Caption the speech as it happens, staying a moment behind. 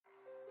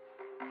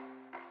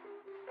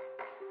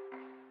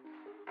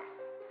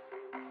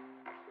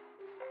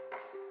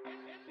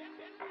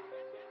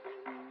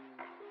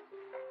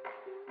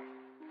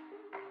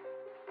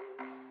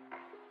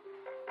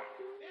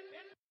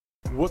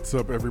What's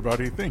up,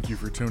 everybody? Thank you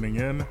for tuning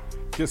in.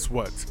 Guess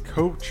what?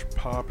 Coach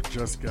Pop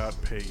just got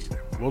paid.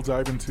 We'll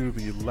dive into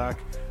the lack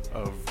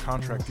of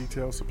contract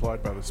details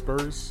supplied by the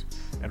Spurs,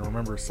 and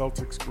remember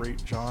Celtics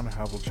great John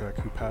Havlicek,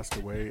 who passed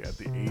away at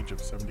the age of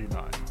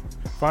 79.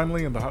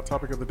 Finally, in the hot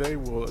topic of the day,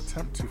 we'll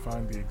attempt to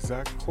find the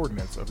exact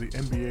coordinates of the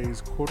NBA's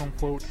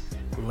quote-unquote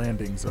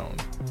landing zone.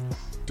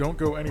 Don't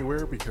go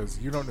anywhere because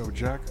You Don't Know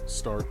Jack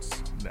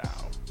starts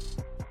now.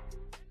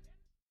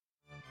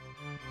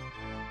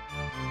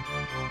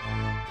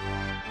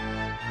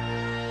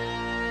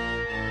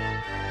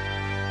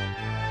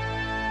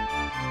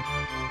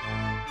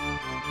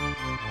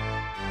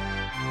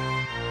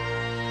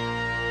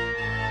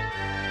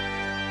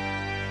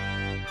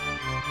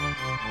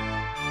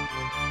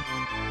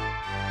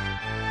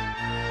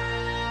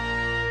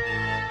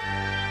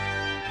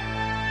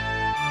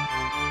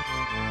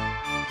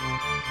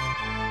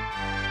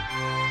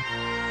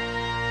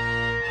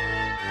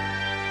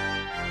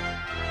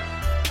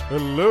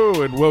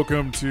 Hello and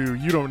welcome to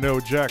You Don't Know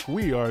Jack.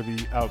 We are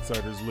the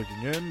Outsiders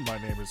Looking In. My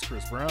name is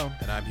Chris Brown.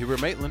 And I'm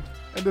Hubert Maitland.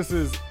 And this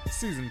is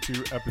Season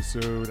 2,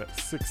 Episode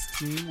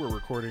 16. We're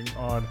recording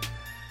on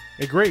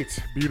a great,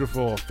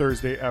 beautiful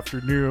Thursday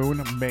afternoon,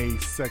 May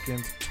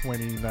 2nd,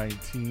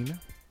 2019.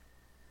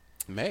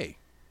 May.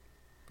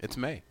 It's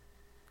May.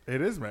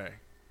 It is May.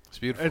 It's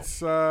beautiful.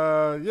 It's,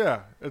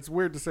 it's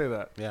weird to say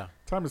that. Yeah.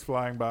 Time is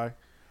flying by,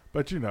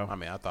 but you know. I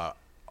mean, I thought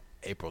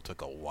April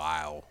took a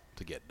while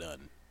to get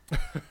done.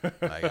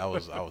 Like I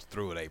was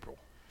through with April.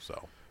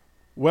 So,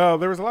 well,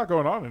 there was a lot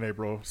going on in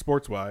April,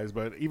 sports-wise,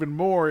 but even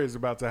more is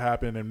about to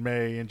happen in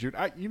May and June.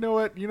 You know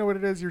what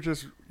it is?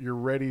 You're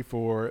ready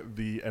for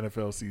the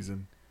NFL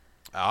season.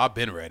 I've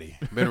been ready.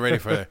 I'm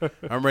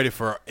ready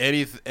for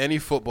any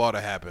football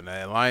to happen.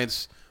 The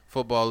Alliance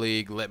Football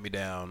League let me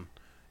down,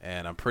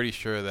 and I'm pretty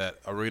sure that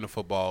arena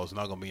football is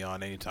not going to be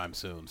on anytime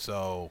soon.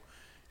 So,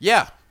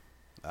 yeah,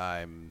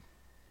 I'm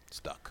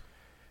stuck.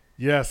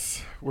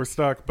 Yes, we're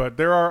stuck, but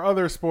there are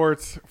other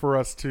sports for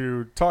us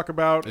to talk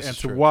about and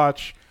to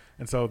watch,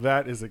 and so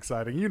that is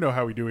exciting. You know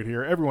how we do it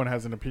here. Everyone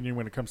has an opinion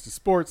when it comes to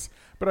sports,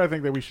 but I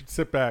think that we should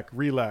sit back,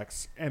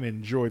 relax, and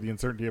enjoy the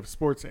uncertainty of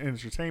sports and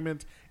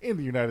entertainment in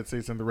the United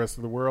States and the rest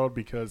of the world,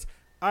 because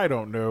I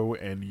don't know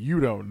and you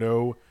don't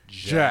know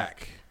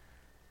Jack.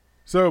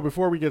 So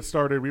before we get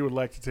started, we would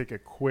like to take a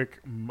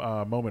quick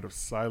moment of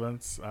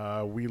silence.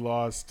 We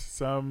lost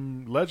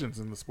some legends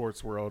in the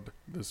sports world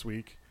this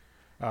week.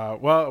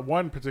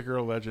 One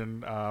particular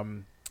legend,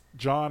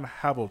 John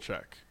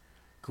Havlicek,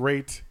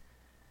 great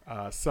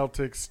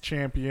Celtics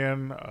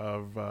champion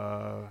of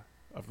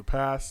the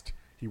past.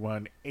 He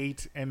won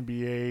 8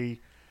 NBA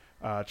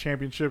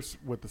championships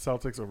with the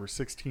Celtics over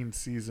 16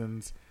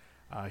 seasons.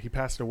 He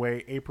passed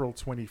away April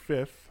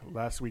 25th,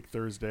 last week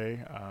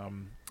Thursday,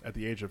 at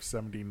the age of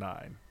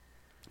 79.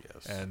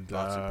 Yes, and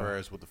thoughts and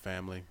prayers with the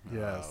family.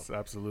 Yes,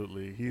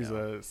 absolutely. He's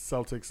a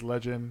Celtics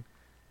legend,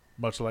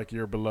 much like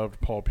your beloved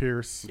Paul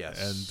Pierce.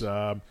 Yes.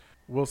 And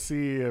we'll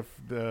see if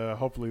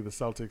hopefully the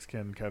Celtics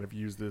can kind of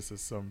use this as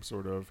some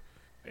sort of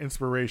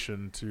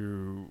inspiration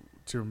to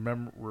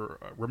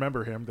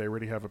remember him. They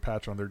already have a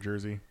patch on their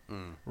jersey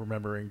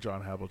remembering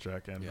John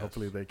Havlicek, and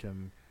hopefully they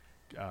can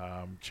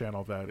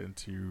channel that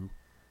into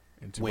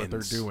Wins. what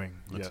they're doing.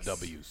 It's yes.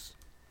 W's.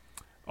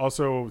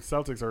 Also,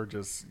 Celtics are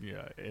just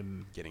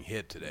getting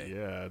hit today.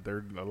 Yeah,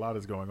 a lot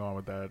is going on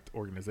with that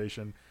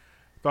organization.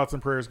 Thoughts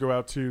and prayers go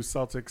out to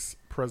Celtics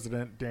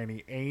president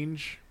Danny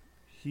Ainge.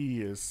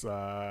 He is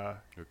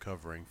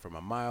recovering from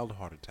a mild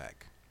heart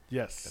attack.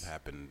 Yes. That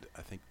happened,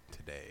 I think,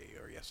 today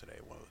or yesterday,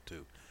 one of the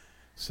two.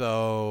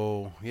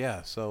 So,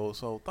 yeah, so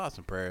thoughts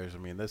and prayers. I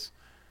mean, this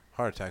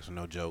heart attacks are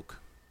no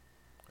joke.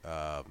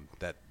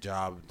 That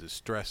job, the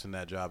stress in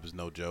that job is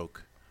no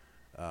joke.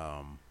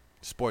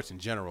 Sports in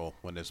general,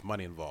 when there's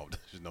money involved,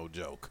 is no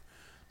joke.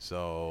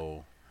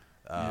 So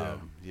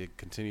you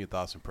continue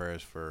thoughts and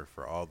prayers for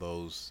all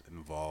those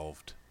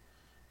involved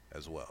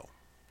as well.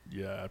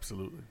 Yeah,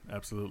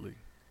 absolutely.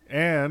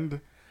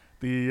 And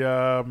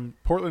the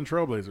Portland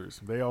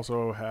Trailblazers, they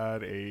also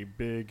had a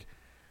big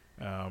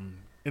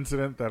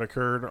incident that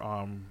occurred,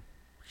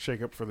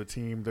 shakeup for the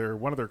team.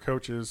 One of their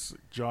coaches,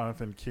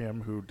 Jonathan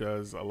Kim, who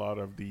does a lot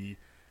of the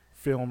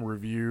film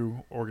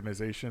review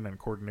organization and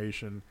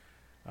coordination,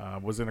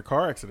 was in a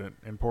car accident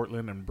in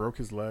Portland and broke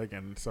his leg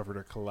and suffered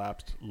a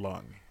collapsed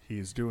lung.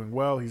 He's doing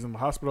well. He's in the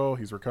hospital.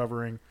 He's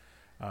recovering.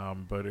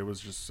 But it was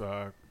just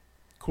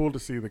cool to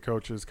see the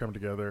coaches come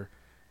together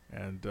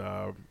and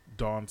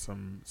don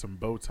some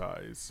bow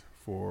ties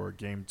for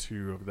Game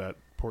 2 of that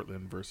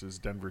Portland versus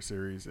Denver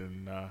series,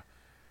 and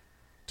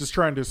just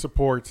trying to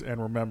support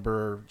and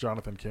remember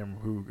Jonathan Kim,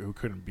 who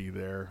couldn't be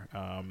there,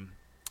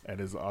 and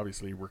is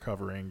obviously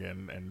recovering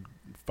and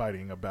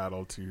fighting a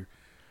battle to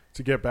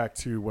get back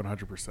to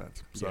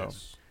 100%. So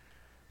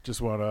just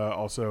want to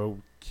also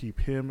keep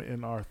him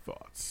in our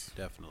thoughts.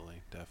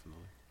 Definitely.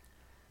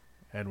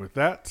 And with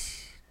that,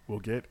 we'll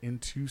get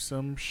into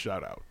some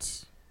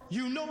shout-outs.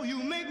 You know you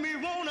make me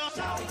wanna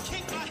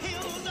kick my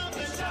heels up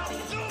and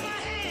throw my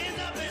hands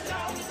up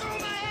and throw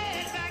my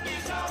head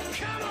back and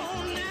come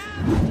on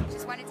now.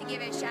 just wanted to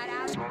give a shout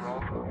out. Shout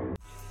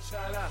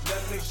out,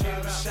 let me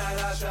give a shout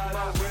out to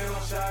my real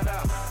shout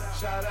out.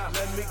 Shout out,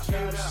 let me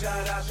give a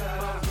shout out to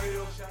my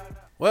real shout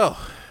out. Well,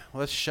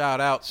 let's shout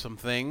out some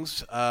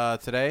things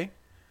today.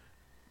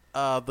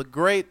 The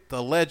great,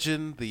 the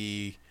legend,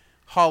 the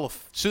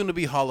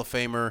soon-to-be Hall of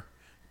Famer,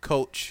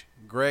 Coach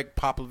Greg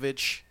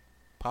Popovich.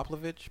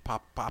 Popovich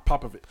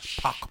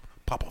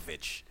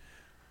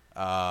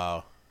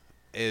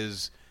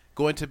is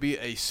going to be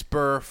a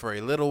Spur for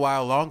a little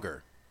while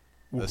longer.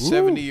 The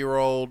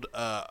 70-year-old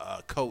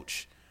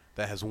coach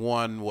that has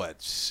won,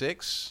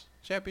 6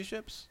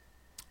 championships?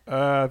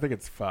 I think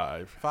it's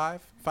 5.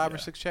 Five or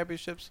 6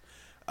 championships.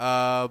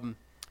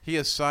 He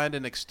has signed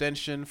an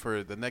extension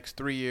for the next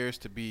 3 years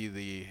to be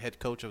the head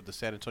coach of the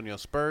San Antonio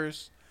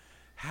Spurs.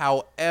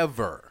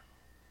 However,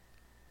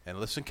 and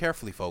listen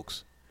carefully,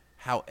 folks,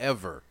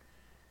 however,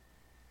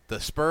 the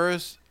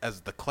Spurs,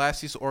 as the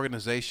classiest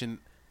organization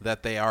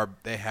that they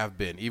have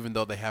been, even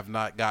though they have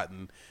not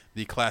gotten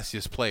the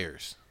classiest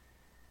players,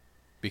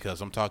 because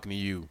I'm talking to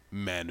you,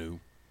 Manu,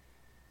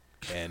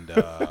 and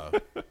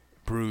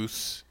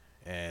Bruce,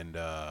 and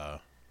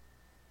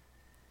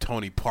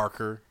Tony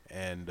Parker,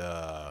 and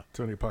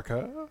Tony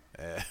Parker.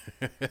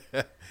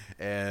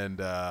 and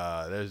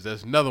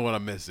there's another one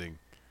I'm missing.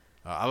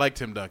 I like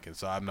Tim Duncan,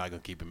 so I'm not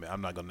gonna keep him. I'm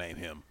not gonna name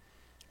him.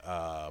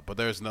 But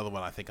there's another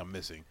one I think I'm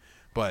missing.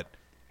 But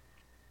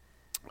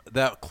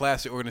that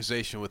classy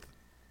organization with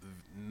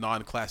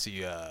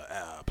non-classy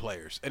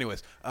players.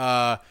 Anyways,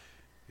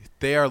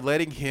 they are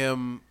letting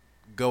him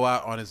go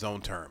out on his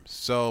own terms.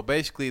 So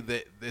basically,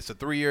 it's a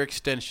 3-year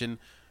extension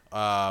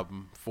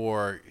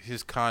for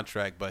his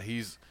contract, but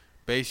he's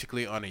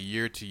basically on a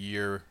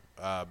year-to-year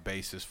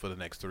basis for the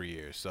next 3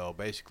 years. So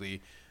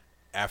basically,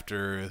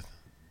 after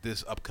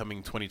this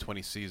upcoming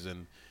 2020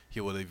 season, he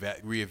will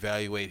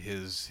reevaluate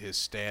his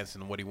stance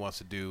and what he wants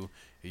to do.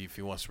 If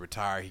he wants to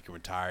retire, he can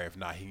retire. If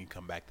not, he can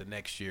come back the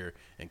next year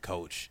and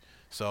coach.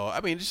 So,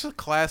 I mean, just a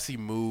classy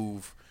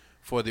move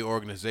for the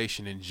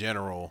organization in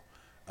general.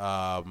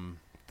 Of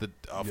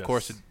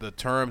course, the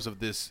terms of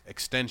this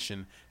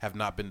extension have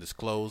not been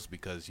disclosed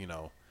because,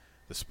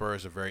 the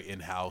Spurs are very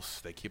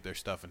in-house. They keep their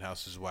stuff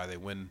in-house. This is why they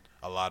win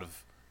a lot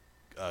of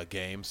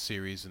games,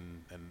 series,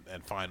 and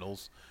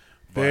finals.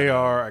 They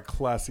are a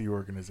classy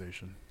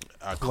organization.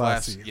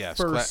 Classy, yes,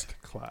 first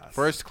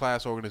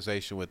class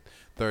organization with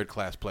third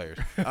class players.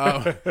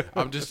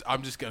 I'm just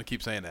gonna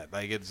keep saying that.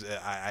 Like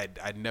I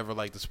never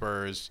liked the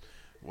Spurs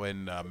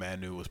when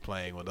Manu was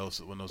playing. When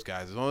those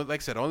guys, like I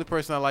said, the only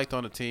person I liked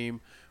on the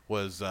team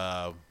was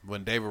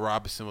when David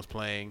Robinson was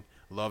playing.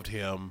 Loved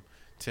him.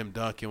 Tim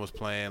Duncan was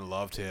playing.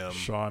 Loved him.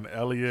 Sean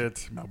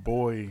Elliott, my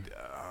boy.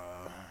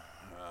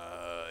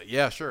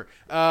 Yeah, sure.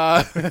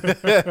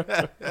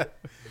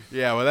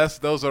 Yeah, well,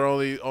 those are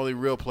only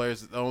real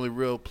players. The only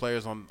real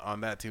players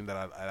on that team that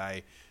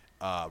I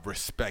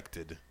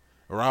respected.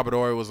 Robert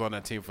Horry was on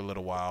that team for a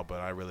little while, but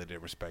I really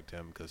didn't respect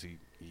him because he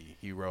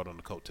rode on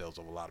the coattails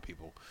of a lot of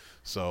people.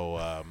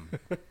 So,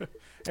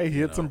 hey, he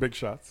had some big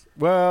shots.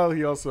 Well,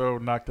 he also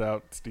knocked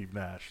out Steve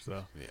Nash.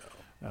 So yeah,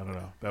 I don't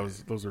know.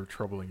 Those are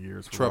troubling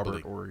years for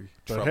Troubling. Robert Horry.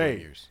 But hey,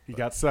 years, he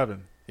got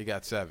 7. He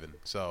got 7.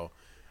 So,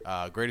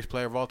 greatest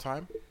player of all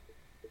time?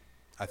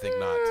 I think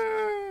not.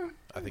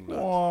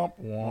 Womp,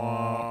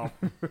 womp.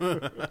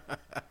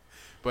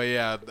 But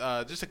yeah,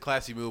 just a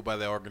classy move by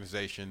the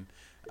organization.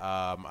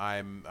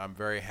 I'm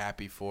very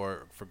happy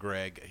for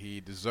Greg.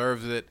 He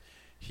deserves it.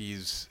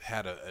 He's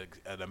had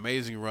an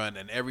amazing run,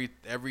 and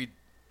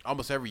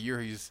almost every year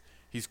he's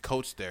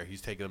coached there.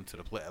 He's taken them to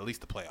at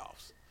least the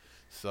playoffs.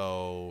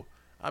 So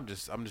I'm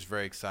just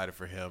very excited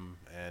for him,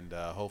 and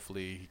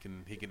hopefully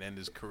he can end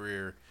his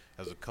career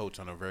as a coach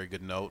on a very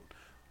good note.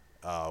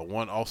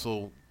 One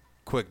also.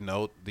 Quick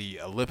note, the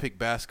Olympic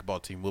basketball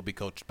team will be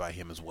coached by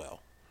him as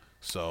well.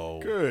 So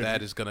Good.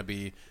 That is going to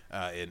be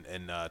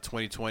in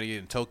 2020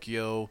 in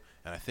Tokyo,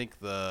 and I think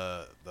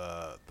the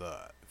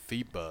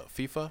FIBA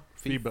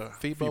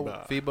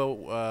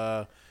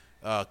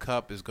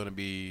Cup is going to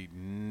be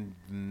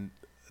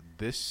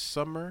this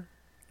summer,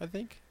 I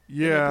think.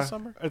 Yeah, this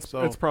summer?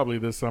 It's probably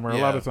this summer.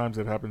 Yeah. A lot of times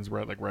it happens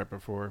right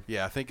before.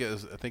 Yeah, I think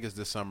it's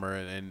this summer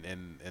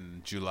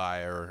in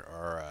July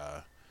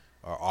or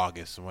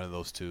August, one of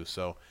those two.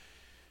 So.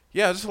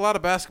 Yeah, just a lot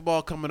of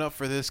basketball coming up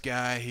for this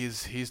guy.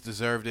 He's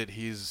deserved it.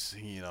 He's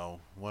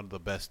one of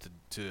the best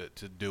to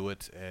do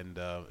it, and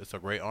it's a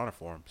great honor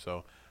for him.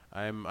 So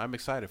I'm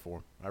excited for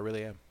him. I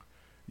really am.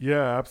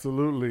 Yeah,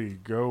 absolutely.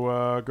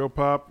 Go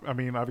Pop. I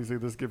mean, obviously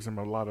this gives him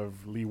a lot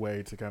of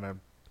leeway to kind of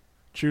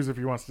choose if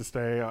he wants to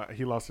stay.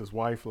 He lost his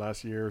wife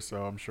last year,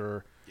 so I'm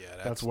sure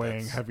that's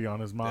weighing heavy on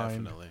his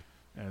mind. Definitely.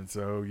 And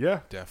so,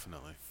 yeah.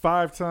 Definitely.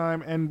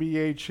 5-time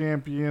NBA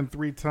champion,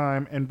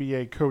 3-time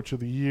NBA Coach of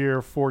the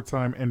Year,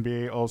 4-time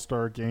NBA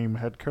All-Star Game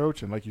head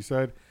coach. And like you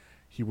said,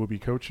 he will be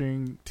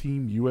coaching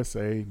Team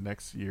USA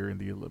next year in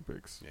the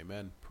Olympics.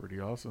 Amen.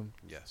 Pretty awesome.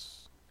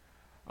 Yes.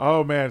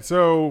 Oh, man.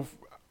 So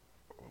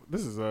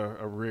this is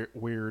a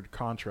weird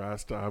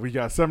contrast. We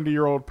got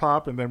 70-year-old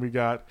Pop, and then we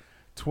got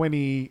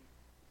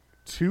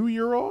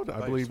 22-year-old.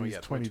 I believe he's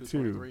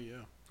 22.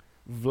 Yeah.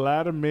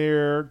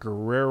 Vladimir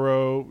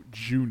Guerrero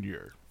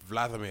Jr.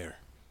 Vladimir.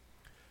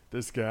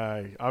 This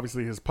guy,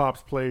 obviously, his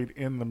pops played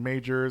in the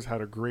majors,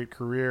 had a great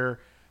career.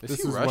 Is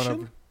this he is Russian?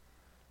 one of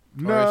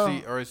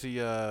no, Or is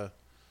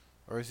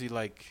he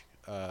like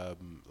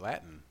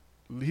Latin?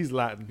 he's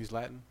Latin. He's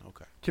Latin.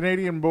 Okay.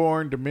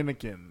 Canadian-born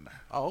Dominican.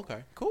 Oh,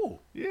 okay.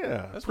 Cool.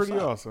 Yeah, That's pretty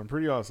what's up. awesome.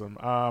 Pretty awesome.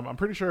 I'm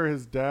pretty sure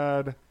his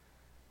dad.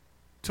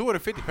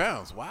 250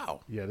 pounds. Wow.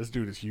 Yeah, this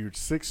dude is huge.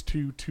 6'2",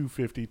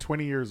 250,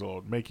 20 years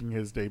old, making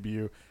his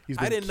debut. He's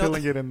I been didn't know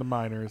killing that- it in the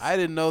minors. I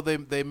didn't know they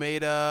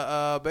made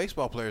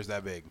baseball players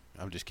that big.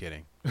 I'm just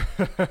kidding.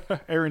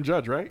 Aaron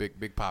Judge, right?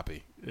 Big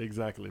Poppy.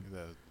 Exactly.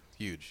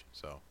 Huge.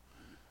 So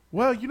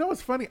Well, you know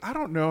what's funny? I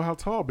don't know how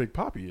tall Big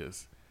Poppy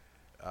is.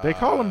 They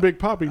call him Big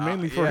Poppy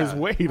mainly for his yeah.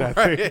 weight, I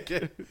Right.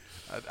 think.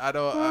 I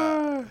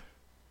don't.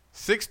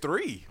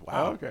 6'3".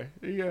 Wow. Oh, okay.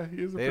 Yeah,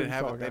 he is a They pretty didn't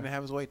have tall they guy. didn't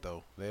have his weight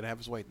though. They didn't have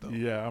his weight though.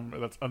 Yeah,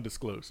 that's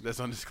undisclosed. That's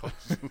undisclosed.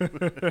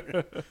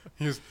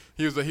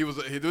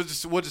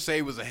 We'll just say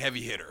he was a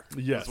heavy hitter.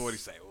 Yes. That's what he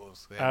said.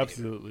 Was a heavy hitter.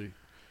 Absolutely.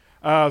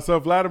 So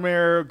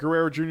Vladimir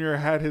Guerrero Jr.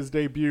 had his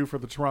debut for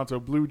the Toronto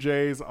Blue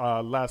Jays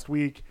last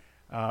week,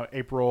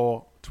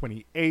 April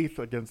 28th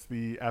against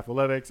the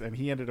Athletics, and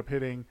he ended up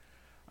hitting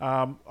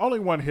only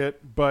one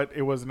hit, but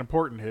it was an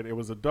important hit. It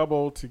was a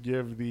double to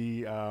give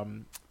the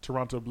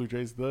Toronto Blue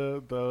Jays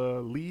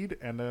the lead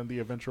and then the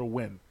eventual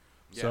win.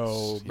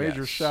 So major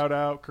yes. shout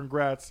out,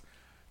 congrats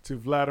to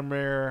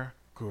Vladimir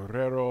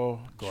Guerrero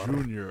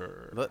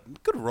Jr.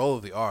 Good roll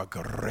of the R,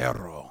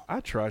 Guerrero. I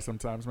try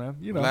sometimes, man.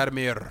 You know,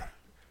 Vladimir.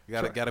 You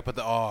gotta put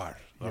the R.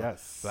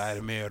 Yes.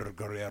 Vladimir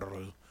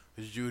Guerrero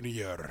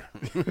Jr.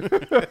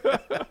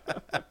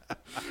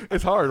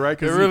 it's hard, right?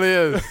 'Cause It really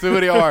is. Too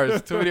many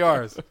R's. Too many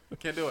R's.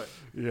 Can't do it.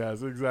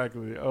 Yes,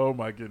 exactly. Oh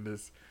my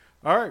goodness.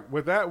 All right,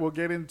 with that, we'll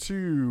get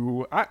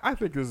into. I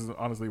think this is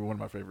honestly one of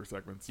my favorite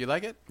segments. You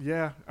like it?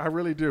 Yeah, I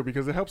really do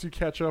because it helps you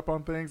catch up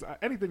on things.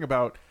 Anything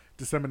about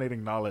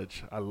disseminating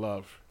knowledge, I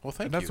love. Well,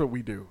 thank and that's you. what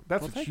we do.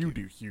 That's Well, what thank you you.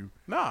 do, Hugh.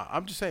 Nah,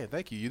 I'm just saying.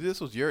 Thank you.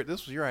 This was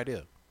your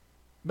idea.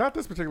 Not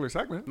this particular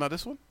segment. Not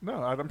this one.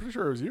 No, I'm pretty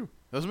sure it was you,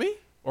 That was me.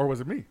 or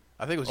was it me?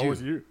 I think it was Or you.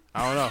 was it you?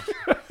 I don't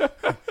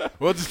know.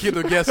 We'll just keep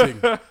them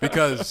guessing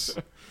because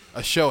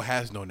a show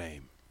has no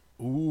name.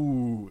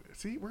 Ooh,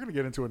 see, we're gonna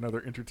get into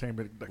another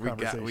entertainment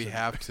conversation. We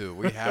have to.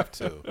 We have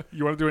to.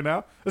 You want to do it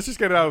now? Let's just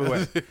get it out of the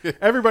way.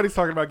 Everybody's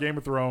talking about Game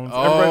of Thrones.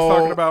 Oh. Everybody's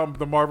talking about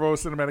the Marvel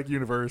Cinematic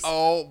Universe.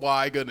 Oh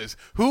my goodness.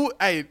 Who?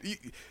 Hey,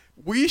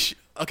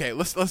 okay.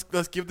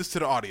 Let's give this to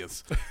the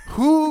audience.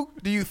 Who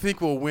do you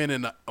think will win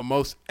in a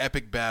most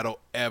epic battle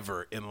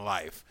ever in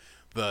life?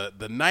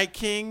 The Night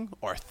King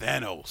or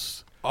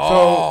Thanos?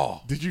 Oh,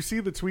 So, did you see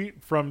the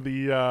tweet from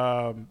the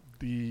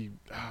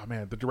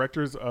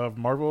directors of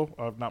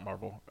not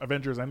Marvel,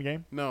 Avengers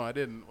Endgame? no, I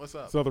didn't. What's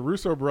up? So the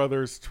Russo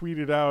brothers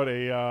tweeted out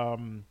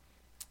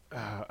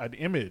an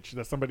image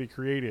that somebody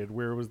created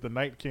where it was the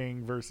Night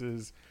King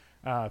versus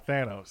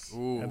Thanos,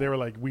 Ooh. and they were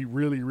like, "We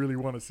really, really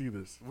want to see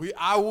this."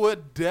 I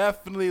would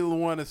definitely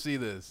want to see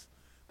this.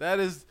 That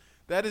is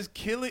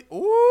killing.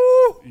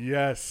 Ooh,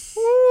 Yes.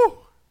 ooh.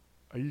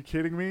 Are you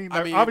kidding me?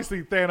 I mean-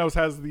 Obviously, Thanos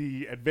has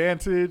the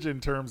advantage in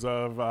terms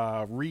of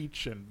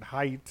reach and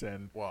height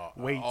and Well,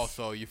 weight.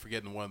 also you're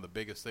forgetting one of the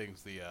biggest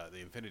things, the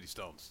Infinity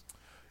Stones.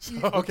 So,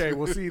 Okay,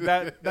 well, see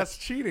that's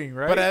cheating,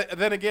 right? But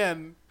then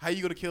again, how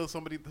you gonna kill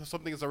something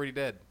that's already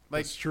dead?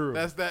 Like, That's true.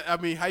 I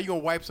mean, how you gonna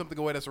wipe something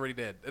away that's already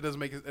dead? It doesn't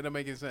make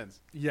any sense.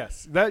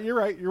 Yes, that you're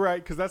right. You're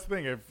right because that's the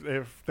thing.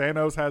 If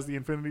Thanos has the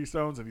Infinity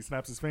Stones and he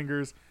snaps his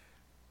fingers,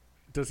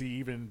 does he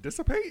even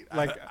dissipate?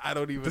 Like, I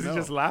don't even does know. he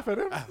just laugh at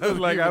him? I don't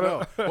Like, even I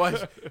know. don't. Well,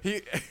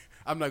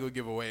 I'm not gonna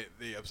give away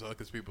the episode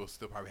because people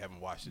still probably haven't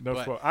watched it. No,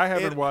 but spoil. I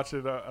haven't watched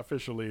it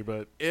officially,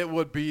 but It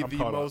would be I'm the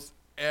caught up. most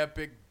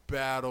epic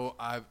battle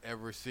I've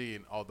ever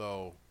seen.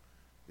 Although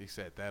they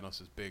said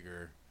Thanos is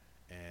bigger,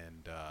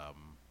 and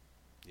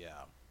yeah.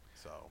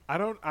 So I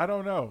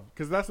don't know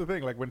because that's the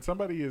thing. Like when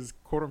somebody is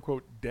quote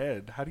unquote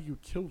dead, how do you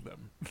kill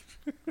them?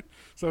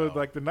 So Oh.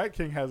 like the Night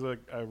King has a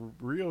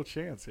real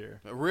chance here.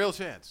 a real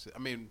chance. I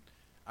mean,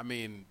 I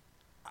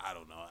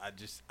don't know.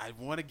 I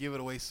want to give it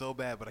away so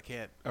bad, but I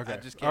can't. Okay. I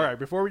just can't. All right.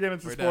 Before we get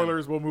into We're done.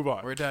 spoilers, we'll move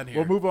on. We're done here.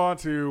 We'll move on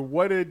to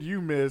what did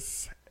you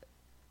miss?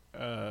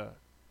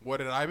 What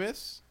did I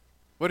miss?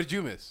 What did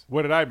you miss?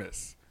 What did I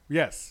miss?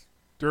 Yes,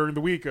 during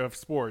the week of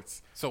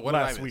sports. So what did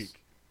I last miss?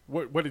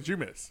 week? What did you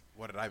miss?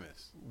 What did I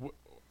miss?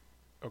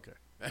 Okay,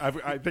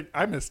 I think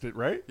I missed it,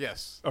 right?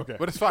 Yes. Okay.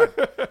 But it's fine.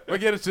 We'll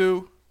get it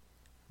to.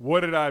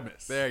 What did I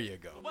miss? There you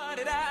go. What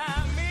did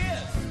I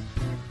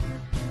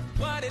miss?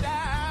 What did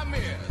I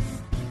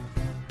miss?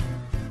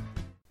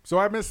 So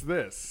I missed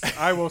this.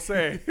 I will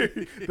say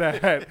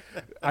that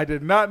I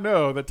did not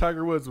know that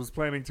Tiger Woods was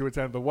planning to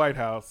attend the White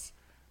House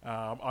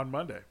on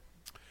Monday.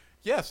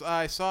 Yes,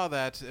 I saw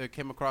that. It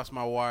came across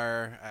my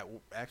wire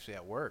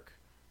at work,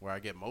 where I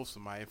get most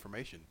of my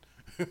information.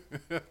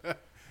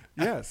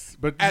 Yes,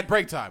 but At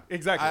break time.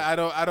 Exactly. I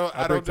don't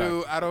break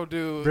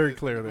do Very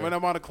clear there. When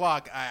I'm on the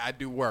clock, I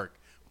do work.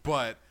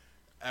 But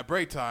at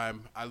break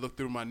time, I look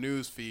through my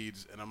news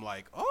feeds and I'm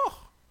like,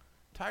 oh,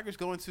 Tiger's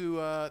going to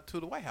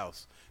the White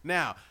House.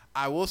 Now,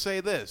 I will say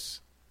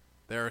this: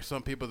 there are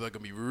some people that are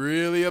going to be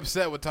really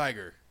upset with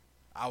Tiger.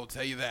 I will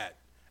tell you that,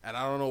 and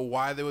I don't know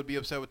why they would be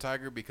upset with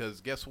Tiger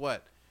because guess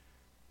what?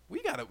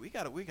 We gotta be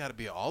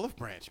an olive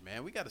branch,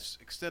 man. We gotta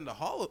extend the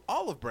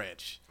olive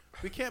branch.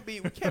 We can't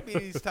be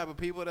these type of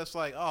people that's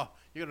like, oh,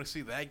 you're gonna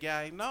see that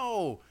guy.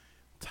 No,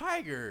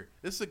 Tiger,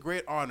 this is a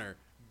great honor.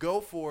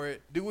 Go for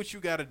it. Do what you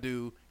gotta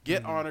do.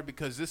 Get honored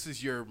because this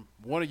is your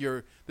what is it?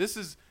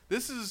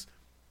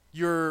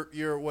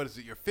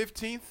 Your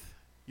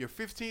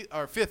 15th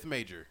or fifth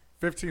major.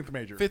 15th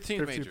major.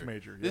 15th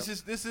major. Yep.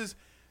 This is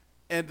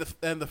and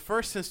the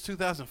first since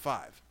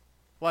 2005.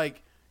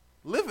 Like,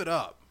 live it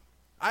up.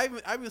 I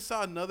even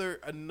saw another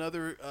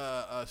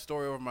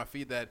story over my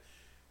feed that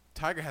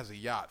Tiger has a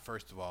yacht.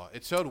 First of all,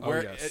 it showed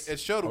where it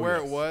showed where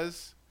it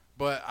was,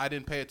 but I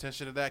didn't pay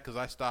attention to that because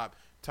I stopped.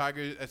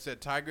 It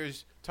said Tiger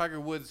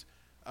Woods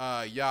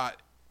yacht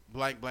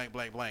blank blank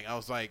blank blank. I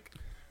was like,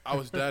 I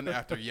was done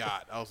after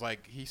yacht. I was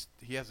like, he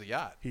has a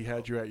yacht. He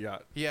had you at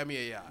yacht. He had me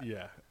a yacht.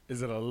 Yeah.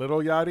 Is it a little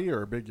yachty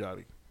or a big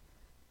yachty?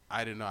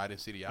 I didn't know. I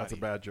didn't see the yacht. That's a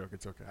bad joke.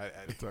 It's okay.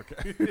 It's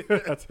okay.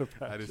 That's a bad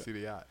I didn't joke. see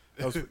the yacht.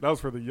 That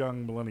was for the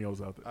young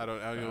millennials out there. I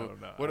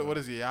don't know. What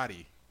is a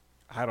yachty?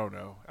 I don't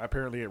know.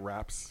 Apparently, it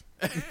raps.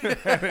 I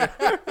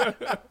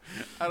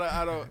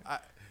don't.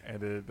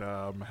 And it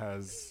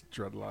has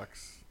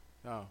dreadlocks.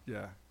 Oh,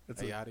 Yeah,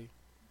 it's a yachty.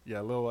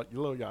 Yeah, little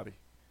yachty.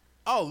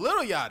 Oh,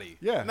 little yachty.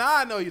 Yeah. Now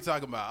I know what you're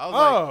talking about. I was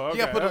Oh, you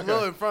got to okay, put a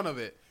little in front of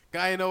it.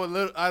 I didn't know what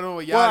little. I don't know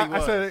what yachty Well,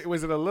 was. I said,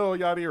 was it a little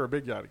yachty or a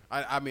big yachty?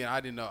 I mean, I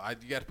didn't know.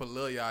 You got to put a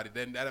little yachty.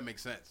 Then that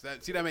makes sense.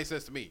 That makes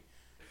sense to me.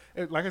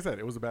 Like I said,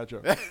 it was a bad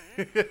joke.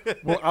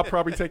 Well, I'll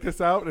probably take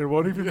this out and it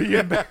won't even be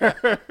in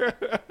there.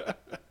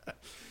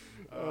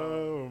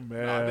 Oh,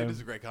 man. No, I think this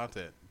is great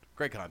content.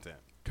 Great content.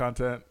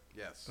 Content.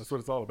 Yes. That's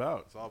what it's all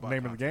about. It's all about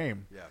name of the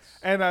content. game. Yes.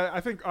 And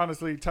I think,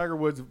 honestly, Tiger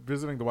Woods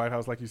visiting the White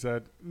House, like you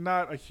said,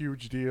 not a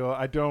huge deal.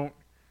 I don't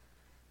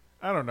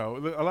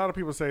know. A lot of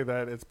people say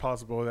that it's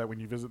possible that when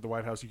you visit the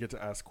White House, you get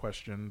to ask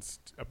questions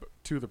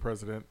to the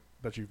president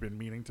that you've been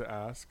meaning to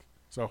ask.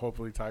 So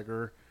hopefully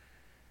Tiger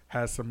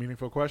has some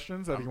meaningful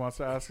questions that he wants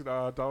to ask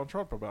Donald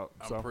Trump about.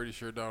 I'm pretty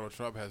sure Donald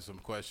Trump has some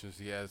questions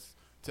he has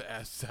to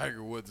ask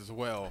Tiger Woods as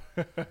well.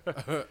 Yeah.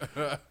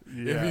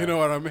 If you know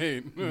what I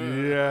mean.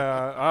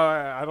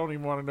 Yeah. I don't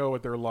even want to know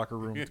what their locker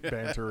room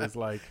banter is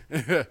like.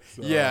 So,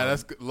 yeah,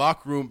 that's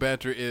locker room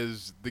banter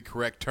is the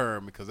correct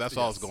term because that's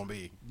all it's going to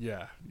be.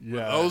 Yeah.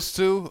 With those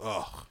two,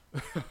 ugh.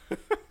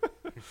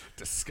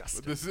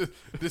 Disgusting. This is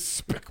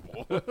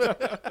despicable.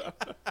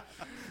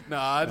 No,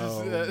 I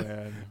just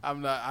man.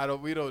 I'm not. I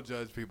don't. We don't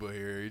judge people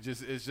here.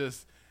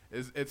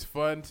 It's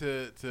fun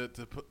to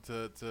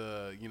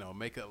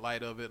make a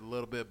light of it a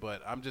little bit.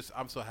 But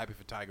I'm so happy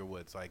for Tiger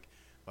Woods. Like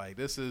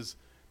this is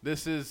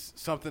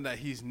something that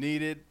he's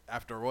needed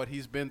after what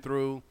he's been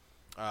through,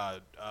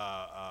 by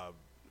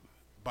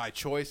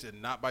choice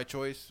and not by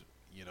choice.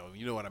 You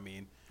know what I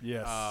mean.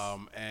 Yes.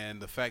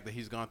 And the fact that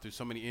he's gone through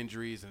so many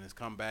injuries and has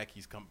come back,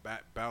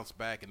 bounced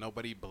back, and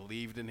nobody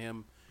believed in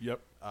him. Yep.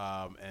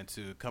 And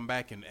to come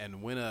back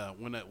and win a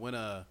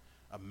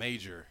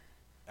major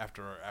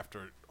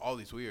after all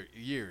these weird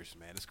years,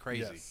 man, it's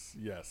crazy.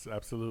 Yes,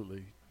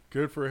 absolutely.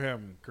 Good for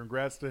him.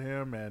 Congrats to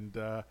him, and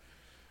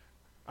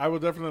I will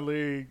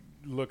definitely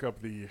look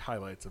up the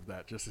highlights of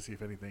that just to see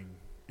if anything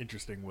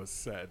interesting was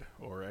said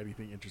or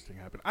anything interesting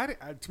happened.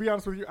 I to be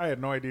honest with you, I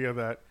had no idea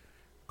that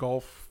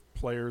golf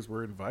players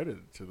were invited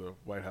to the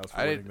White House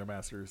for winning the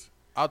Masters.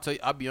 I'll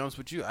be honest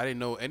with you. I didn't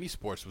know any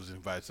sports was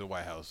invited to the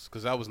White House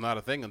because that was not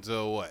a thing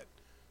until what?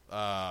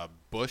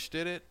 Bush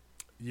did it.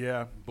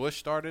 Yeah, Bush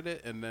started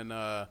it, and then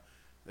it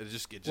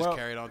just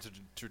carried on to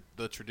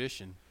the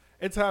tradition.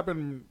 It's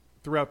happened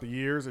throughout the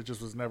years. It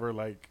just was never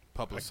like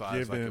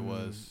publicized like it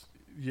was.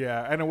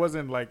 Yeah, and it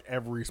wasn't like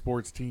every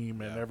sports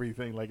team and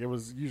everything. Like it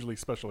was usually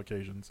special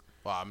occasions.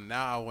 Well,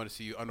 now I want to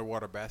see you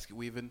underwater basket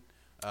weaving.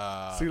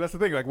 See, that's the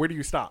thing. Like, where do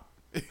you stop?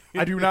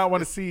 I do not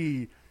want to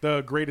see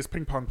the greatest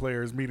ping pong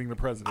players meeting the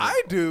president.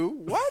 I do.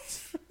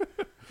 What?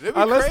 It'd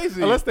be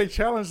crazy. Unless they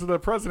challenge the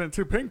president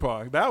to ping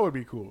pong. That would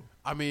be cool.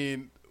 I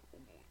mean,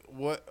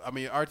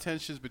 our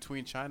tensions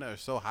between China are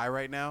so high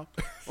right now.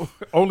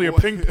 Only a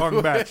ping pong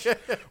match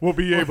will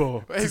be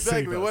able to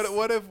exactly. save us.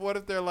 What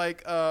if they're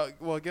like,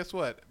 well, guess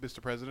what,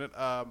 Mr. President?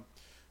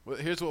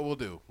 Here's what we'll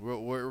do.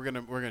 We're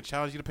gonna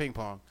challenge you to ping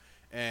pong,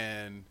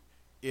 and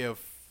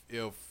if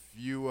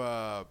you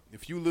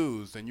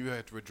lose, then you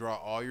have to withdraw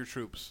all your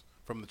troops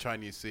from the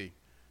Chinese Sea,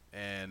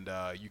 and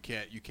you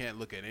can't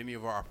look at any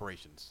of our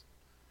operations.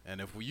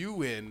 And if you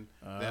win,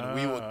 then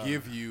we will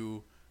give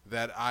you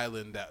that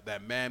island,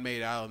 that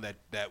man-made island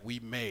that we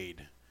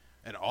made,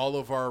 and all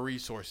of our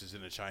resources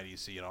in the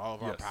Chinese Sea and all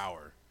of our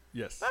power.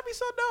 Yes, That'd be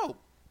so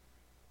dope.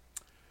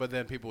 But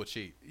then people would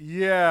cheat.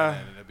 Yeah.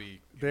 And it'd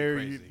be There,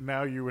 crazy.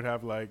 now you would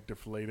have like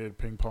deflated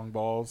ping pong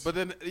balls. But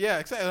then, yeah,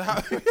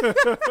 exactly.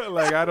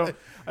 Like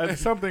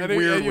something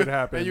weird would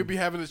happen. And you'd be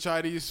having the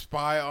Chinese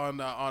spy on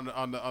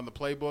the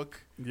playbook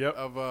Yep.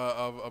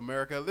 of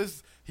America.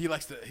 He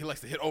likes to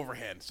hit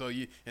overhand. So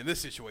in this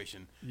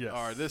situation, Yes.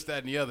 or this, that,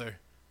 and the other,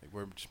 like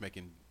we're just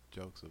making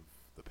jokes of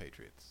the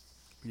Patriots.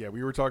 Yeah,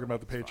 we were talking about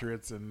the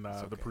Patriots in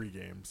It's the okay.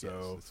 pregame. So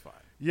Yes, it's fine.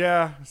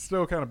 yeah,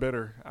 still kind of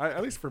bitter.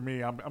 At least for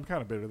me, I'm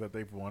kind of bitter that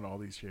they've won all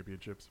these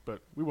championships.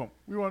 But we won't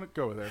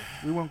go there.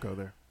 We won't go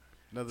there.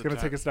 It's gonna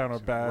take us down a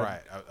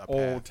bad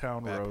old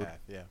town bad road. path,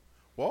 yeah.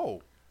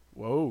 Whoa.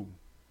 Whoa,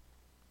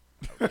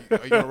 Are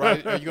you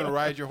gonna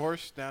ride your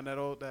horse down that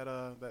old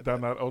that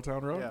down that old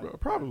town road? Yeah.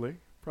 Probably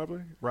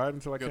ride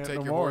until I You're can't gonna take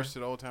no your more. horse to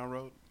the old town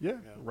road? Yeah, Yeah.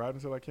 ride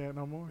until I can't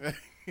no more.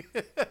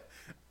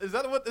 Is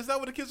that what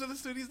the kids are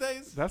listening to these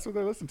days? That's what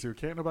they listen to.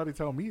 Can't nobody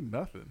tell me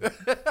nothing.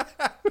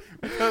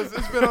 Because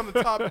it's been on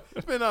the top.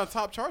 It's been on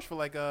top charts for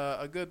like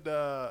a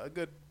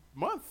good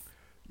month.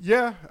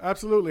 Yeah,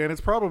 absolutely, and it's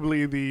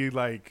probably the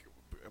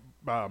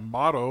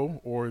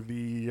motto or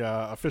the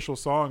official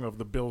song of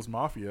the Bills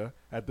Mafia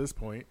at this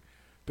point.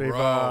 They've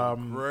Bro,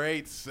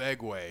 great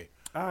segue.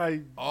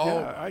 I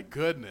My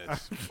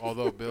goodness.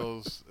 Although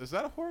Bills, is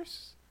that a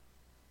horse?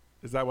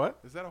 Is that what?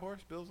 Is that a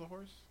horse? Bill's a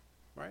horse,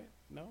 right?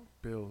 No.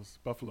 Bills,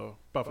 Buffalo.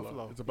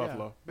 It's a Yeah.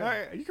 buffalo.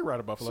 Yeah. You can ride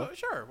a buffalo. So,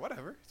 sure,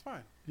 whatever. It's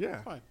fine. Yeah.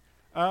 It's fine.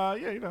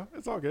 Yeah,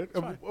 it's all good.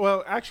 fine.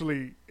 Well,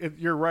 actually,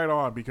 you're right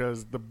on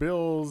because the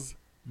Bills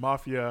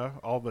Mafia,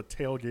 all the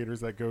tailgaters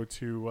that go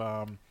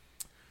to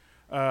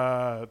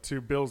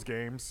Bills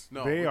games,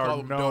 No, they we are call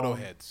them known. dodo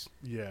heads.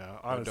 Yeah,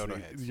 honestly, dodo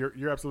heads.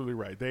 you're absolutely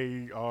right.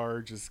 They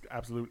are just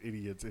absolute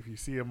idiots. If you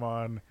see them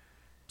on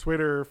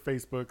Twitter,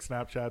 Facebook,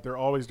 Snapchat, they're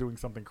always doing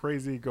something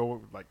crazy,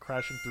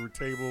 crashing through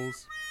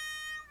tables.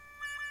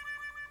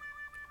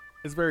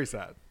 It's very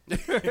sad.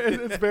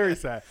 It's very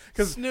sad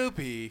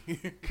Snoopy.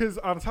 because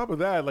on top of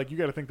that, you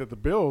got to think that the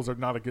Bills are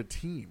not a good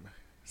team,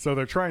 so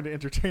they're trying to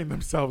entertain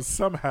themselves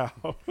somehow.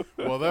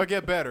 Well, they'll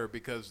get better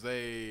because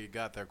they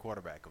got their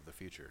quarterback of the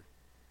future.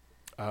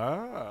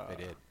 They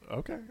did.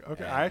 Okay.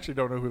 And I actually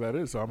don't know who that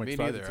is, so I'm Me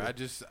excited. neither.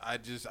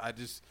 to- I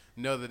just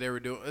know that they were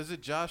doing. Is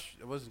it Josh?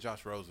 It wasn't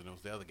Josh Rosen. It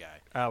was the other guy.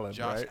 Allen,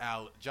 Josh right?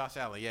 Allen. Josh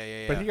Allen.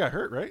 Yeah. But he got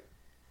hurt, right?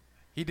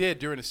 He did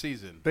during the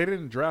season. They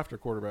didn't draft a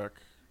quarterback.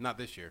 Not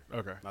this year.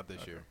 Okay. Not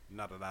this Okay. year.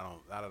 Not that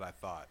I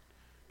thought.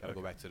 Gotta go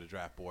Okay. back to the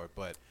draft board,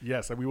 but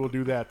Yes, and we will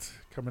do that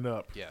coming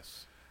up.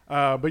 yes.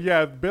 But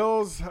yeah,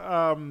 Bills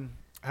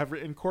have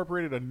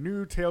incorporated a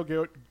new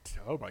tailgate.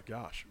 Oh my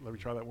gosh! Let me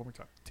try that one more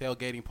time.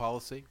 Tailgating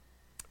policy.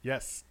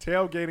 Yes,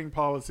 tailgating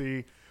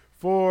policy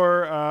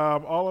for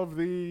all of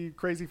the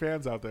crazy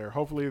fans out there.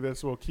 Hopefully,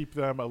 this will keep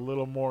them a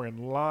little more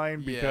in line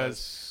because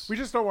Yes. we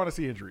just don't want to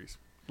see injuries.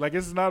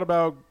 This is not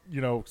about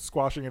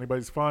squashing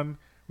anybody's fun.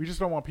 We just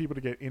don't want people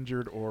to get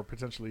injured or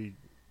potentially.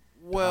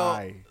 Well,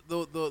 die.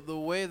 the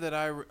way that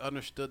I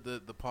understood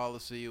the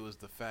policy was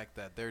the fact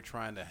that they're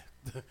trying to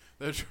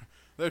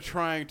they're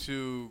trying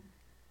to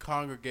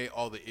congregate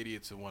all the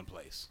idiots in one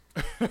place.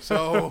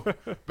 So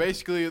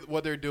basically,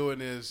 what they're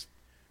doing is,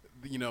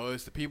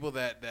 it's the people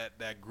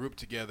that group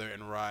together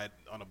and ride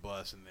on a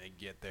bus and they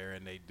get there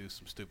and they do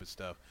some stupid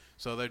stuff.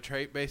 So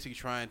they're basically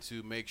trying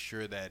to make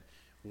sure that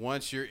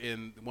once you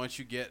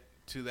get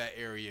to that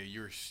area,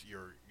 you're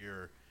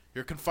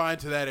confined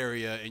to that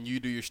area and you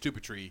do your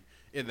stupidry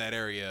in that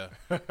area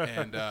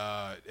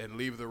and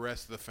leave the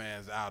rest of the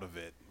fans out of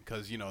it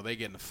because they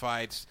get into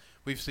fights.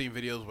 We've seen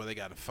videos where they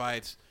got in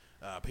fights.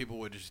 People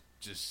were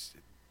just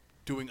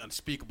doing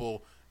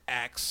unspeakable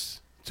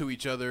acts to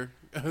each other.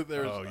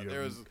 There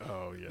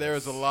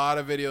was a lot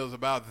of videos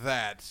about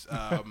that,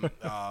 and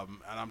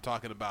I'm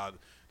talking about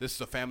this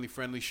is a family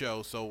friendly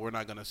show, so we're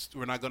not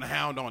gonna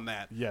hound on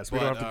that. Yes, we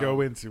don't have to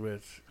go into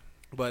it.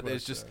 But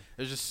there's just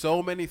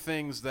so many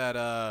things that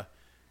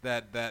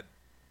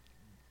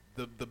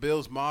the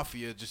Bills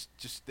Mafia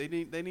just they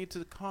need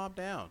to calm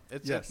down.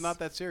 It's not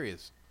that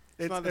serious.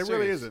 It's not that it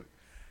really serious. isn't.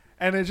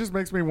 And it just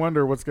makes me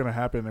wonder what's going to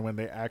happen when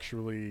they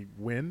actually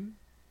win.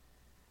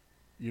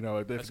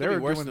 If It's they're gonna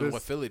be worse doing than this,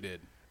 what Philly did.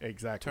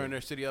 exactly, Turn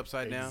their city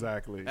upside down.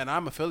 Exactly. And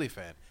I'm a Philly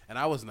fan, and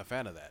I wasn't a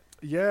fan of that.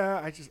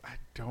 Yeah, I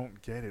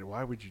don't get it.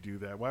 Why would you do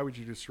that? Why would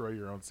you destroy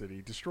your own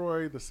city?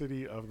 Destroy the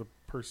city of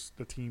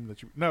the team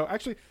that you. No,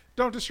 actually,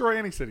 don't destroy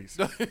any cities.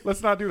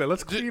 Let's not do that.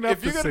 Let's clean up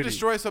If you're the gonna city.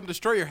 destroy something,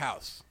 destroy your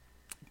house.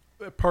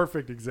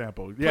 Perfect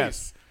example.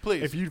 Yes,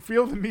 please. If you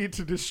feel the need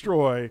to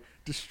destroy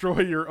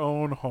your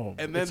own home,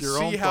 And then It's your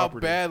see own how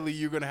property. badly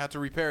you're gonna have to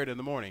repair it in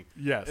the morning.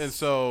 Yes. And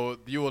so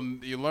you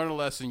learn a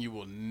lesson. You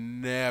will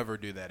never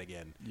do that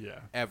again.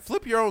 Yeah. And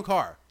flip your own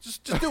car.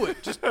 Just do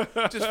it. Just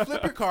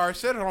flip your car,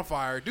 set it on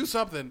fire, do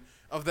something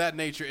of that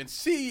nature, and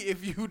see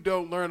if you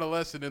don't learn a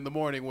lesson in the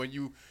morning when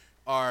you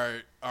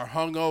are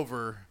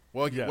hungover,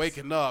 Yes.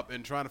 waking up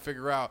and trying to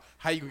figure out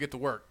how you can get to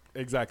work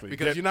Exactly.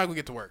 because you're not gonna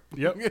get to work.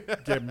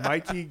 Yep. Get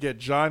Mikey, get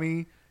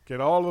Johnny, get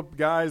all the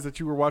guys that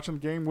you were watching the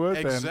game with,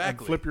 and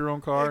Exactly. flip your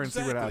own car and see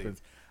what Exactly.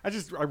 happens.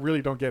 I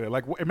really don't get it.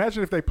 Like,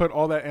 imagine if they put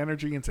all that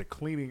energy into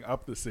cleaning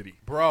up the city.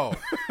 Bro.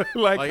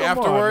 like Like come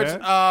afterwards,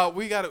 on, man.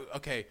 we got to,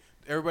 okay,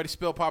 everybody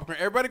spill popcorn.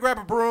 Everybody grab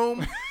a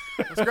broom.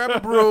 Let's grab a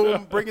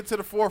broom, bring it to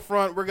the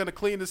forefront. We're going to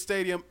clean the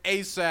stadium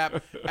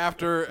ASAP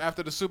after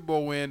the Super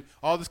Bowl win.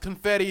 All this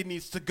confetti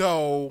needs to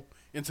go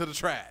into the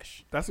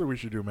trash. That's what we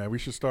should do, man. We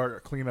should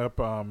start clean up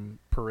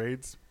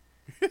parades.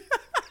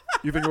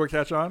 You think it will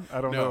catch on? I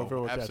don't know if it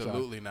will catch on.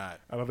 Absolutely not.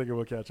 I don't think it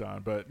will catch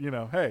on. But,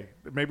 hey,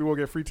 maybe we'll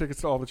get free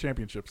tickets to all the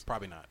championships.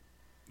 Probably not.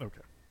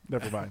 Okay.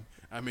 Never mind.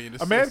 I mean,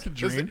 A man can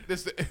dream.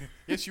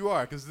 Yes, you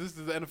are, because this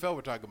is the NFL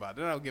we're talking about.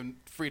 They're not giving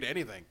free to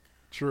anything.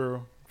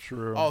 True.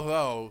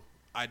 Although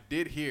I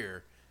did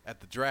hear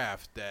at the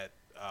draft that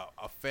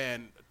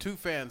two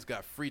fans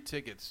got free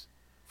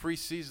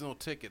seasonal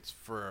tickets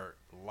for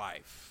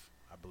life,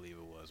 I believe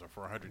it was, or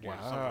for 100 years,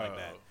 or something like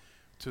that,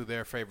 to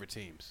their favorite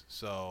teams.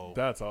 So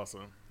that's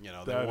awesome.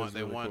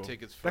 They won cool.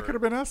 tickets for. That could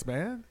have been us,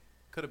 man.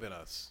 Could have been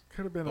us.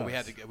 Could have been but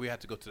us. we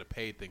had to go to the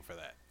paid thing for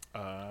that.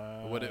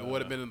 It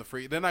would have been in the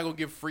free. They're not gonna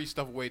give free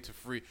stuff away to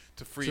free events.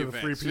 The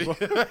free people.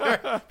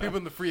 People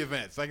in the free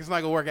events. Like, it's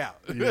not gonna work out.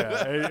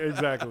 Yeah,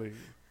 exactly.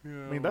 I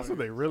mean, that's what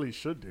they really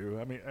should do.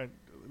 I mean,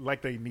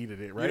 like they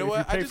needed it, right? You know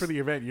if what? you pay for the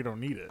event, you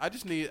don't need it. I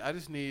just need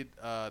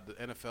the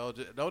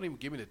NFL. Don't even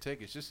give me the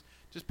tickets.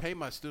 Just pay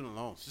my student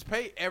loans. Just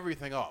pay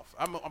everything off.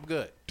 I'm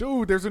good.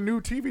 Dude, there's a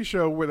new TV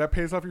show that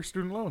pays off your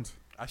student loans.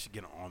 I should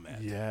get on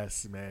that.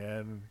 Yes,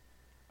 man.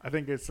 I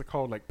think it's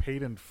called like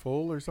Paid in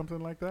Full or something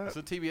like that. Is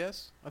it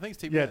TBS? I think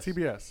it's TBS. Yeah,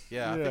 TBS.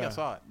 Yeah, I think I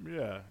saw it.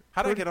 Yeah.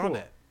 How do I Pretty get on cool.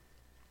 that?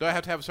 Do I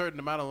have to have a certain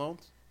amount of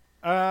loans?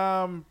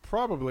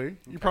 Probably. Okay.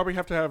 You probably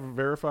have to have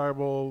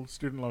verifiable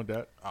student loan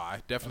debt. Oh, I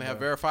definitely have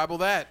verifiable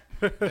that.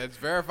 That's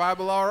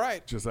verifiable, all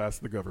right. Just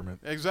ask the government.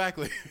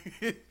 Exactly.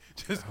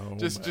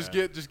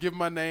 just give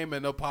my name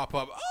and they'll pop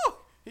up.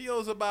 Oh, he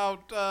owes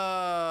about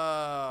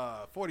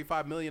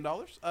 $45 million.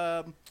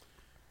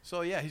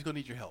 So yeah, he's gonna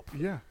need your help.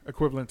 Yeah,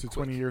 equivalent to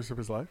 20 years of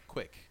his life.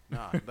 Quick.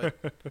 Nah, like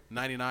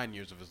 99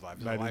 years of his life.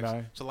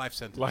 99. It's a life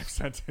sentence. Life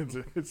sentence.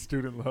 It's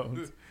student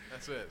loans.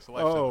 That's it. It's a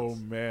life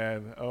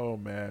sentence. Oh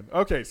man.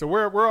 Okay, so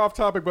we're off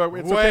topic, but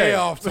it's way okay.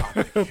 off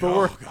topic.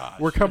 But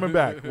we're coming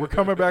back. We're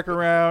coming back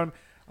around.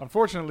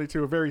 Unfortunately,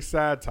 to a very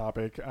sad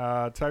topic.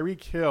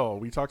 Tyreek Hill.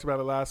 We talked about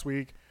it last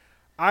week.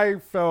 I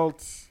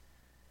felt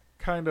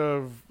kind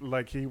of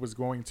like he was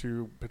going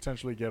to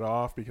potentially get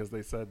off because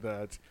they said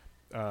that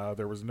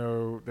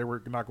they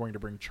were not going to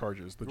bring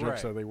charges. The judge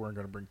said they weren't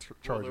going to bring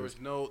charges.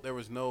 Well, there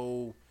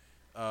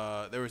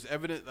was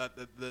evidence.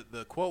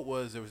 The quote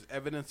was, there was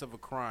evidence of a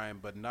crime,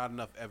 but not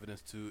enough evidence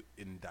to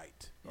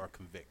indict or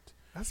convict.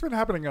 That's been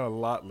happening a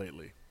lot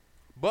lately.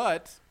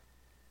 But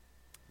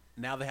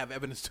now they have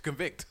evidence to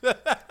convict.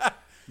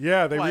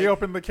 Yeah, they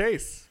reopened the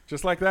case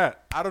just like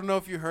that. I don't know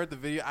if you heard the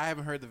video. I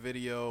haven't heard the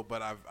video,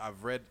 but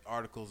I've read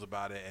articles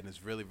about it, and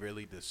it's really,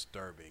 really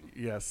disturbing.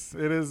 Yes,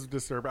 it is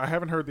disturbing. I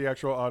haven't heard the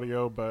actual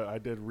audio, but I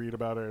did read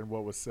about it and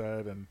what was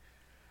said. And,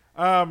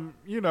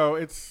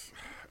 it's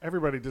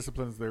everybody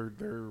disciplines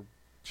their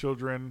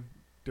children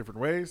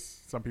different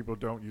ways. Some people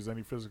don't use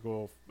any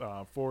physical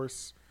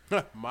force.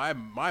 My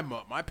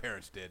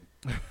parents did.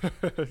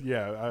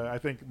 Yeah, I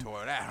think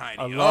Tore that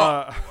a hiney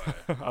lot,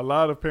 up. a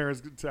lot of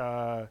parents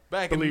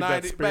Back in believe the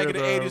that 90s, spare back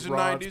in the 80s and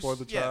rod 90s. for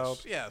the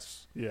child.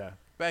 Yes. Yeah.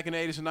 Back in the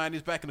 80s and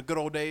 90s, back in the good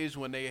old days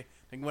when they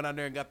went out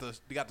there and got the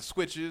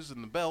switches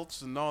and the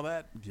belts and all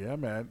that. Yeah,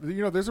 man.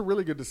 There's a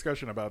really good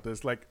discussion about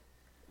this. Like,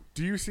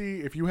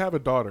 if you have a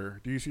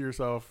daughter, do you see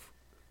yourself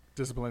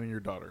disciplining your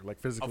daughter, like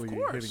physically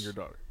hitting your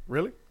daughter?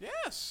 Really?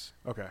 Yes.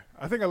 Okay.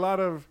 I think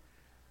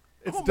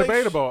it's gonna make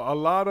debatable. A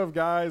lot of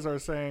guys are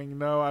saying,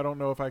 no, I don't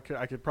know if I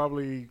could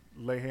probably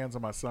lay hands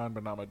on my son,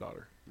 but not my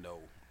daughter. No.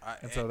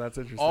 So that's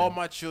interesting. All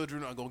my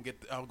children are gonna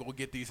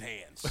get these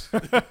hands.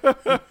 But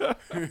I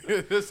mean,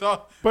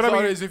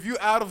 it is. If you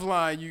out of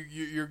line,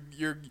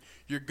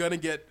 you're gonna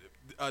get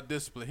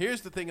discipline.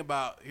 Here's the thing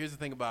about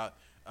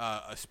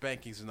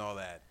spankings and all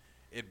that.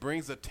 It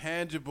brings a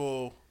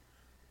tangible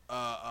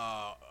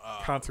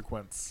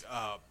consequence.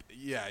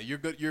 Yeah,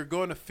 you're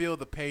going to feel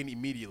the pain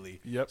immediately.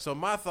 Yep. So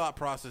my thought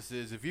process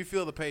is, if you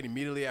feel the pain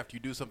immediately after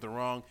you do something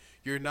wrong,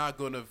 you're not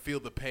going to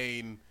feel the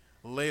pain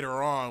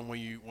later on when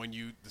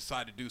you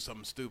decide to do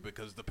something stupid,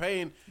 because the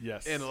pain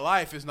in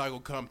life is not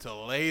going to come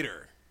till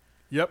later.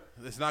 Yep.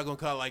 It's not going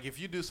to come, like, if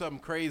you do something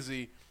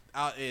crazy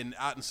out in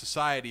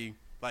society,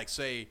 like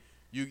say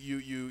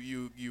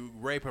you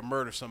rape or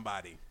murder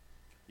somebody,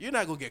 you're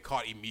not going to get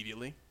caught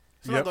immediately.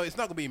 It's not going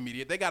to be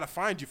immediate. They got to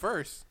find you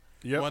first.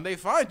 Yep. When they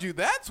find you,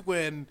 that's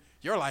when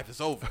your life is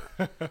over.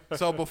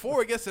 So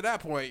before it gets to that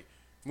point,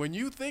 when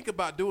you think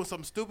about doing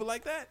something stupid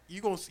like that,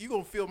 you're gonna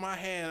feel my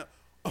hand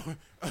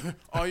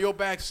on your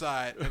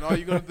backside, and all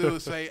you're going to do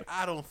is say,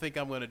 I don't think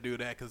I'm going to do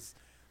that, because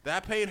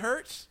that pain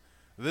hurts.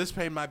 This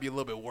pain might be a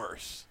little bit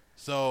worse.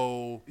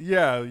 So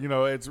yeah,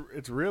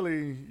 it's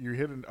really, you're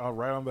hitting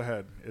right on the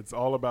head. It's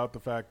all about the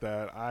fact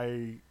that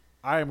I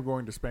am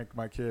going to spank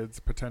my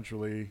kids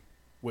potentially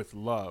with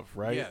love,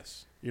 right?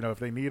 Yes. If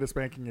they need a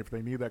spanking, if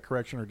they need that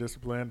correction or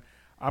discipline,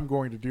 I'm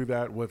going to do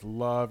that with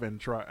love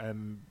and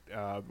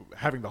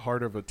having the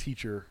heart of a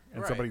teacher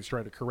and Right. somebody's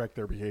trying to correct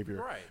their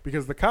behavior. Right.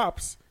 Because the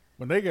cops,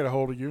 when they get a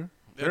hold of you,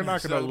 they're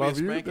not going to love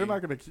you. Spanking. They're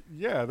not going to.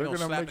 Yeah, they're going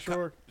to make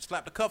sure.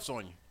 Slap the cuffs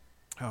on you.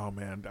 Oh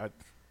man, that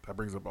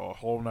brings up a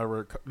whole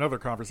another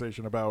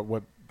conversation about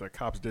what the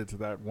cops did to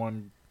that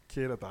one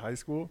kid at the high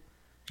school.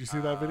 Did you see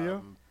that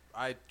video?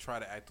 I try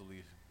to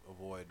actively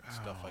avoid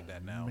stuff like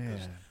that now man.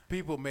 because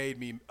people made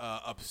me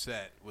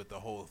upset with the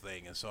whole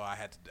thing, and so I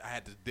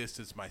had to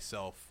distance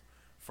myself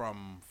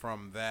from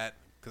that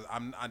because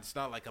it's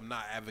not like I'm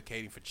not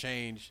advocating for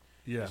change.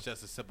 Yeah. It's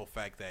just a simple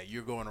fact that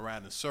you're going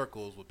around in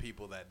circles with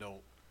people that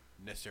don't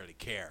necessarily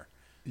care.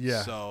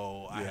 Yeah.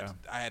 So Yeah.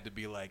 I had to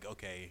be like,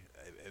 okay,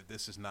 if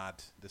this is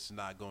not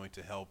going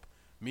to help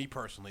me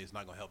personally, it's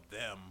not going to help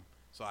them.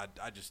 So I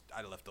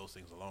left those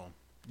things alone.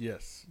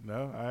 Yes.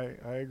 No,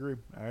 I agree.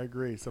 I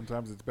agree.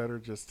 Sometimes it's better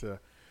just to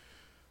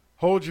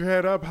hold your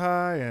head up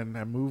high and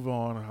move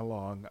on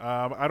along.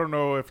 I don't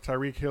know if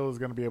Tyreek Hill is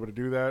going to be able to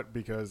do that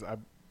because I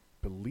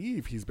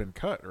believe he's been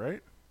cut,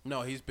 right?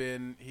 No, he's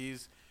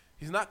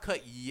not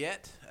cut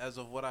yet. As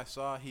of what I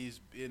saw, he's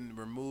been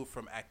removed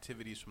from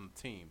activities from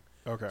the team.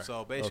 Okay.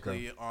 So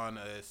basically, on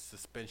a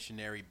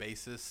suspensionary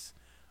basis,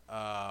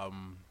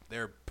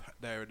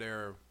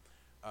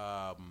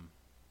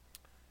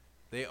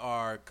 they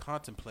are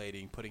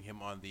contemplating putting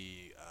him on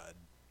the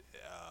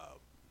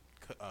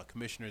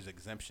commissioner's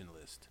exemption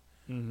list.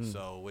 Mm-hmm.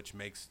 So which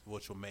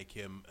will make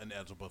him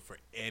ineligible for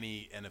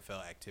any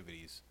NFL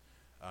activities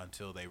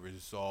until they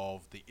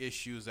resolve the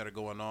issues that are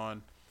going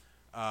on.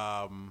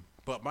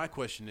 But my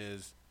question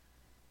is,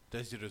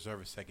 does he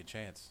deserve a second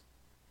chance?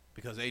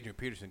 Because Adrian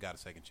Peterson got a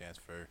second chance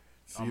for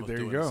almost there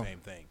you doing go. the same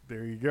thing.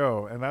 There you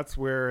go. And that's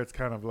where it's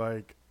kind of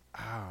like,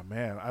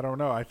 man, I don't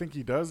know. I think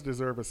he does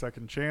deserve a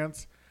second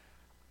chance.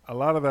 A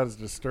lot of that is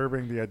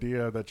disturbing, the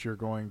idea that you're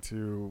going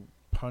to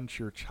punch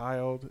your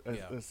child.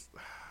 Yeah.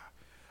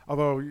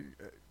 Although,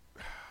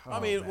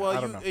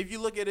 if you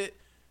look at it,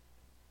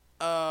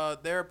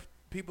 there are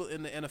people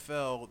in the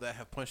NFL that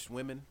have punched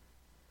women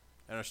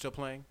and are still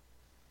playing,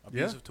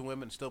 abusive to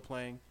women, still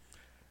playing.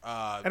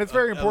 And it's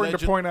very important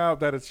to point out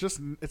that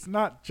it's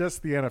not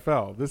just the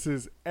NFL. This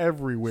is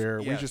everywhere.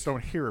 Yes. We just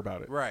don't hear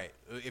about it. Right.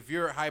 If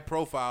you're high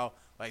profile,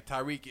 like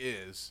Tyreek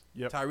is,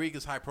 Tyreek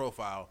is high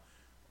profile.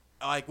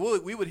 Like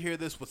we would hear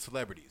this with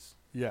celebrities.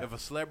 Yeah. If a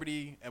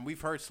celebrity, and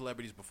we've heard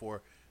celebrities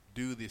before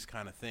do these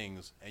kind of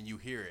things, and you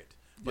hear it,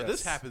 but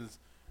this happens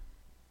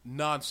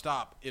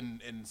nonstop in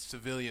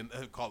civilian,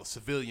 call it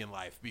civilian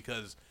life,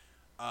 because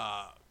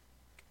I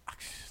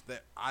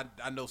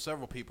know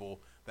several people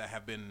that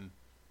have been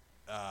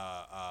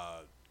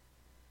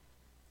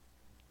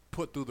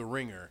put through the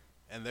ringer,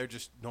 and they're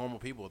just normal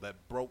people that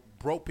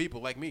broke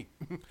people like me.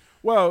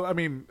 Well, I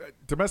mean,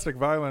 domestic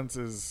violence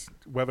is,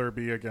 whether it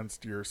be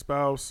against your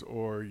spouse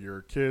or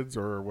your kids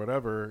or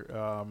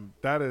whatever,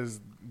 that is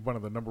one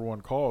of the number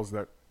one calls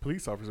that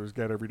police officers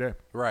get every day.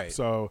 Right.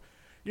 So,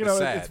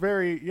 it's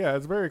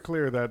very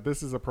clear that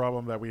this is a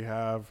problem that we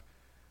have,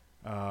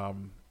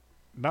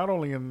 not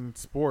only in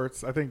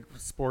sports. I think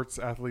sports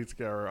athletes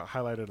are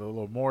highlighted a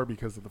little more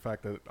because of the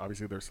fact that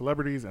obviously they're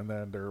celebrities, and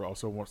then they're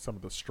also some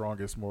of the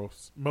strongest,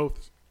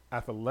 most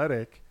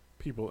athletic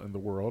people in the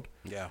world.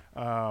 Yeah.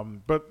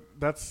 But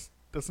that's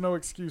no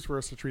excuse for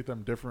us to treat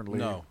them differently.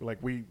 No. Like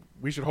we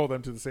should hold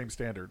them to the same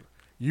standard.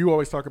 You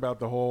always talk about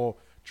the whole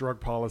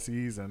drug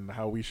policies and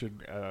how we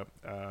should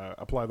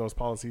apply those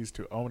policies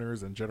to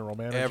owners and general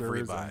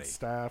managers and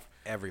staff.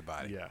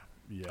 Everybody.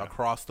 Yeah.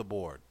 Across the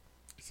board.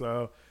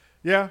 So,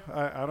 yeah,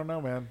 I don't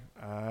know, man.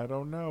 I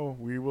don't know.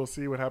 We will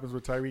see what happens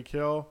with Tyreek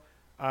Hill.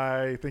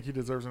 I think he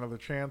deserves another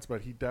chance,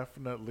 but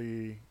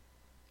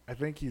I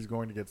think he's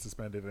going to get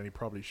suspended, and he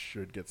probably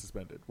should get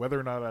suspended. Whether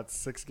or not that's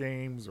 6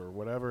 games or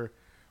whatever,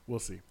 we'll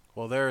see.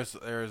 Well, there's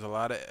a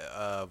lot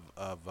of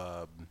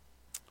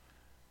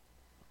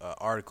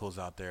articles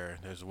out there.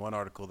 There's one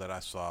article that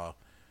I saw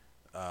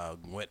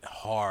went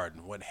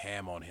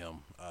ham on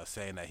him,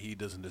 saying that he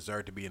doesn't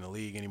deserve to be in the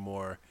league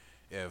anymore.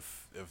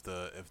 If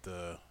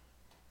the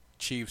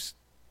Chiefs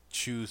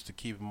choose to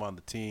keep him on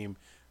the team,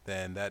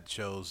 then that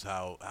shows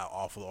how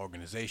awful the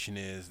organization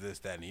is. This,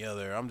 that, and the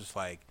other. I'm just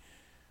like.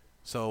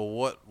 So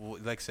what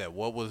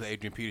was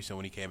Adrian Peterson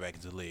when he came back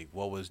into the league?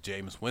 What was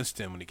Jameis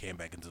Winston when he came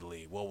back into the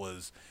league? What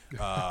was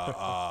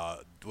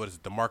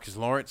DeMarcus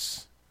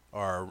Lawrence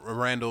or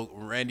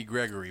Randy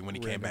Gregory when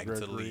he came back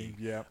into the league?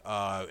 Yeah.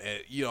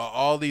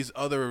 All these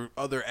other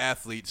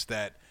athletes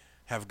that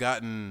have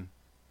gotten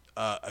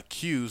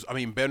accused. I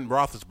mean, Ben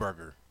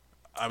Roethlisberger.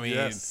 I mean,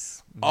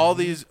 yes. All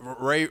these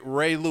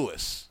Ray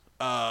Lewis,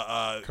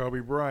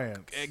 Kobe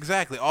Bryant.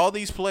 Exactly. All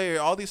these players,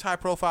 all these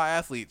high-profile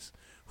athletes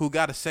who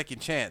got a second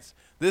chance.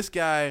 This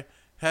guy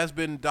has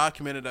been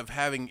documented of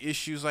having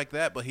issues like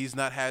that, but he's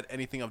not had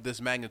anything of this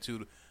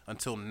magnitude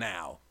until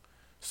now.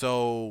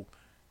 So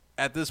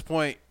at this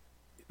point,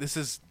 this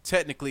is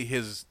technically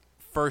his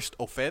first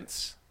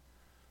offense.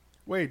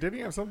 Wait, didn't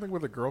he have something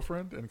with a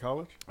girlfriend in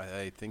college?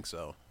 I think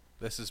so.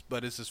 It's his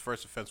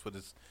first offense with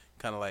his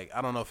kind of like,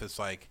 I don't know if it's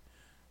like,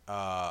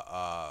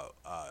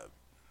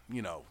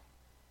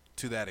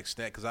 to that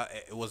extent because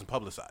it wasn't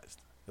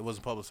publicized. It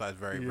wasn't publicized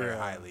very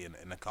highly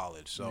in the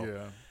college.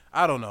 So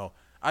I don't know.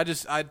 I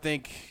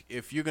think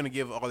if you're going to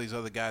give all these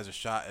other guys a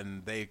shot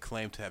and they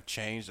claim to have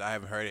changed, I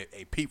haven't heard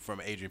a peep from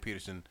Adrian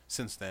Peterson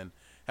since then.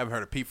 Haven't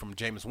heard a peep from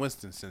Jameis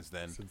Winston since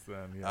then.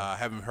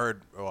 Haven't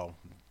heard. Well,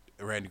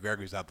 Randy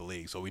Gregory's out the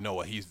league, so we know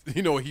what he's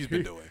been doing.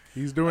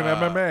 He's doing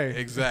MMA.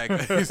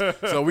 Exactly.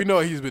 So we know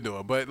what he's been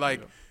doing. But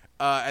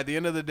at the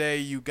end of the day,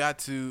 you got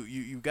to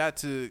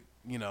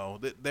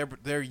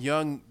they're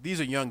young.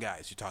 These are young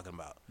guys you're talking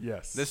about.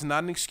 Yes. This is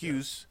not an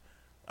excuse.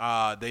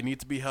 They need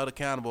to be held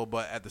accountable,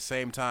 but at the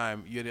same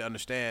time, you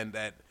understand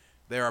that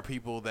there are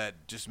people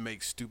that just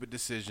make stupid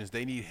decisions.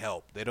 They need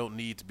help. They don't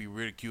need to be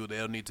ridiculed. They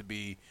don't need to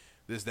be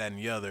this, that, and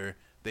the other.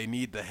 They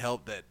need the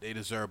help that they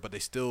deserve, but they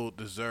still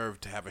deserve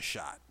to have a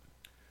shot.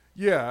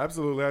 Yeah,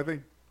 absolutely. I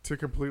think to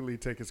completely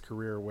take his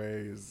career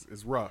away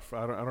is rough.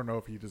 I don't know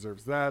if he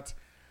deserves that.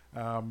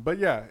 But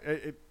yeah,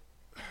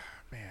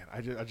 man,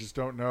 I just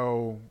don't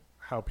know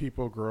how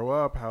people grow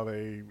up, how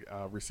they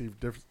receive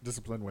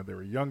discipline when they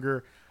were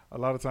younger. A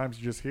lot of times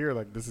you just hear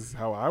like, this is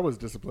how I was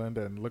disciplined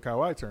and look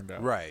how I turned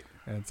out. Right.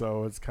 And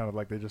so it's kind of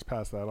like they just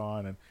pass that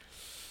on. And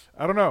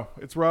I don't know.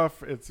 It's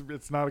rough.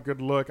 It's not a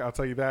good look. I'll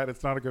tell you that.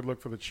 It's not a good look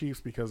for the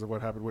Chiefs because of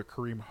what happened with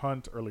Kareem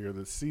Hunt earlier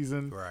this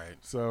season. Right.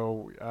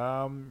 So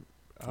I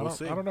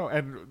don't know.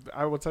 And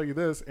I will tell you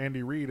this.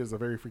 Andy Reid is a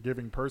very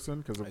forgiving person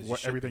because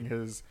of everything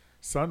his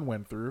son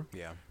went through.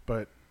 Yeah.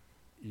 But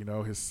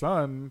his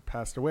son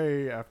passed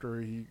away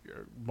after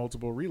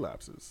multiple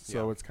relapses.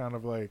 So it's kind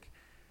of like,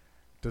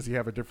 does he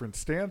have a different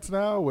stance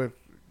now with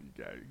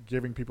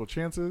giving people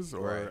chances?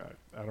 Or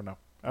I don't know.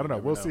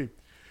 We'll see.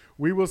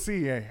 We will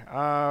see.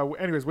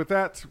 Anyways, with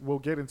that, we'll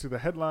get into the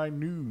headline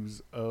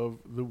news of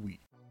the week.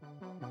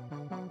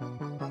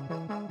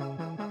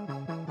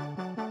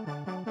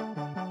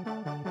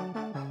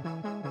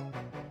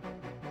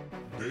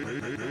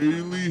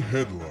 Daily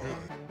Headline.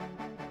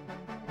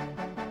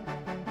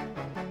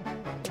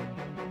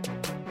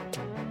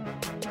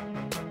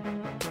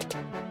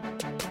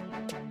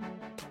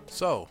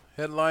 So,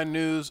 headline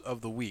news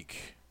of the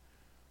week.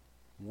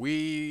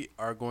 We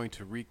are going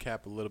to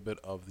recap a little bit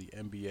of the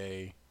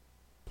NBA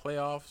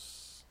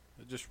playoffs.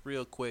 Just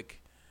real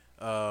quick.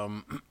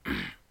 Game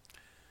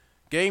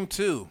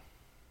 2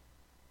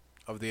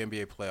 of the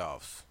NBA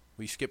playoffs.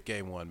 We skipped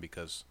game 1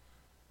 because,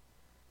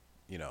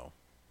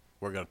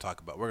 we're going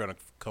to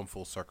come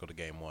full circle to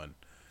game 1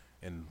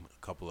 in a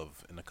couple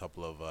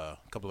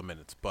of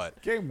minutes.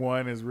 But game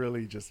 1 is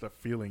really just a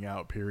feeling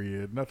out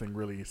period. Nothing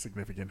really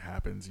significant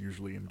happens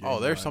usually in game 1. Oh,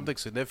 there's something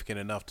significant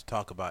enough to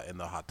talk about in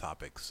the hot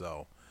topics,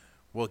 so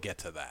we'll get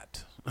to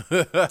that.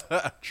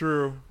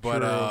 True.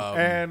 But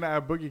and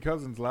Boogie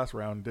Cousins last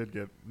round did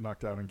get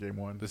knocked out in game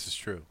 1. This is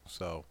true.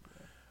 So,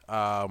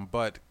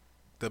 but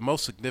the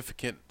most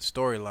significant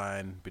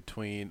storyline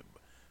between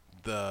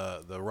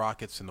the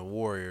Rockets and the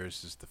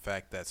Warriors is the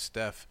fact that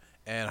Steph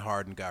and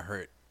Harden got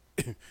hurt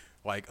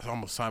like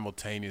almost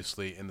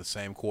simultaneously in the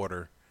same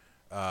quarter.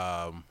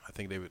 I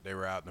think they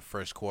were out in the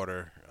first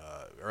quarter,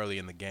 early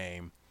in the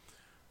game.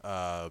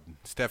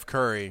 Steph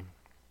Curry,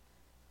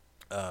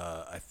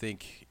 I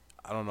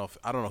don't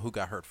know who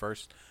got hurt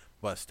first,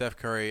 but Steph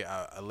Curry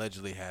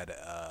allegedly had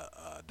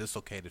a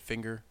dislocated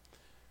finger.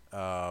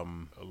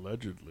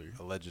 Allegedly.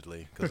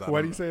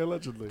 Why do you say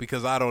allegedly?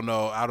 Because I don't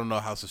know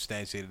how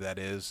substantiated that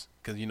is.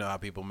 Because you know how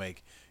people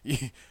make.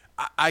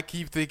 I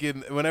keep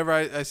thinking whenever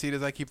I see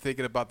this, I keep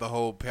thinking about the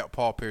whole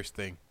Paul Pierce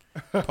thing.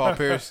 Paul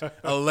Pierce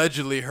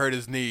allegedly hurt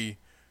his knee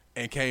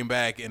and came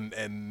back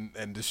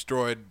and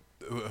destroyed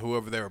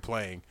whoever they were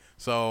playing.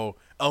 So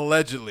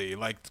allegedly,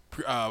 like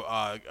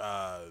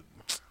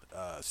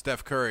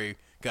Steph Curry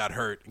got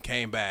hurt and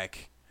came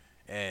back.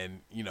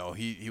 And,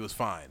 he was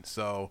fine.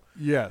 So,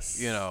 yes.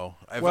 They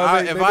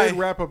did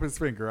wrap up his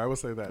finger. I will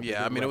say that.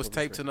 Yeah, it was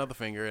taped to another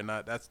finger, and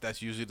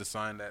that's usually the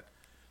sign that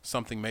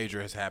something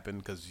major has happened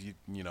because, you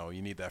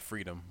need that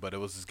freedom. But it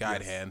was his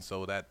guide hand,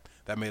 so that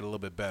made it a little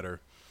bit better.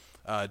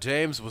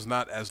 James was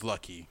not as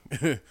lucky.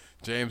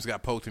 James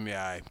got poked in the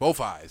eye. Both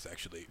eyes,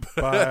 actually.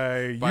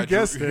 By you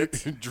guessed it,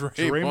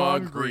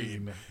 Draymond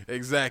Green.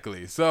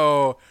 Exactly.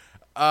 So...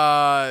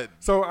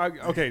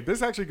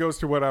 this actually goes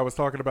to what I was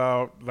talking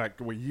about like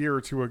a year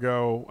or two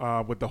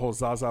ago with the whole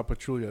Zaza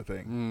Pachulia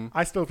thing.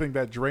 I still think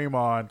that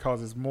Draymond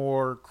causes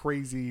more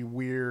crazy,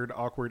 weird,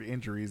 awkward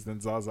injuries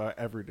than Zaza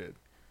ever did.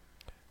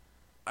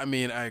 I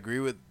mean, I agree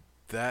with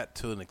that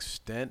to an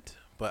extent,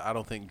 but I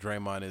don't think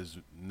Draymond is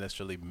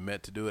necessarily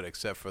meant to do it,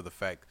 except for the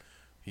fact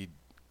he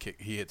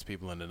hits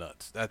people in the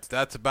nuts.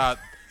 That's about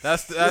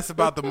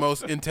the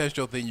most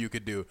intentional thing you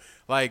could do.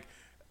 Like,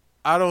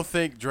 I don't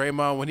think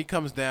Draymond, when he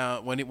comes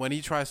down, when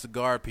he tries to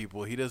guard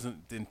people, he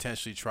doesn't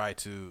intentionally try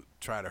to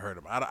hurt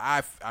him.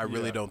 I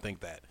really don't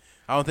think that.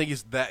 I don't think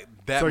he's that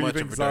so much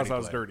you think of a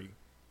Zaza's dirty?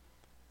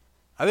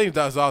 I think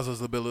Zaza's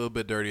a little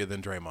bit dirtier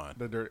than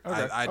Draymond. Okay.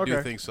 I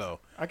do think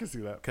so. I can see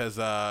that because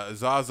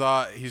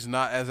Zaza, he's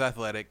not as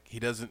athletic. He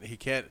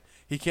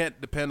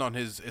can't depend on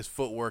his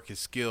footwork, his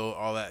skill,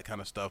 all that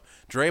kind of stuff.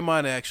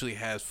 Draymond actually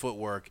has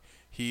footwork.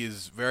 He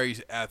is very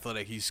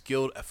athletic. He's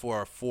skilled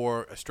for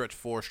a stretch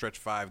 4, stretch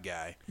 5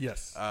 guy.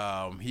 Yes.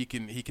 He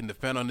can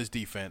depend on his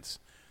defense.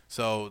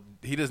 So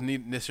he doesn't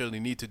necessarily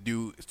need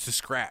to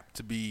scrap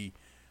to be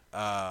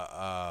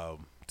a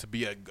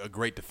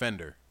great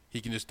defender.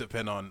 He can just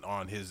depend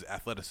on his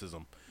athleticism.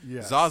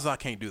 Yes. Zaza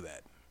can't do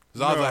that.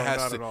 No,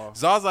 not at all.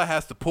 Zaza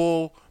has to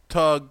pull,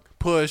 tug,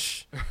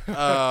 push, do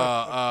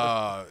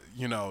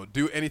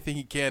anything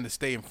he can to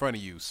stay in front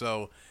of you.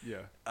 So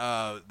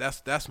yeah,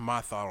 that's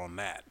my thought on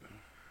that.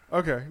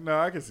 Okay, no,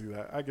 I can see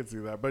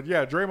that. But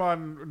yeah,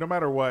 Draymond, no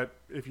matter what,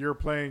 if you're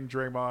playing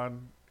Draymond,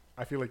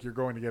 I feel like you're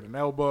going to get an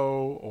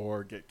elbow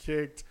or get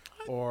kicked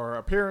or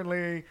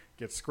apparently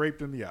get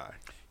scraped in the eye.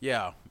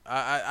 Yeah,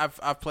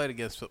 I've played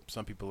against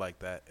some people like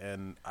that,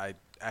 and I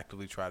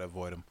actively try to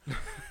avoid them.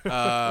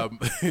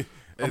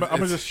 I'm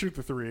gonna just shoot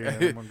the three. And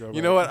I'm gonna go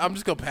you know what? I'm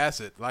just gonna pass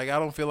it. Like I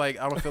don't feel like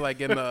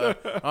getting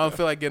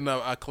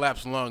a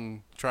collapsed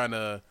lung trying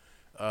to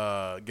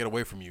get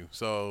away from you.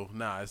 So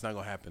it's not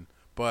gonna happen.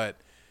 But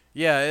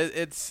yeah,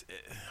 it's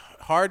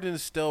Harden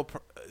is still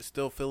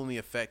feeling the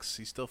effects.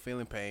 He's still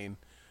feeling pain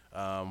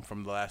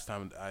from the last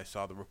time I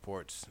saw the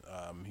reports.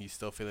 He's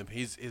still feeling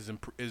his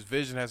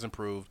vision has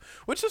improved,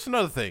 which is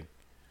another thing.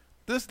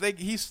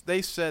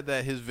 They said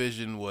that his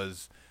vision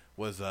was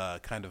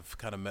kind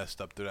of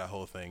messed up through that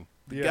whole thing.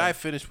 The guy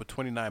finished with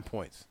 29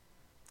 points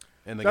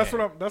in the game.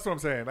 That's what I'm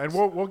saying. And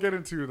we'll get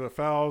into the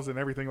fouls and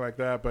everything like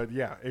that. But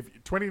yeah,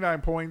 if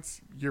 29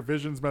 points, your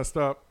vision's messed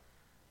up.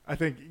 I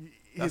think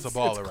that's it's a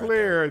baller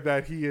clear right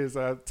there. that he is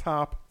a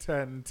top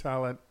 10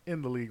 talent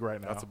in the league right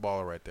now. That's a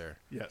baller right there.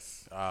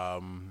 Yes.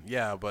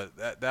 Yeah,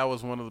 but that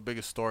was one of the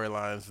biggest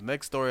storylines. The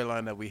next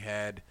storyline that we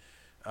had,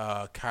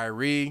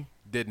 Kyrie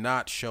did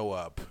not show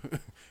up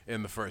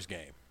in the first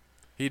game.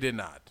 He did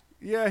not.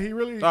 Yeah, he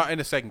really. In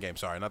the second game,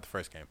 sorry, not the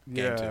first game.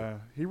 Game 2.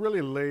 He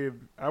really laid.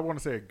 I want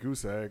to say a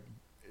goose egg.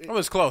 It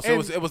was close.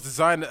 It was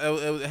designed.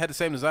 It had the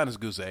same design as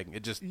goose egg.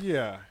 It just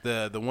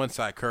the one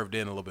side curved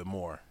in a little bit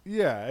more.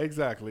 Yeah,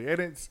 exactly. And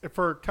it's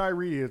for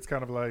Kyrie. It's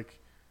kind of like,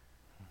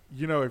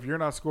 if you're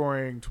not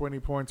scoring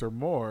 20 points or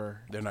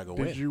more, they're not gonna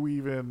win. Did you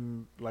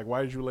even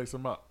why did you lace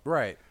them up?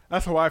 Right.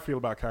 That's how I feel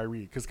about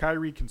Kyrie, because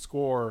Kyrie can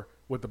score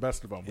with the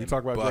best of them. We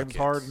talk about buckets. James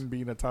Harden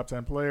being a top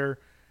 10 player.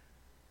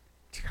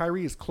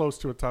 Kyrie is close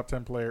to a top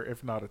 10 player,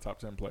 if not a top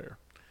 10 player.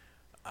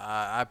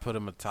 I put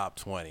him a top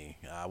 20.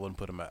 I wouldn't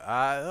put him at.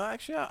 I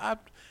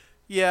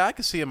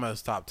could see him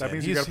as top 10. That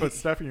means you got to put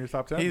Steph in your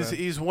top 10.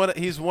 He's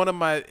one of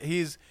my. He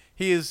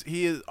is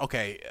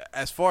okay.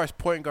 As far as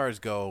point guards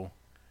go,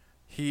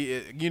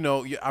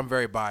 I'm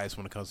very biased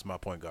when it comes to my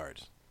point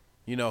guards.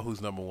 You know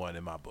who's number one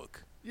in my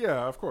book?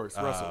 Yeah, of course,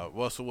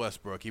 Russell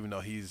Westbrook. Even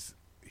though he's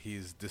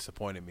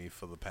disappointed me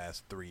for the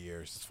past 3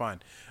 years, it's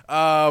fine.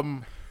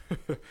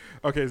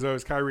 Okay, so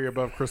is Kyrie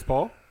above Chris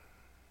Paul?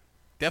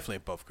 Definitely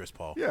above Chris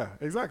Paul. Yeah,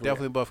 exactly.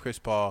 Definitely above Chris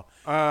Paul.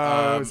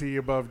 Is he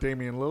above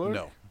Damian Lillard?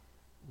 No.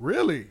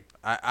 Really?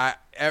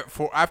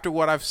 After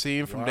what I've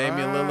seen from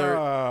Damian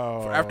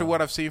Lillard, after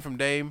what I've seen from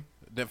Dame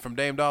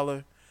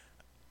Dollar,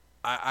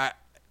 I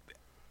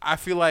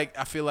feel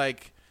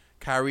like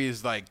Kyrie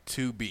is like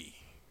 2B.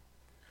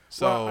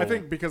 So I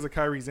think because of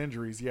Kyrie's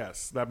injuries,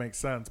 yes, that makes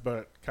sense.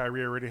 But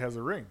Kyrie already has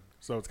a ring,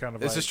 so it's kind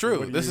of this is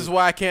true. This is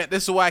why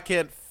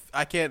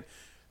I can't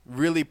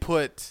really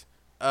put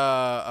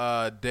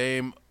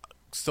Dame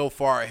so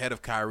far ahead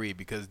of Kyrie,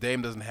 because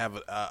Dame doesn't have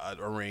a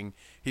ring.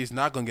 He's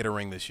not going to get a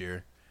ring this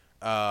year.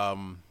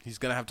 He's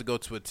going to have to go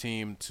to a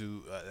team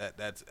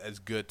that's as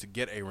good to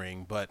get a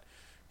ring. But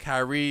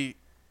Kyrie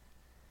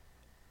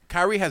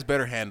has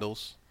better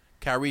handles.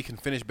 Kyrie can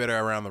finish better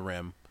around the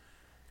rim.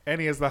 And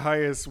he has the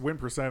highest win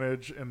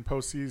percentage in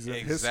postseason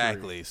history.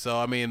 Exactly. So,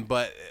 I mean,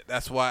 but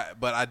that's why –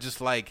 but I just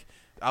like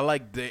 – I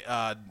like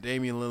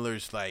Damian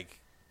Lillard's,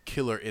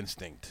 killer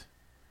instinct.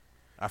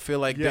 I feel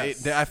like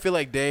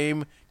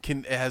Dame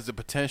has the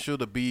potential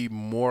to be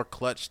more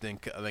clutch than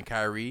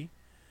Kyrie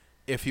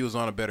if he was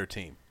on a better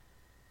team.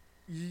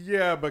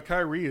 Yeah, but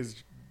Kyrie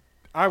is.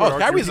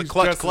 Kyrie's a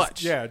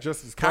clutch.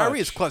 Just as clutch. Kyrie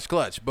is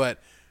clutch, but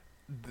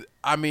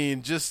I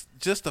mean, just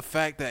the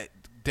fact that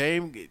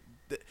Dame,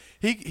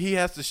 he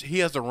has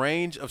the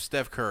range of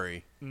Steph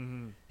Curry.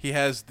 Mm-hmm. He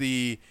has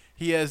the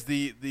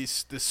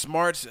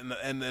smarts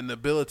and the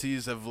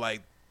abilities of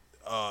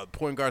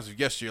point guards of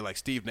yesteryear, like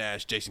Steve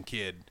Nash, Jason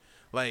Kidd,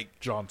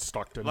 like John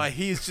Stockton. Like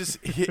he's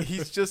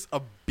just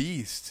a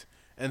beast,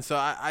 and so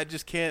I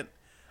just can't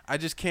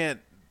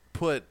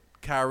put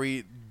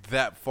Kyrie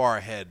that far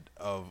ahead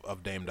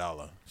of Dame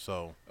Dollar.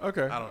 So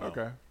okay, I don't know.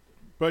 Okay,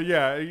 but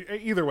yeah,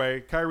 either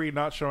way, Kyrie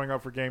not showing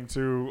up for Game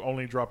 2,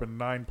 only dropping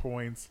 9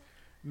 points,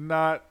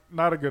 not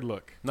a good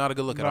look. Not a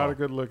good look at all. Not a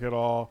good look at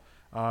all.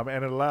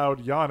 And it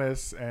allowed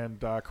Giannis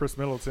and Chris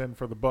Middleton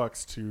for the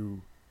Bucks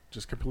to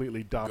just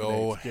completely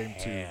dominate Game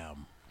 2.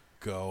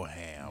 Go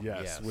ham.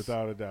 Yes,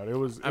 without a doubt. It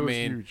was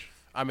huge.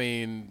 I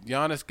mean,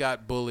 Giannis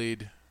got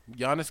bullied.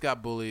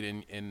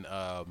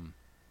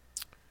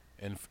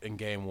 In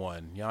Game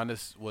 1.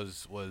 Giannis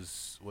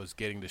was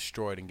getting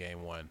destroyed in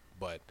Game 1,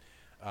 but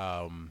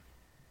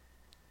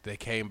they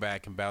came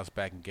back and bounced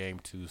back in game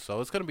 2.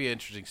 So it's going to be an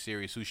interesting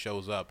series. Who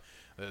shows up?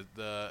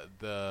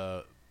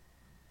 The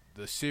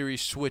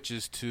series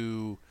switches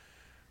to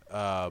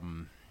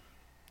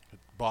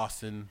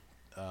Boston.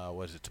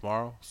 What is it,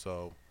 tomorrow?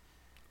 So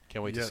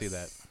can't wait to see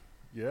that.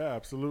 Yeah,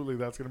 absolutely.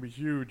 That's going to be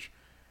huge.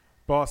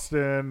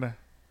 Boston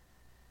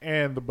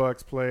and the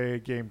Bucks play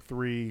Game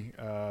 3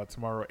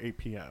 tomorrow, 8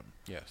 p.m.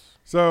 Yes.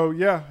 So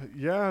yeah,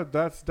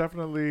 that's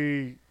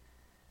definitely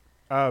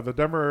the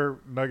Denver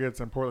Nuggets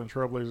and Portland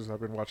Trailblazers.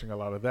 I've been watching a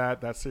lot of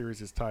that. That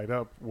series is tied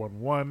up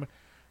 1-1.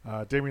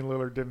 Damian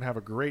Lillard didn't have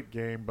a great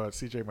game, but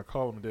C.J.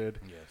 McCollum did.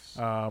 Yes.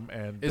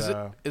 And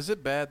is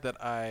it bad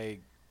that I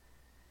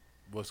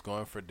was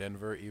going for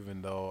Denver,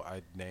 even though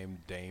I named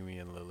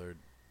Damian Lillard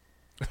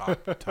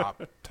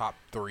top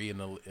 3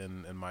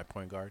 in my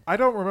point guard? I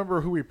don't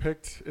remember who we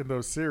picked in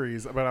those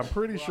series, but I'm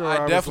pretty sure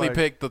I definitely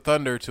picked the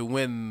Thunder to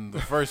win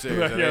the first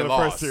series. And they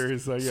lost.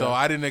 First series. So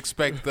I didn't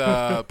expect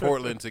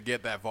Portland to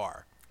get that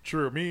far.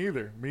 True, me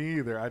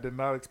either. I did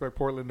not expect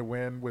Portland to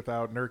win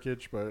without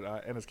Nurkic, but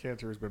Enes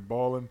Kanter has been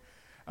balling.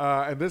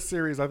 And this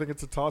series, I think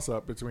it's a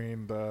toss-up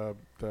between the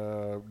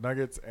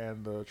Nuggets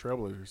and the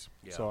Trailblazers.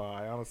 Yeah. So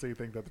I honestly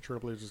think that the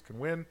Trailblazers can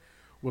win.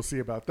 We'll see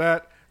about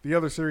that. The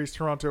other series,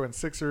 Toronto and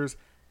Sixers,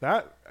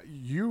 that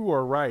you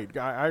are right.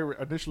 I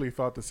initially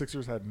thought the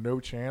Sixers had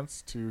no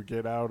chance to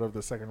get out of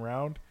the second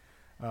round.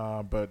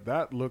 But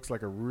that looks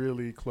like a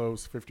really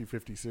close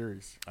 50-50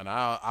 series. And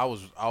I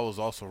was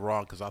also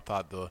wrong because I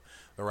thought the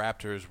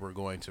Raptors were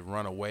going to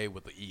run away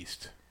with the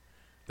East.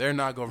 They're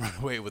not going to run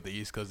away with the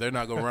East because they're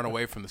not going to run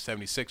away from the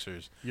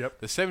 76ers. Yep.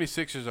 The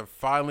 76ers have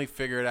finally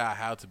figured out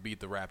how to beat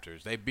the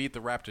Raptors. They beat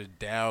the Raptors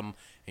down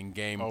in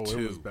game 2.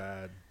 It was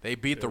bad. They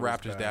beat the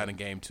Raptors down in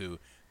game 2.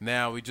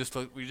 Now we just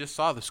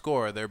saw the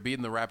score. They're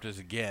beating the Raptors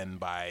again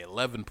by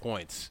 11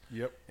 points.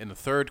 Yep. In the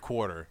third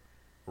quarter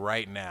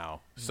right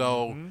now.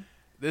 So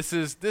this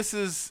is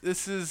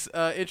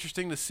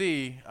interesting to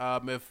see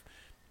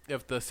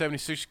if the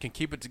 76ers can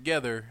keep it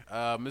together.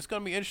 It's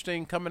going to be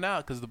interesting coming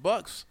out because the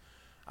Bucks.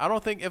 I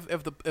don't think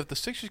if the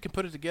Sixers can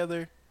put it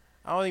together,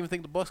 I don't even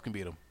think the Bucks can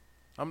beat them.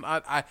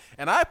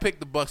 I picked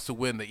the Bucks to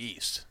win the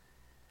East.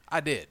 I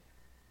did.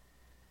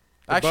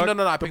 Actually,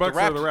 no. I picked the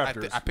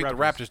Raptors. I picked the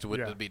Raptors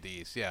to beat the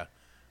East. Yeah,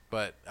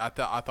 but I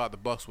thought the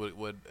Bucks would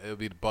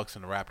be the Bucks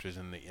and the Raptors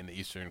in the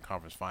Eastern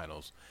Conference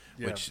Finals,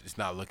 which is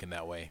not looking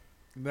that way.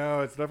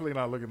 No, it's definitely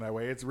not looking that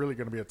way. It's really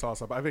going to be a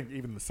toss-up. I think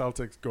even the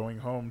Celtics going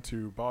home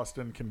to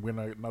Boston can win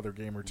another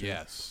game or two.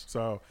 Yes.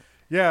 So,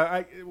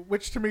 yeah,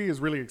 which to me is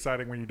really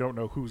exciting when you don't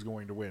know who's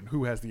going to win,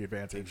 who has the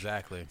advantage.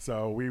 Exactly.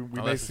 So we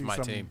may see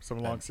some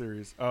long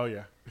series. Oh,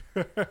 yeah.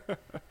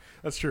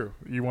 That's true.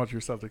 You want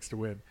your Celtics to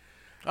win.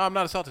 Oh, I'm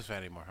not a Celtics fan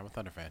anymore. I'm a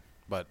Thunder fan,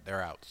 but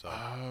they're out. So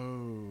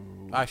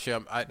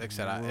actually, like I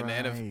said, in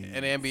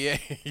the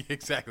NBA,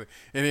 exactly.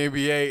 In the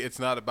NBA, it's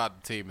not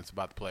about the team; it's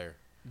about the player.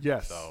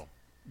 Yes. So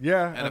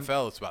yeah,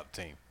 NFL, it's about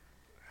the team.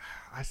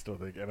 I still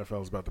think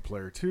NFL is about the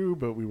player too,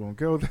 but we won't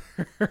go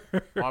there.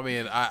 Well, I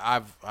mean, I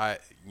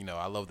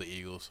love the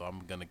Eagles, so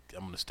I'm gonna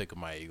stick with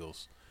my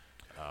Eagles.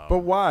 But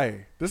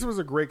why? This was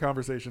a great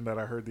conversation that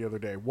I heard the other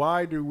day.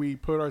 Why do we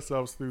put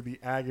ourselves through the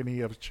agony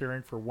of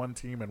cheering for one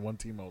team and one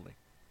team only?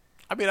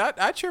 I mean,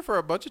 I cheer for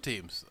a bunch of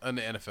teams in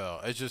the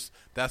NFL. It's just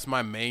that's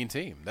my main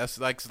team. That's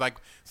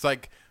it's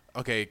like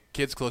okay,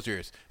 kids, close your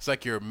ears. It's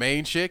like your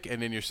main chick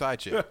and then your side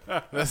chick.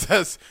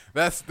 That's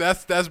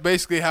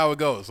basically how it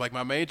goes. Like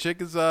my main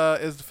chick is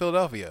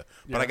Philadelphia,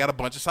 but I got a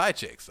bunch of side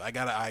chicks. I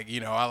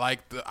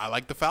like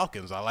the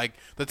Falcons. I like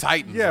the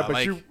Titans. Yeah,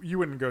 but you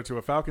wouldn't go to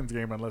a Falcons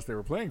game unless they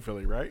were playing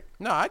Philly, right?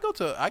 No, I go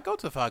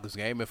to a Falcons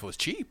game if it was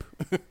cheap.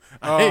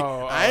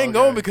 I ain't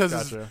going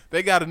because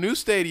they got a new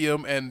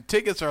stadium and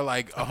tickets are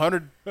like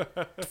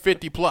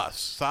 $150 plus.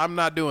 So I'm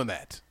not doing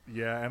that.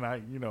 Yeah, and I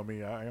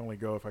only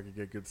go if I could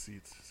get good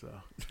seats. So,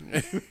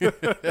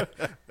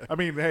 I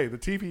mean, hey, the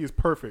TV is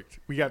perfect.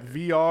 We got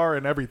VR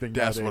and everything.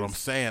 That's nowadays. what I'm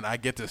saying. I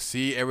get to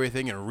see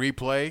everything in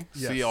replay,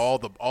 see Yes. all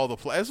the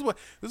play. This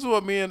is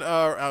what me and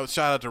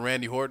shout out to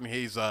Randy Horton.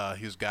 He's a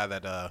guy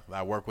that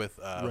I work with.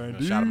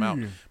 Shout him out.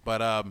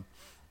 But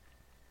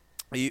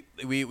we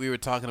were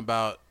talking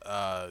about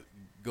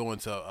going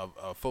to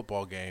a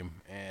football game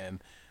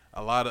and.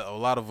 A lot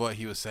of what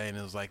he was saying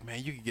is like,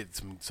 man, you can get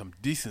some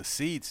decent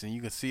seats and you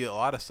can see a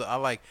lot of stuff.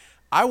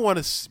 I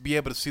want to be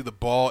able to see the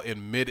ball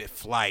in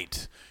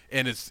mid-flight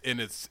and its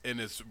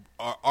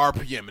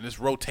RPM and its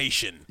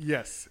rotation.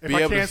 Yes, if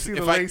I can't see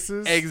the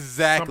laces,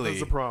 exactly,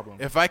 something's a problem.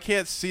 If I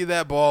can't see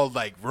that ball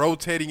like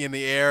rotating in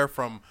the air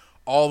from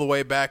all the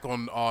way back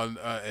on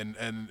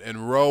in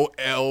row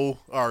L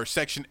or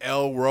section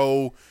L,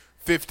 row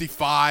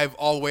 55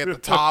 all the way at the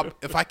top.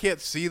 If I can't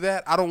see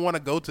that, I don't want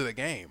to go to the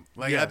game.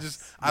 Like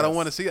I don't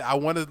want to see it. I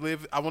want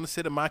to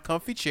sit in my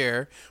comfy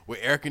chair with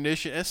air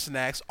conditioning and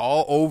snacks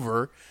all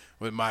over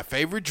with my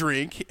favorite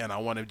drink, and I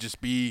want to just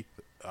be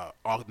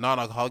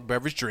non-alcoholic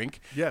beverage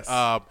drink. Yes.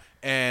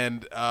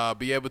 And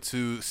be able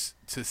to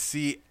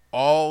see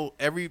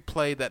every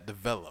play that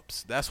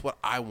develops. That's what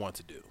I want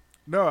to do.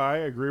 No, I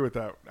agree with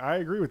that.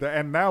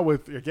 And now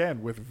with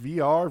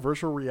VR,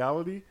 virtual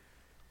reality,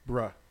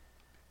 bruh,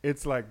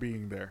 it's like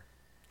being there.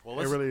 Well,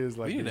 It really is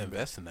like we need to being there.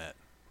 invest in that.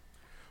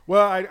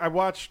 Well, I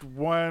watched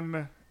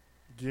one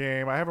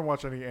game. I haven't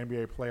watched any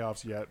NBA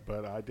playoffs yet,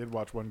 but I did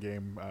watch one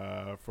game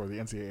for the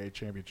NCAA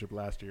championship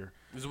last year.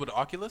 Is it with the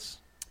Oculus?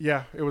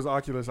 Yeah, it was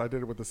Oculus. I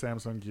did it with the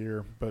Samsung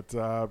Gear. But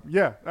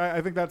yeah,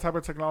 I think that type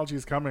of technology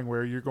is coming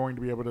where you're going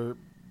to be able to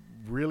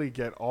really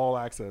get all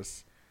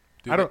access.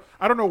 Dude,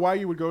 I don't know why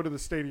you would go to the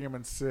stadium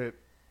and sit,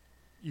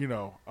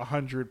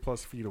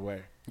 100+ feet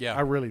away. Yeah.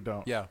 I really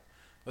don't. Yeah.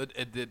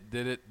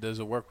 Does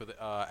it work with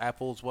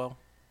Apple as well?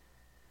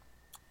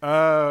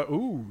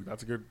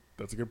 That's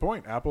a good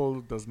point.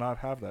 Apple does not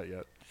have that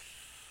yet.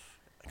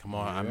 Come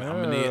on, I'm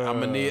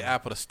gonna need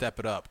Apple to step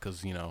it up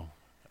because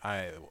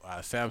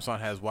Samsung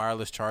has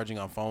wireless charging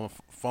on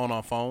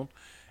phone,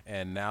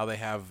 and now they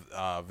have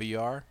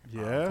VR.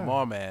 Yeah. Come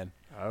on, man.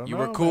 I don't You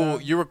know, were cool.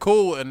 man. You were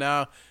cool, and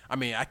now I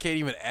can't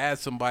even add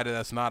somebody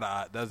that's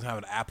not doesn't have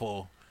an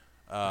Apple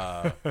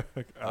iMessage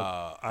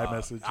account.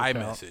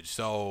 iMessage.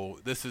 So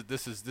this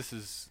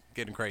is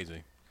getting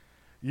crazy.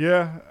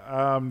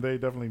 Yeah, they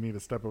definitely need to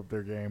step up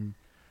their game.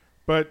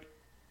 But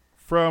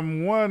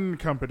from one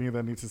company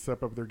that needs to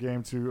step up their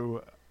game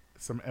to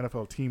some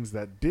NFL teams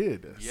that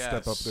did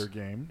step up their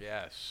game,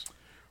 Yes.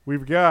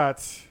 we've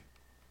got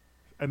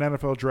an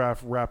NFL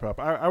draft wrap-up.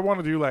 I want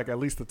to do like at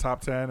least the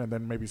top 10 and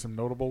then maybe some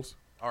notables.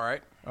 All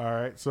right. All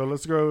right, so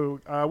let's go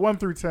 1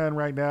 through 10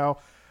 right now.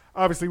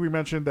 Obviously, we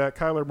mentioned that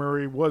Kyler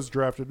Murray was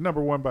drafted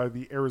number 1 by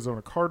the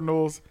Arizona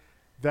Cardinals.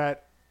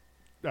 That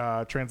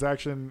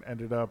transaction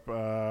ended up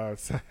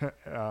with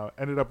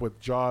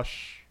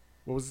Josh.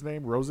 What was his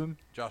name? Rosen.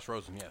 Josh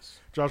Rosen. Yes.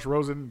 Josh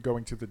Rosen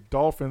going to the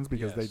Dolphins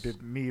because they Yes.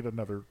 didn't need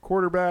another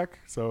quarterback.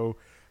 So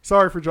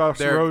sorry for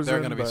Josh Rosen. They're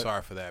going to be but-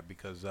 sorry for that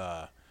because,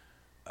 I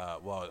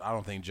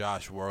don't think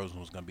Josh Rosen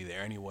was going to be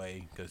there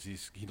anyway because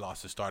he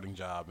lost his starting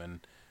job,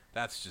 and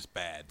that's just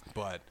bad.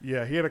 But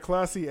Yeah, he had a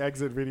classy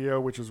exit video,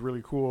 which was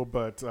really cool.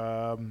 But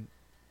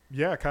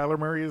yeah, Kyler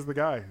Murray is the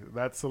guy.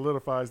 That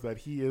solidifies that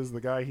he is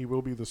the guy. He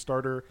will be the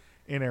starter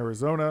in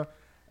Arizona.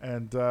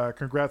 And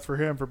congrats for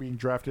him for being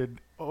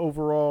drafted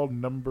overall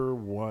number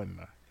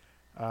 1.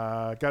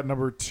 Got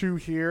number 2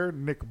 here,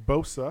 Nick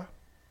Bosa,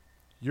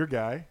 your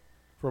guy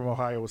from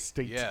Ohio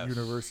State Yes.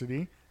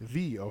 University,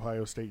 the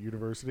Ohio State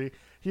University.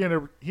 He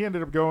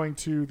ended up going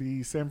to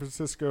the San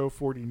Francisco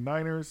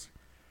 49ers.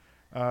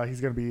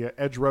 He's going to be an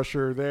edge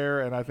rusher there,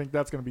 and I think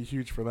that's going to be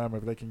huge for them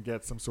if they can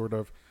get some sort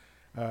of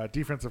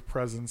defensive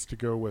presence to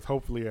go with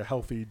hopefully a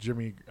healthy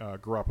Jimmy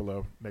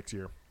Garoppolo next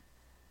year,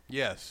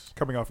 yes.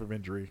 coming off of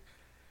injury.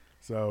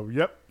 So,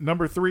 yep.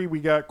 Number 3,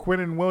 we got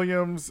Quinnen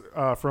Williams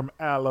from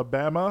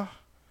Alabama.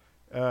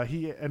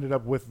 He ended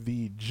up with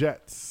the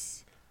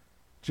Jets.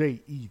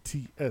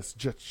 Jets,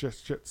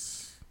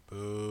 Jets.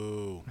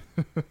 Boo.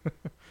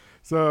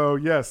 So,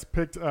 yes,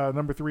 picked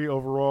number 3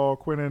 overall.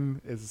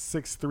 Quinnen is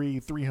 6'3",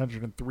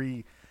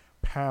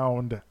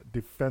 303-pound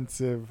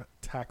defensive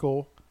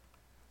tackle.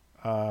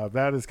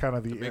 That is kind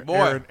of the big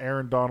boy.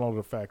 Aaron Donald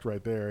effect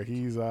right there.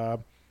 He's a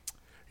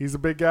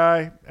big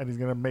guy, and he's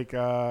going to make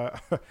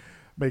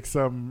make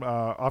some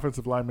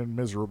offensive linemen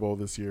miserable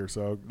this year.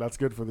 So that's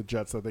good for the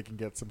Jets that they can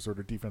get some sort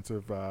of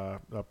defensive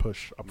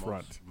push up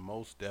front.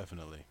 Most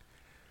definitely.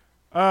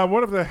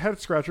 One of the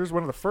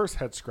first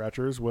head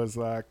scratchers was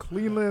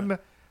Cleveland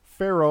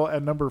Farrell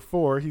at number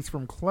 4. He's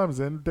from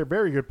Clemson. They're a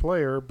very good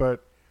player,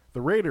 but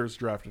the Raiders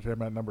drafted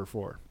him at number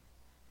 4.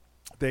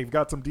 They've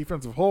got some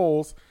defensive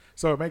holes,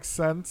 so it makes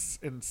sense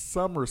in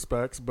some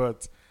respects,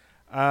 but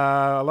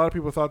a lot of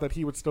people thought that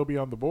he would still be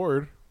on the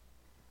board,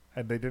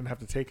 and they didn't have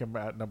to take him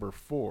at number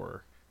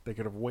 4. They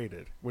could have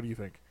waited. What do you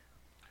think?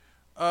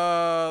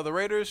 The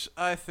Raiders,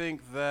 I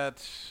think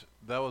that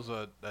was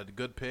a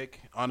good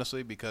pick,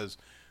 honestly, because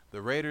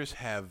the Raiders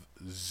have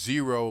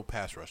 0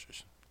 pass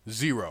rushers.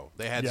 0.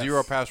 They had Yes.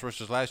 0 pass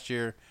rushers last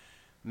year.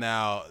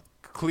 Now,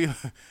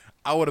 Cleveland,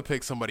 I would have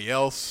picked somebody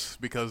else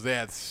because they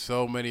had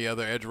so many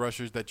other edge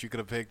rushers that you could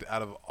have picked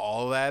out of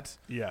all of that.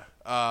 Yeah.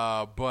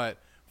 But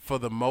for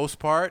the most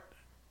part,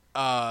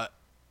 I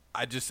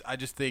just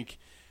think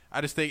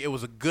it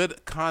was a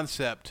good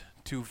concept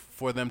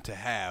for them to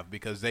have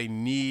because they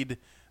need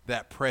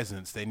that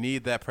presence. They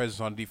need that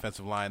presence on the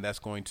defensive line. That's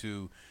going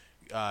to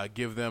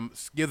give them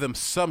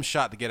some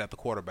shot to get at the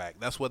quarterback.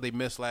 That's what they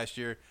missed last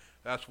year.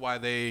 That's why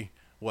they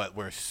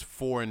were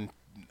 4 and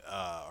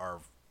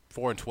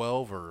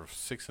 12 or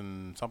 6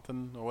 and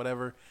something or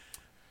whatever.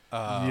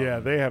 Yeah,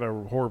 they had a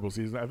horrible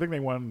season. I think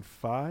they won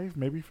 5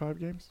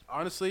 games.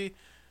 Honestly,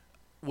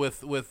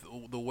 with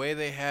the way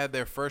they had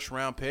their first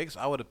round picks,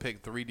 I would have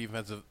picked three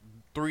defensive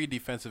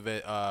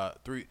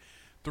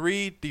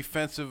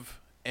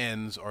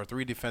ends or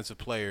 3 defensive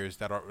players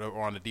that are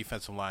on the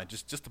defensive line,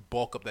 just to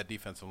bulk up that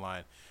defensive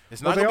line.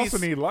 It's not. But they also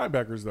need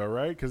linebackers, though,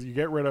 right? Because you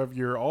get rid of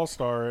your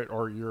all-star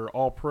or your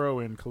all-pro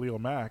in Khalil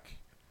Mack.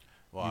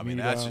 Well, You I mean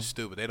need, that's just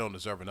stupid. They don't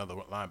deserve another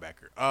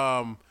linebacker.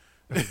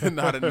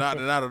 Not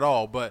at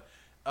all. But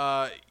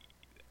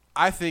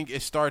I think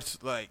it starts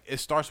with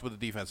the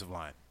defensive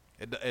line.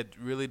 It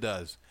really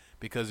does,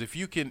 because if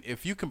you can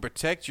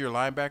protect your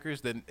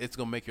linebackers, then it's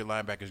gonna make your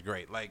linebackers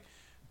great. Like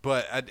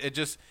but it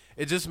just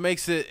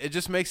makes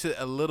it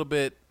a little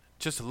bit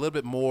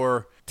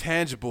more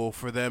tangible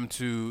for them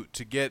to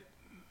get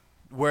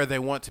where they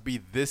want to be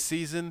this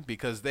season,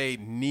 because they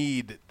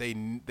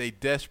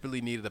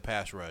desperately needed a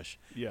pass rush.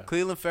 Yeah.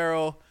 Cleveland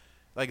Farrell,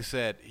 like I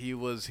said,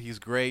 he's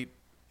great.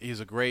 He was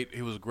a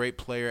great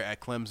player at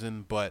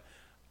Clemson, but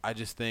I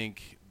just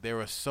think there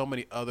were so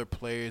many other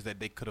players that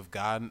they could have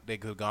gone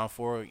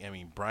for. I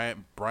mean,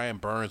 Brian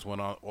Burns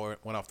went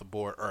off the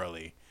board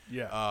early.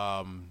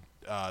 Yeah.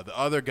 The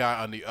other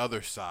guy on the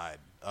other side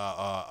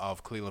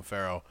of Cleveland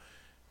Farrell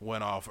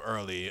went off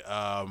early.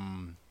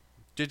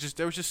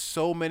 There was just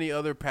so many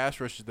other pass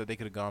rushes that they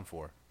could have gone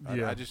for.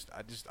 Yeah. I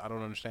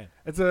don't understand.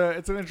 It's an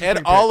interesting Ed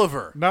pick.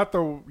 Oliver. Not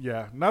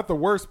the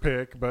worst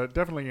pick, but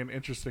definitely an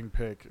interesting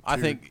pick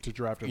to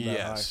draft him that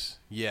high.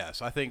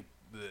 Yes. I think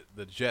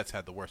the Jets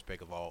had the worst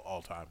pick of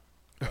all time.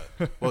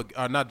 But, well,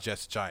 not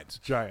Jets, Giants.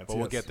 Giants, but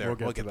we'll yes. get there.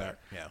 We'll get to there.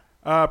 that.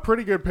 Yeah.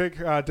 Pretty good pick.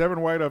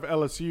 Devin White of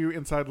LSU,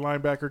 inside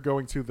linebacker,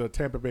 going to the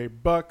Tampa Bay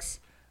Bucks.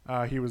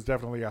 He was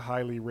definitely a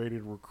highly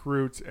rated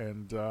recruit,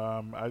 and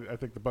I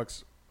think the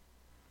Bucks,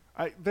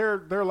 their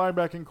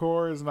linebacking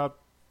core is not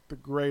the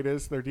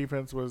greatest. Their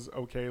defense was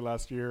okay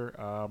last year,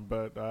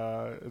 but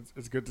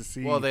it's good to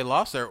see. Well, they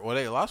lost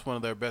one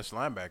of their best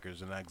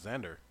linebackers in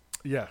Alexander.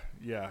 Yeah.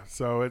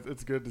 So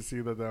it's good to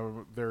see that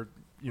they're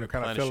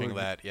kind of filling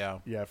that.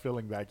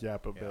 Filling that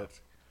gap a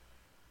bit.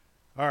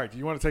 All right, do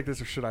you want to take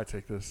this or should I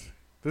take this?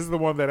 This is the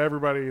one that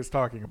everybody is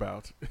talking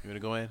about. You want to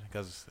go in?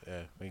 Because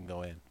we can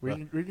go in.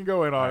 We can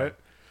go in on it.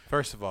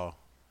 First of all,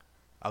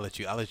 I'll let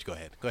you go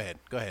ahead. Go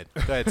ahead.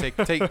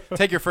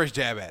 Take your first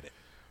jab at it.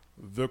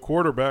 The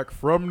quarterback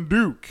from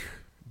Duke,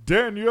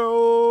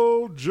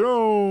 Daniel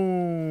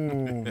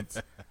Jones.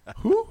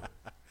 Who?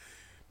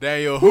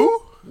 Daniel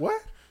who?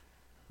 What?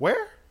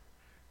 Where?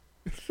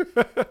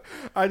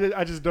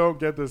 I just don't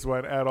get this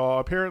one at all.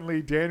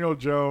 Apparently, Daniel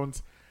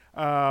Jones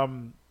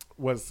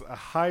was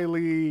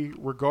highly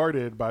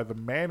regarded by the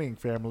Manning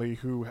family,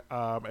 who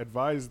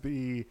advised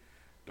the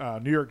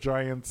New York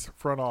Giants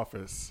front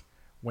office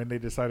when they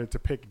decided to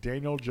pick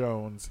Daniel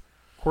Jones,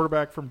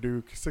 quarterback from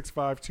Duke, 6'5",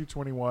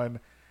 221,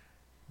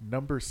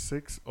 number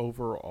 6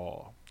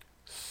 overall.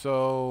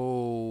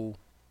 So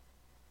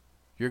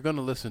you're going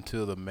to listen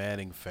to the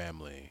Manning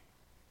family.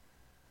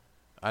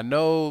 I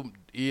know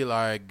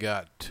Eli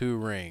got 2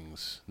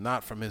 rings,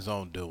 not from his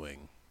own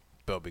doing,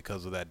 but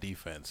because of that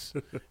defense.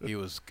 he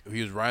was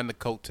riding the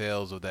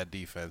coattails of that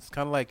defense.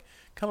 Kind of like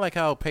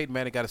how Peyton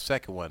Manning got a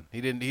second one. He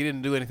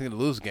didn't do anything to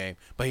lose the game,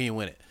 but he didn't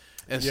win it.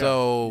 And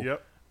you're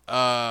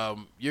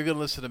gonna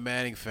listen to the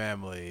Manning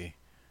family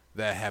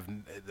that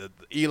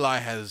Eli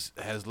has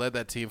led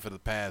that team for the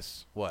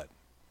past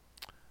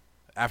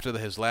after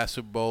his last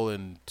Super Bowl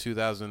in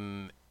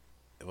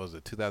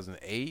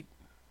 2008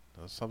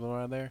 or something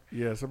around there.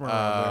 Yeah, somewhere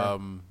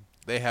around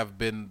there. They have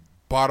been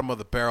bottom of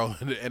the barrel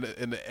in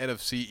the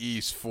NFC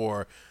East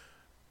for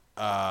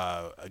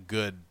a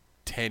good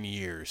 10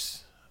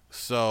 years.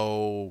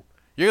 So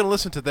you're going to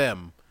listen to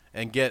them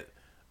and get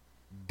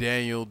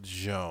Daniel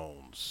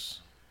Jones.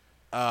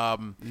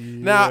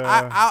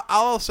 Now,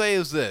 I'll say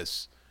is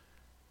this.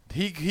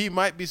 He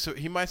might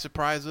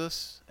surprise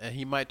us, and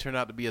he might turn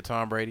out to be a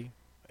Tom Brady,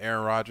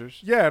 Aaron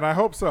Rodgers. Yeah, and I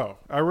hope so.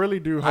 I really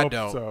do hope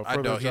so. I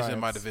don't. He's in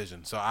my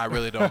division, so I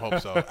really don't hope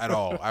so at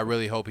all. I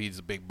really hope he's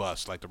a big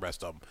bust like the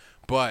rest of them.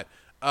 But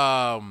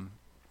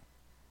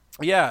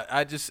yeah,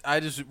 I just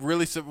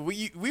really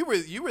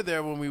you were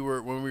there when we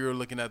were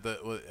looking at the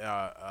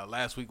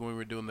last week when we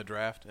were doing the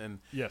draft, and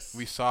yes,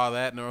 we saw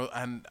that,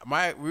 and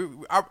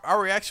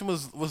our reaction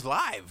was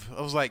live.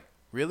 I was like,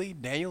 really,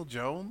 Daniel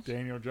Jones?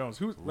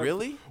 Who's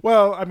really?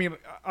 Well, I mean,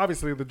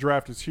 obviously the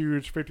draft is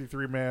huge,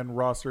 53-man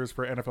rosters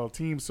for NFL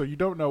teams, so you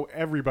don't know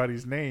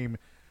everybody's name,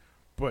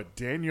 but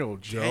Daniel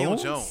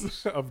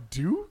Jones of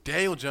Duke?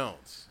 Daniel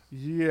Jones.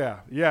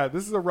 Yeah.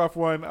 This is a rough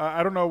one.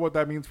 I don't know what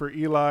that means for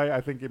Eli. I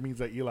think it means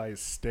that Eli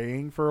is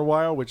staying for a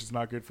while, which is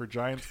not good for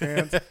Giants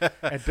fans.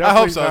 And I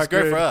hope so. It's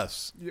great for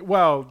us.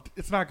 Well,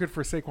 it's not good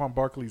for Saquon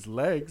Barkley's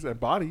legs and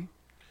body.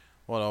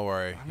 Well, don't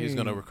worry. He's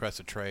going to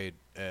request a trade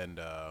and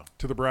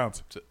to the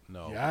Browns.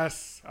 No.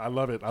 Yes, I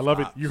love it.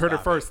 You heard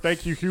it first.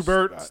 Thank you,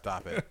 Hubert.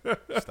 Stop it.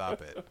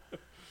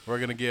 We're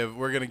gonna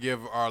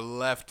give our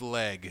left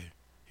leg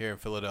here in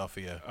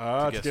Philadelphia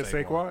to get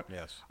Saquon.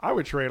 Yes, I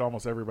would trade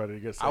almost everybody to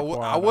get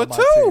Saquon. I would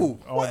too.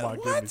 Oh my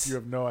goodness, you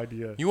have no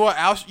idea. You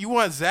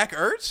want Zach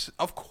Ertz?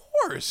 Of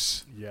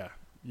course. Yeah.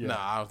 No,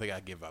 I don't think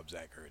I'd give up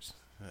Zach Ertz.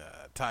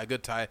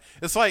 Good tie.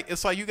 It's like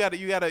you got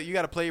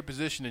to play your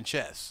position in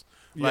chess.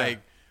 Yeah.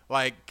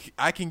 Like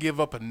I can give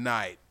up a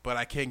knight, but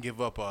I can't give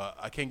up a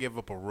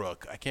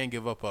rook. I can't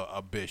give up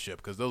a bishop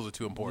because those are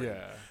too important.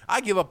 Yeah.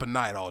 I give up a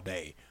knight all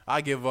day.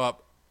 I give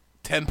up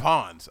 10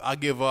 pawns. I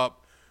give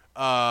up.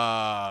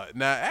 Now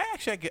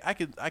actually I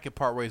could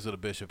part ways with a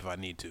bishop if I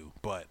need to,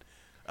 but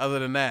other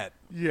than that.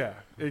 Yeah,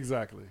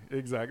 exactly.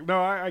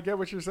 No, I get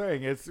what you're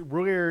saying. It's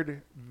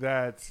weird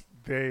that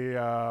they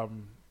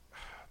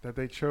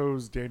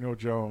chose Daniel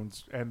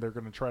Jones and they're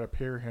going to try to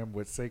pair him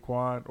with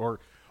Saquon or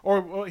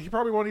well, he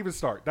probably won't even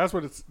start. That's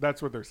what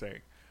they're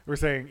saying. we're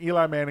saying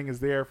Eli Manning is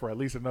there for at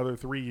least another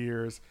 3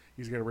 years.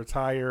 He's going to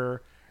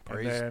retire.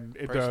 Praise And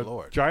then the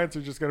Lord. Giants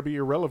are just going to be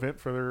irrelevant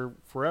for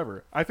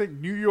forever. I think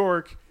New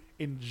York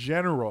in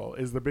general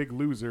is the big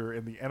loser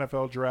in the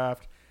NFL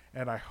draft.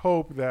 And I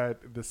hope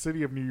that the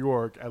city of New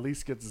York at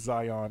least gets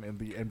Zion in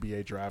the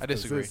NBA draft. I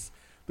disagree.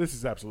 This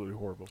is absolutely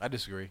horrible. I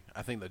disagree.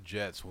 I think the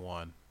Jets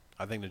won.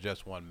 I think the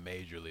Jets won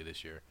majorly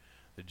this year.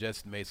 The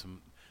Jets made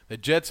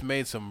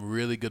some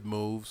really good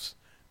moves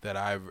that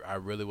I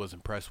really was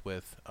impressed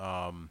with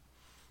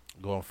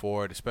going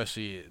forward,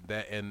 especially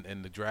that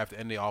in the draft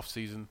and the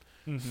offseason.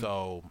 Mm-hmm.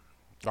 So,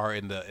 or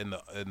in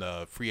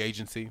the free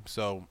agency.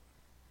 So,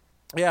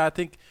 yeah, I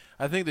think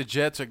the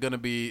Jets are gonna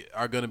be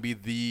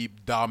the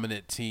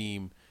dominant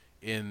team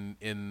in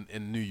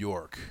New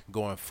York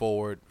going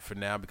forward for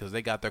now because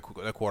they got their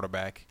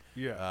quarterback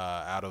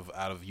out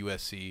of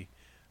USC.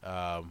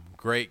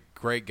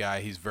 Great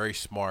guy. He's very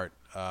smart.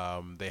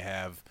 Didn't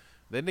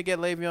they get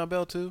Le'Veon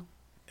Bell too?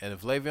 And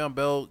if Le'Veon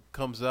Bell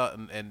comes out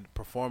and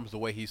performs the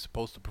way he's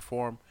supposed to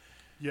perform,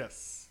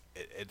 yes,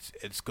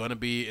 it's gonna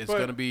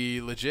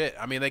be legit.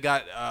 I mean, they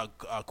got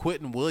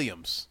Quentin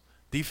Williams,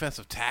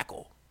 defensive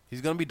tackle. He's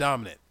gonna be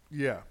dominant.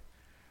 Yeah.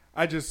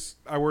 I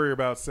worry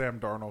about Sam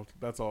Darnold.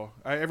 That's all.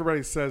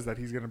 Everybody says that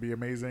he's going to be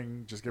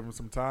amazing. Just give him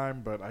some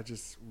time, but I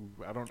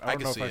don't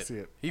know if I see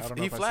it. He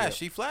flashed.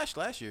 He flashed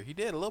last year. He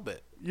did a little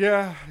bit.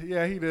 Yeah,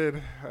 he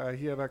did.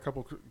 He had a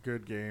couple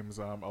good games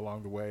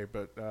along the way,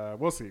 but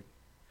we'll see.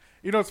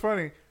 You know, it's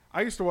funny.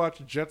 I used to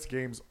watch Jets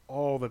games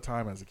all the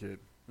time as a kid.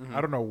 Mm-hmm. I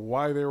don't know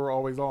why they were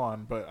always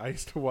on, but I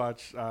used to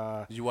watch.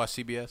 Did you watch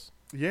CBS?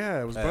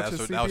 Yeah, it was a bunch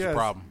of CBS. That was your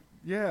problem.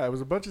 Yeah, it was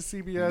a bunch of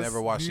CBS,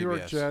 Never watched New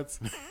York CBS. Jets,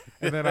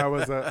 and then I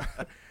was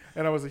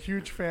a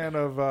huge fan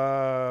of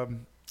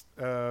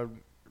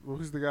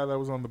who's the guy that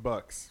was on the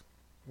Bucks,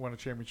 won a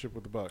championship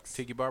with the Bucks.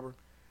 Tiki Barber,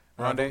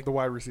 the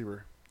wide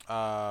receiver,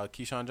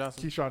 Keyshawn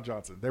Johnson. Keyshawn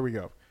Johnson. There we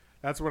go.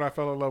 That's when I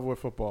fell in love with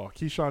football.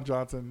 Keyshawn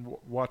Johnson,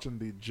 watching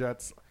the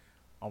Jets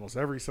almost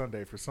every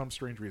Sunday for some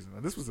strange reason,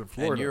 and this was in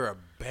Florida. And you're a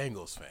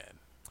Bengals fan.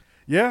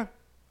 Yeah,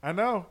 I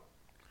know.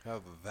 How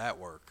did that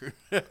work?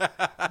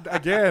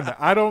 Again,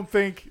 I don't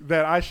think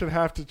that I should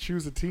have to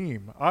choose a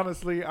team.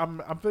 Honestly, I'm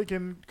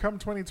thinking come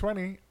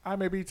 2020, I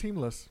may be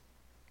teamless.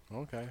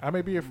 Okay. I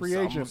may be a free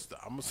agent.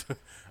 I'm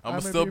gonna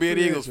still be an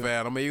Eagles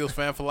fan. I'm an Eagles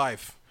fan for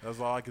life.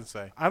 That's all I can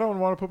say. I don't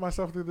want to put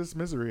myself through this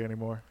misery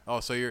anymore. Oh,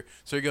 so you're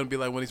gonna be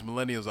like one of these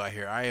millennials out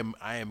here. I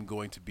am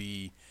going to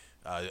be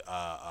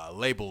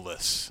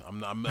labelless. I'm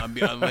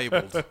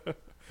unlabeled.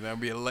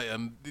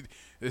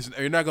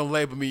 You're not gonna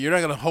label me. You're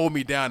not gonna hold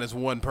me down as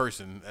one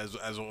person, as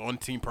a one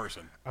team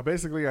person. I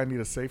need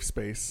a safe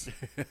space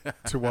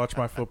to watch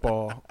my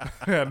football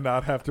and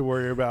not have to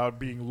worry about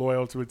being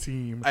loyal to a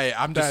team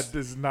that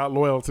is not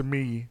loyal to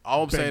me.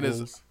 All I'm saying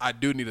is I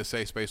do need a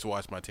safe space to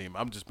watch my team.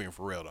 I'm just being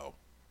for real though.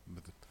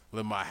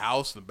 Live in my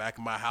house, in the back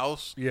of my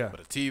house. Yeah. But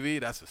a TV,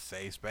 that's a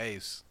safe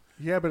space.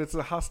 Yeah, but it's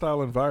a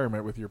hostile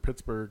environment with your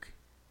Pittsburgh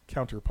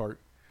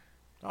counterpart.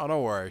 Oh,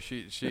 don't worry.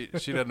 She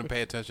doesn't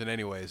pay attention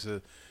anyway.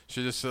 So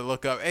she just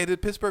look up. Hey,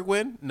 did Pittsburgh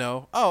win?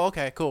 No. Oh,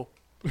 okay, cool.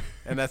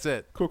 And that's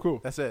it. Cool.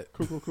 That's it.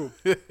 Cool.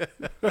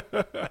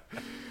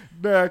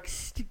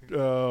 Next.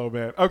 Oh,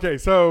 man. Okay,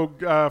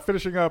 so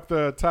finishing up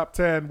the top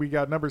 10, we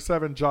got number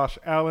 7, Josh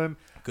Allen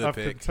of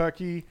pick.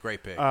 Kentucky.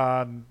 Great pick.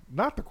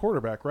 Not the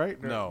quarterback,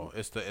 right? No,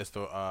 it's the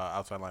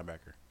outside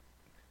linebacker.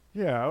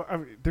 Yeah, I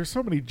mean, there's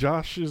so many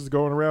Joshes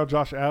going around.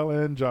 Josh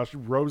Allen, Josh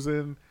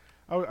Rosen.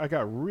 I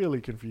got really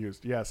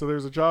confused. Yeah, so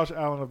there's a Josh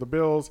Allen of the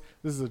Bills.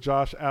 This is a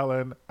Josh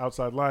Allen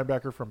outside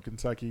linebacker from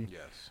Kentucky.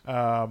 Yes.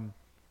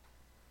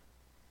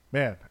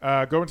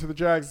 Going to the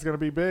Jags is going to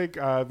be big.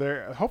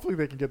 Hopefully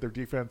they can get their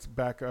defense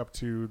back up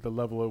to the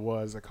level it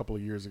was a couple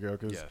of years ago.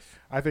 Because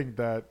I think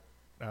that,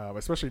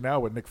 especially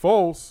now with Nick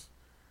Foles,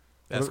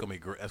 that's gonna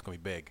be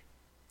big.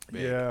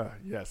 Yeah.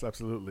 Yes.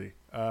 Absolutely.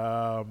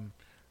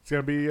 It's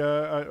going to be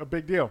a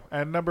big deal.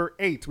 And number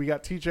 8, we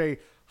got T.J.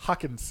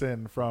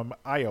 Hawkinson from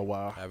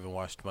Iowa. I haven't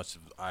watched much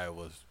of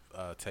Iowa's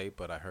tape,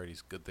 but I heard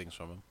good things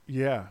from him.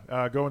 Yeah,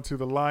 going to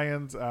the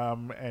Lions,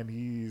 and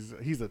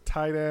he's a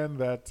tight end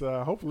that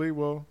hopefully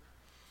will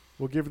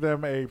give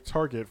them a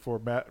target for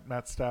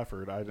Matt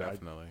Stafford.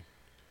 Definitely.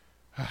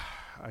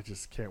 I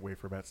just can't wait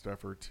for Matt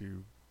Stafford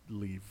to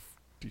leave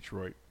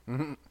Detroit.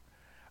 Mm-hmm.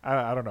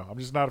 I don't know. I'm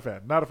just not a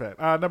fan. Not a fan.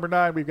 Number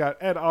 9, we've got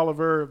Ed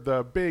Oliver,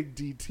 the big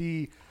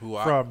DT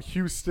from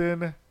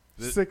Houston.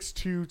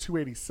 6'2",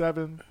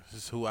 287.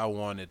 This is who I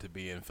wanted to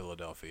be in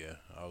Philadelphia.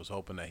 I was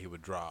hoping that he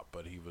would drop,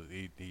 but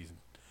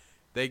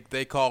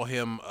they call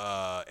him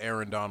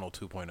Aaron Donald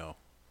 2.0.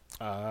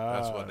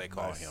 That's what they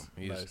call him.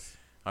 Nice.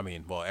 I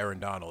mean, well,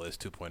 Aaron Donald is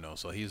 2.0,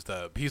 so he's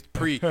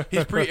pre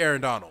Aaron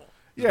Donald.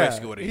 Yeah,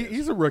 basically what he is.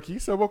 He's a rookie,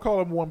 so we'll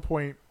call him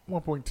 1.2.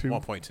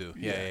 1.2.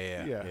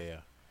 Yeah.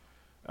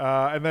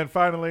 And then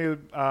finally,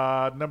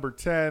 number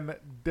 10,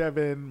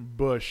 Devin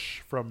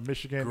Bush from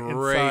Michigan,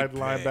 inside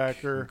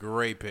linebacker.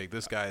 Great pick.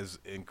 This guy is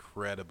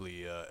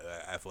incredibly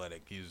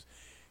athletic.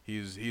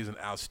 He's an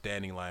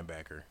outstanding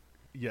linebacker.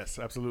 Yes,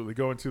 absolutely.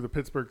 Going to the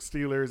Pittsburgh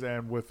Steelers,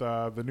 and with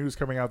the news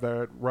coming out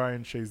that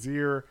Ryan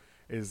Shazier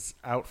is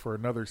out for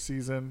another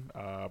season,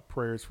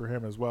 prayers for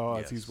him as well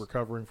as he's Yes.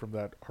 recovering from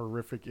that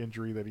horrific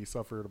injury that he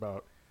suffered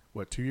about,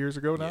 2 years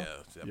ago now?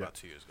 Yeah, it's about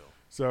 2 years ago.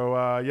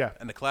 So, yeah.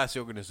 And the Classy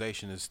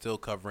organization is still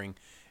covering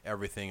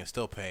everything and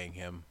still paying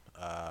him.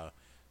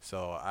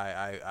 So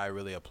I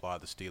really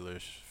applaud the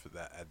Steelers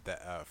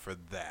for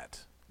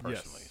that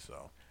personally. Yes.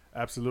 So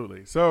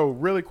Absolutely. So,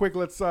 really quick,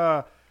 let's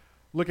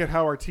look at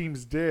how our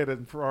teams did,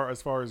 and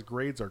as far as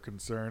grades are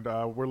concerned,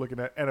 we're looking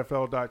at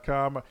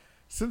NFL.com.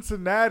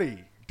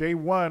 Cincinnati, day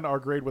one, our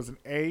grade was an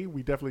A.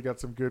 We definitely got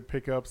some good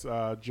pickups.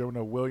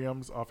 Jonah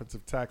Williams,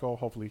 offensive tackle.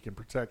 Hopefully, he can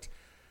protect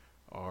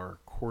our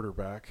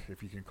quarterback,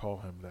 if you can call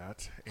him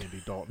that,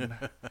 Andy Dalton.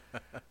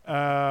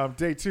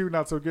 Day two,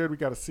 not so good. We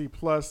got a C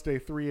plus. Day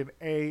three, an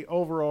A.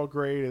 Overall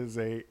grade is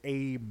a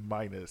A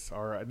minus.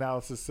 Our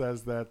analysis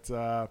says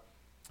that.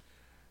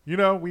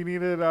 We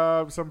needed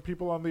some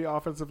people on the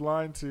offensive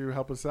line to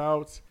help us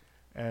out,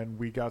 and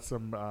we got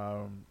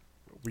some.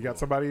 We got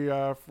somebody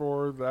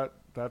for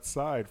that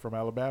side from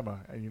Alabama,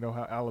 and you know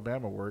how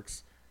Alabama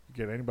works. You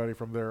get anybody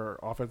from their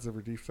offensive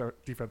or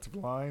defensive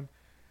line,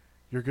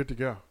 you're good to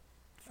go.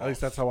 At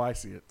least that's how I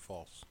see it.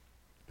 false.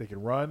 They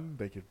can run.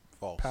 They can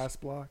False. pass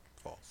block.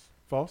 False.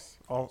 False.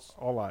 False.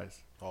 All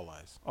eyes. All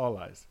lies. All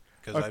eyes.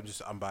 Because Okay.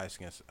 I'm biased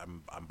against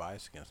them.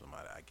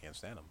 I can't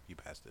stand them. You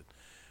passed it.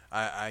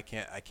 I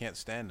can't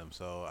stand them.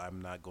 So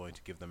I'm not going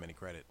to give them any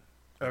credit.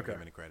 Okay. Give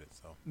them any credit.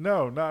 So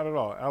No, not at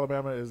all.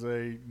 Alabama is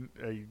a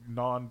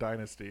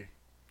non-dynasty.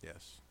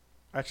 yes.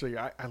 Actually,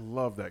 I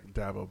love that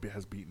Dabo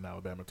has beaten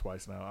Alabama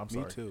twice now. I'm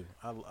sorry. Me too.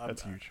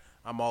 That's huge.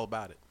 I'm all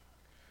about it.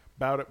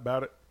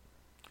 About it.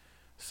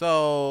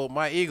 So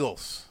my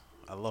Eagles.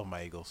 I love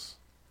my Eagles.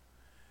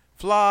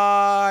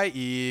 Fly,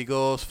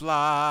 Eagles,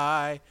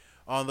 fly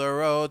on the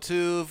road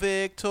to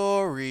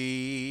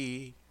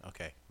victory.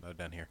 Okay, no,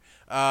 done here.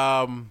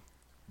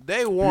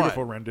 Day one.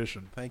 Beautiful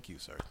rendition. Thank you,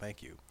 sir.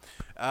 Thank you.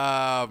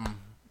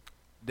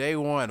 Day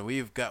one.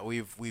 We've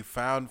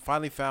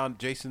finally found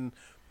Jason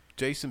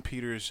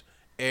Peters,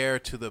 heir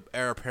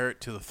apparent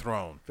to the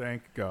throne.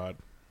 Thank God.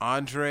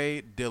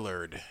 Andre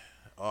Dillard,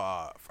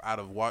 out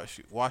of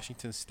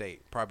Washington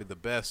State, probably the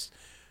best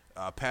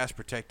pass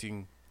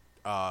protecting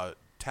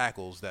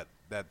tackles that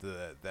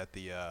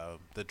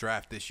the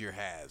draft this year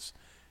has,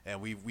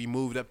 and we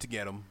moved up to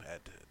get him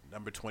at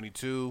number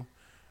 22.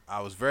 I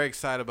was very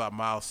excited about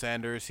Miles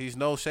Sanders. He's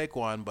no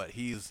Saquon, but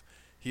he's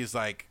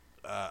like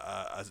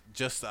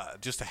just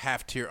a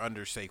half tier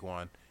under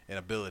Saquon in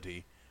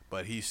ability,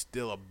 but he's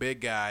still a big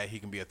guy. He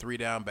can be a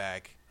 3-down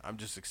back. I'm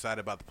just excited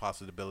about the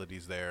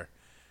possibilities there.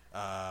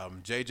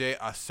 J.J.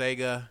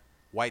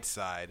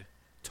 Arcega-Whiteside,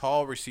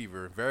 tall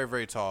receiver, very,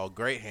 very tall,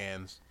 great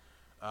hands.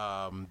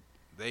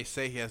 They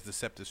say he has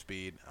deceptive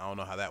speed. I don't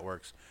know how that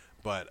works,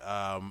 but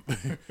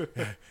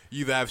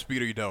you either have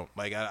speed or you don't.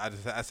 Like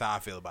that's how I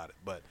feel about it.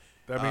 But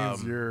That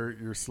means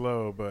you're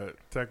slow, but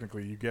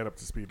technically you get up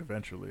to speed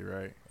eventually,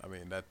 right? I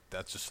mean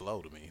that's just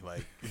slow to me.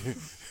 Like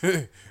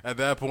at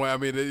that point, I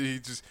mean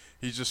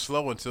he's just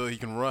slow until he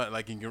can run.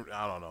 Like he can,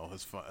 I don't know.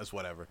 It's fun. It's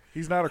whatever.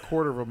 He's not a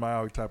quarter of a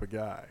mile type of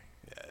guy.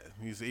 Yeah,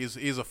 he's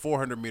a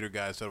 400-meter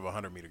guy instead of a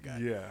 100-meter guy.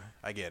 Yeah.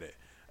 I get it.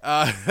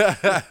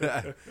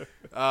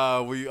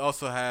 We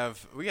also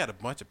we got a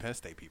bunch of Penn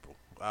State people.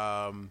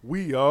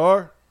 We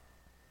are.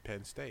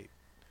 Penn State.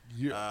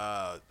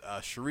 Yeah.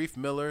 Sharif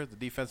Miller, the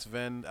defensive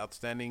end,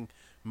 outstanding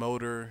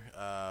motor,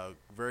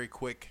 very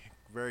quick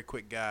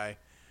guy,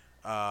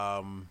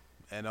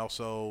 and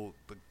also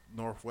the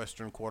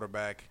Northwestern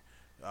quarterback,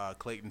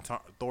 Clayton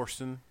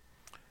Thorson.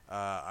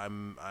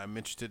 I'm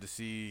interested to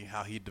see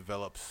how he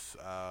develops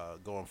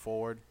going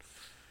forward.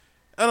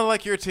 And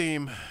unlike your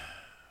team,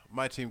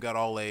 my team got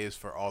all A's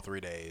for all 3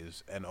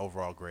 days and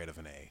overall grade of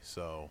an A.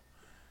 So,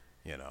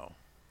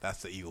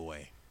 that's the Eagle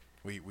way.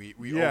 We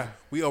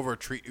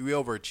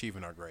overachieve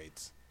in our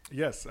grades.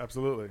 Yes,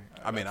 absolutely.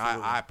 I mean,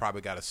 Absolutely. I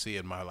probably got a C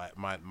in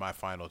my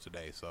final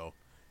today, so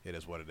it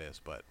is what it is.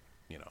 But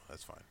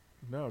that's fine.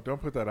 No,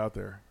 don't put that out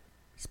there.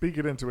 Speak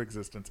it into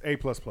existence. A++.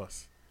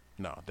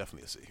 No,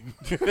 definitely a C.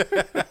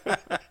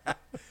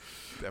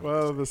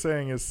 Well, the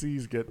saying is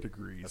C's get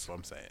degrees. That's what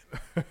I'm saying.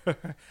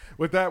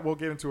 With that, we'll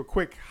get into a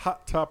quick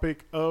hot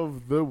topic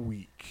of the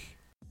week.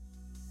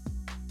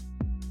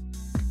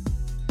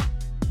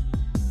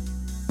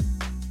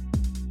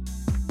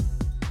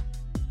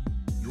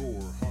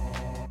 Your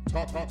hot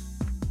topic.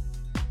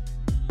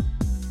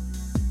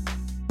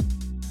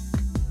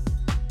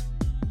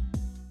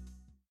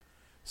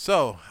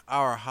 So,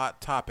 our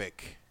hot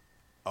topic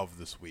of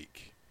this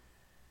week.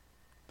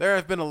 There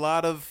have been a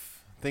lot of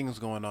things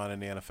going on in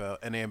the NFL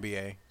and the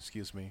NBA.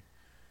 Excuse me.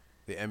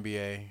 The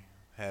NBA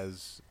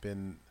has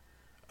been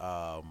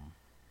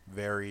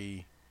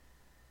very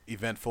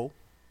eventful.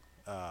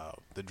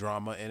 The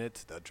drama in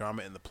it, the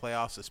drama in the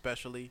playoffs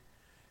especially,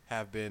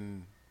 have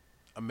been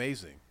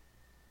amazing.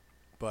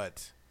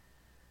 But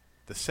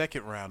the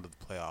second round of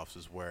the playoffs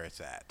is where it's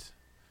at.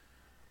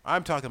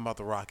 I'm talking about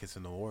the Rockets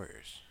and the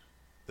Warriors.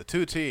 The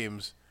two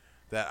teams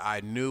that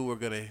I knew were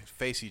going to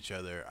face each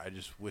other. I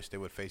just wish they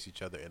would face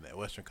each other in the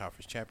Western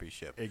Conference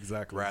Championship.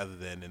 Exactly. Rather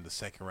than in the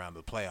second round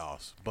of the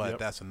playoffs. But Yep.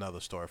 that's another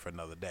story for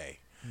another day.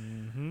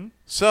 Mm-hmm.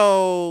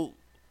 So,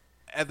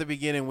 at the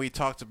beginning, we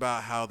talked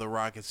about how the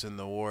Rockets and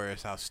the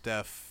Warriors, how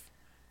Steph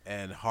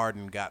and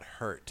Harden got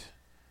hurt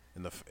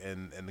in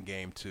the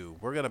game 2.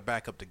 We're going to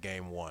back up to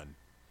game 1.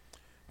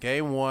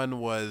 Game 1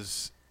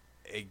 was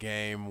a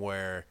game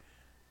where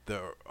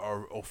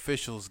our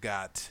officials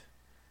got,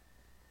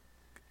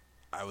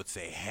 I would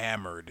say,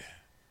 hammered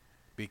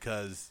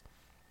because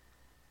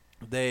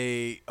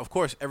they, of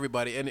course,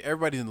 everybody in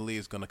the league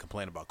is going to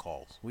complain about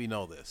calls. We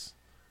know this.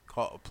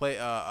 I'm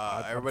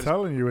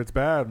telling you, it's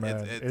bad,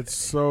 man. It's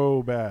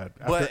so bad.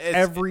 But After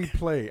every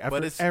play,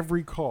 after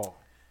every call.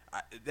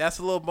 That's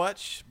a little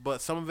much,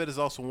 but some of it is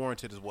also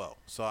warranted as well.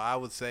 So I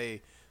would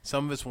say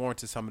some of it's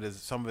warranted, some of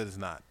it is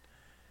not.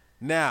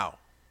 Now,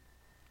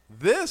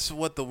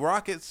 what the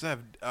Rockets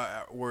have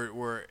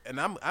were, and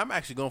I'm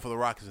actually going for the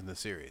Rockets in this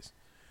series.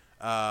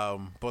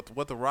 But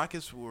what the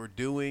Rockets were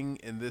doing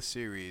in this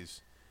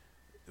series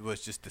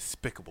was just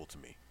despicable to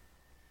me.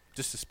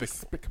 Just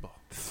despicable.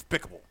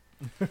 Despicable.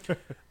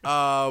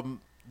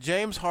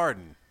 James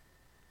Harden,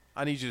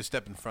 I need you to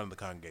step in front of the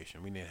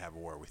congregation. We need to have a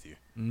word with you,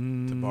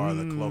 to borrow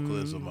the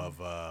colloquialism of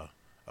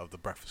the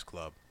Breakfast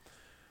Club.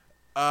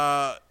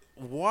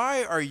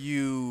 Why are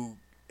you,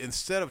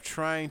 instead of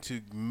trying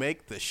to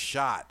make the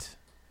shot,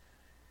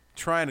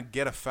 trying to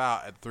get a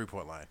foul at the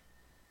 3-point line?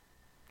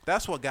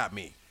 That's what got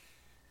me.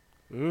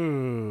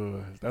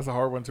 Ooh, that's a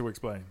hard one to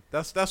explain.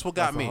 That's what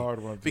got me. A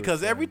hard one to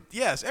because explain.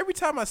 every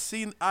time I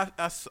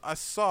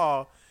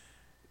saw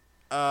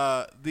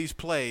these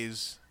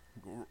plays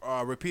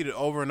repeated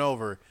over and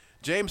over,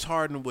 James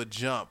Harden would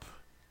jump,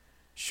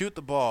 shoot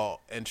the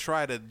ball, and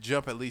try to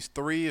jump at least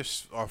 3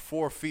 or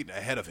 4 feet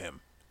ahead of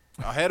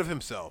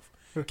himself,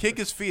 kick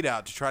his feet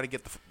out to try to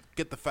get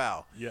the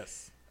foul.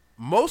 Yes.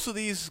 Most of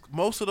those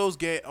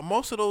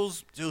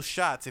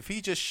shots, if he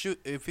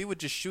would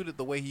just shoot it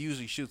the way he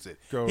usually shoots it,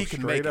 he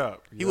could make it.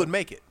 Up. He would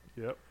make it.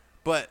 Yep.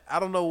 But I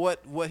don't know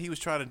what he was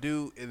trying to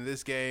do in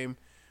this game,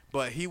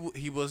 but he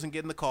wasn't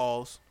getting the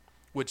calls,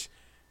 which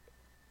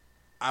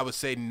I would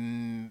say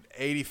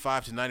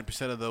 85 to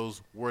 90% of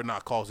those were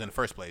not calls in the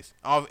first place.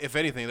 If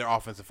anything, they're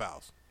offensive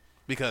fouls.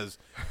 Because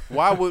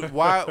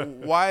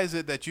why is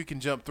it that you can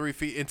jump 3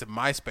 feet into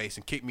my space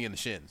and kick me in the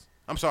shins?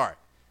 I'm sorry.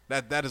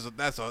 That's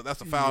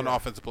a foul on an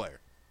offensive player.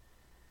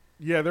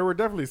 Yeah, there were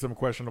definitely some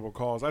questionable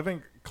calls. I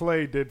think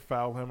Clay did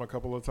foul him a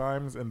couple of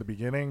times in the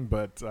beginning,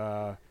 but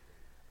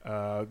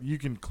you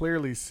can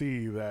clearly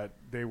see that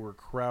they were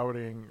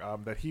crowding,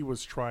 that he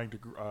was trying to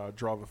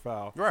draw the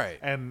foul. Right.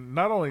 And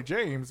not only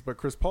James, but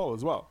Chris Paul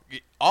as well.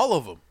 All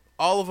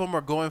of them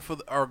are going for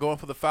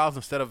the fouls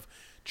instead of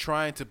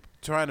trying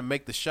to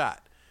make the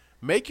shot.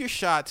 Make your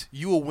shots,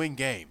 you will win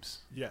games.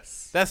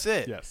 Yes. That's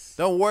it. Yes.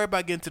 Don't worry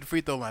about getting to the free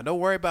throw line. Don't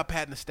worry about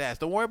patting the stats.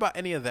 Don't worry about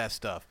any of that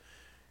stuff.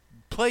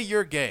 Play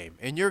your game,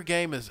 and your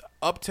game is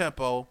up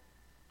tempo.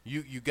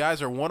 You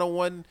guys are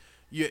 1-on-1.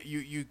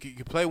 You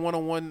play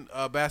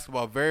 1-on-1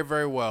 basketball very,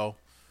 very well.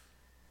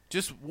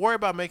 Just worry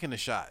about making the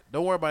shot.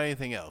 Don't worry about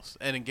anything else.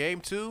 And in game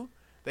 2,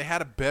 they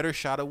had a better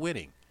shot of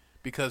winning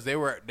because they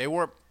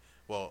weren't.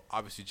 Well,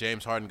 obviously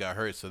James Harden got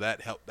hurt, so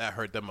that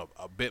hurt them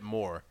a bit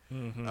more.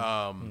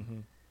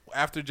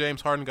 After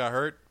James Harden got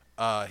hurt,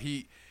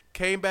 he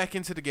came back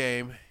into the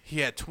game. He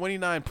had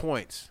 29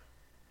 points,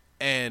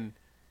 and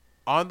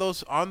on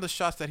the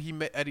shots that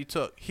he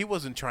took, he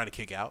wasn't trying to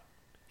kick out.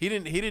 He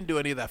didn't do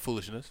any of that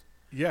foolishness.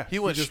 Yeah, he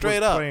went just straight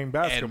was up playing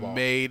basketball and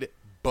made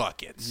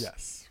buckets.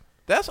 Yes,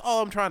 that's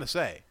all I'm trying to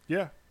say.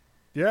 Yeah.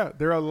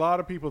 There are a lot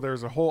of people.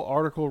 There's a whole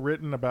article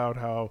written about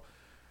how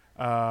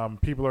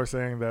people are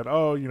saying that,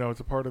 it's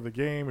a part of the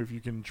game. If you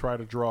can try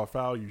to draw a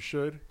foul, you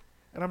should.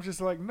 And I'm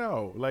just like,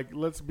 no. Like,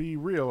 let's be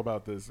real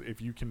about this.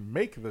 If you can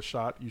make the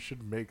shot, you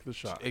should make the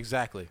shot.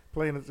 Exactly.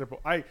 Plain and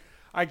simple. I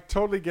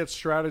totally get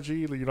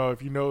strategy.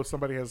 If you know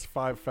somebody has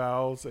 5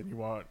 fouls and you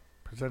want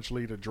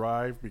potentially to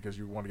drive because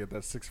you want to get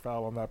that 6th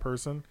foul on that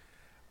person,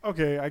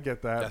 okay, I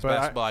get that. That's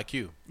basketball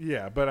IQ.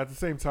 Yeah, but at the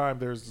same time,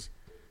 there's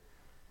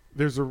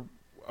a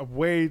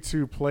way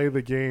to play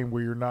the game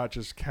where you're not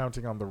just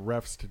counting on the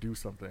refs to do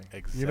something.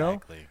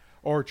 Exactly.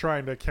 Or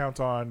trying to count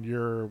on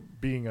your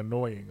being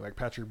annoying, like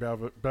Patrick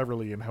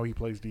Beverly and how he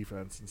plays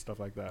defense and stuff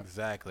like that.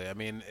 Exactly. I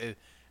mean,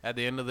 at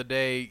the end of the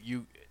day,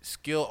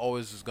 skill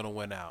always is going to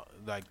win out.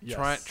 Like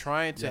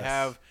trying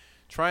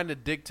to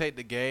dictate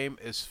the game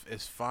is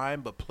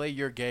fine, but play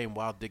your game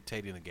while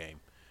dictating the game.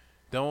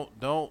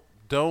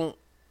 Don't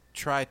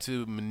try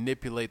to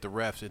manipulate the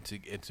refs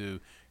into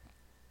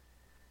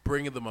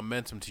bringing the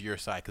momentum to your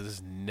side because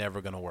it's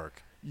never going to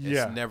work.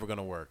 Yeah. It's never going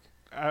to work.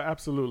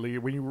 Absolutely.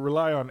 When you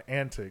rely on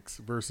antics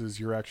versus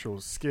your actual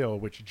skill,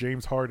 which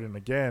James Harden,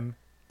 again,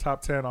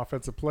 top 10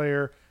 offensive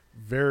player,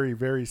 very,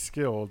 very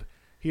skilled.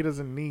 He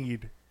doesn't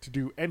need to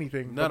do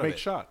anything but make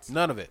shots.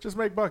 None of it. Just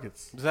make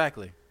buckets.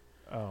 Exactly.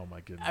 Oh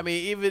my goodness. I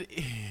mean,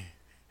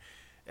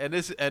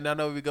 and I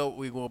know we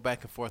go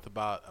back and forth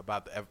about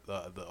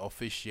the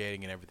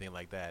officiating and everything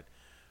like that.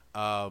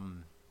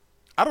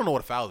 I don't know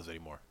what a foul is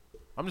anymore.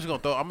 I'm just gonna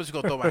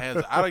throw my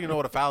hands. I don't even know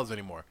what a foul is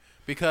anymore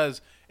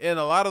because in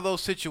a lot of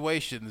those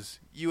situations,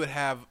 you would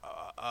have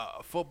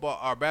a football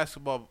or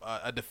basketball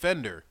a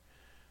defender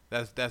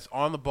that's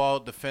on the ball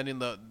defending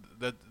the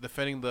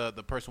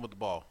person with the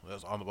ball.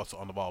 That's on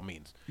the ball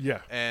means. Yeah.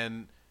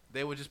 And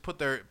they would just put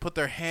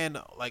their hand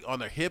like on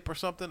their hip or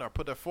something, or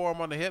put their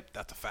forearm on the hip.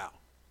 That's a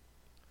foul.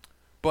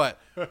 But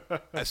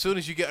as soon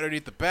as you get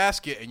underneath the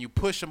basket and you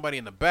push somebody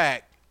in the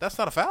back, that's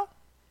not a foul.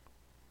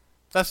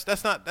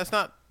 That's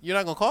not. You're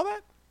not gonna call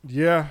that.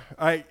 Yeah,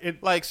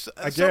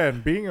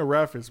 being a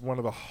ref is one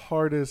of the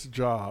hardest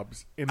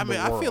jobs in the world.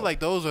 I feel like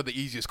those are the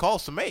easiest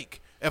calls to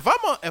make. If I'm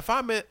on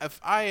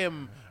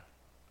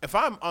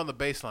the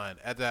baseline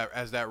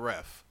as that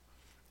ref,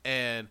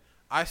 and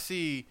I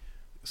see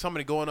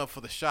somebody going up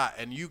for the shot,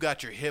 and you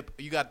got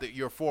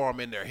your forearm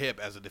in their hip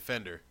as a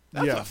defender,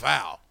 that's a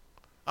foul.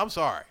 I'm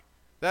sorry,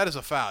 that is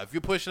a foul. If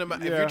you're pushing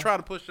them, if you're trying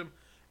to push them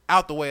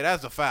out the way,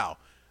 that's a foul.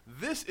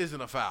 This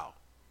isn't a foul.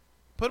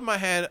 Putting my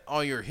hand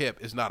on your hip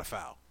is not a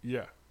foul.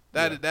 Yeah.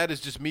 That is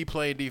just me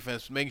playing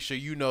defense, making sure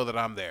you know that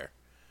I'm there.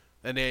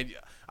 And then,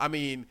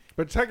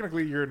 But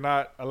technically, you're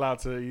not allowed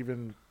to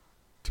even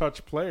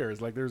touch players.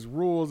 Like, there's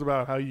rules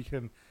about how you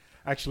can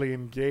actually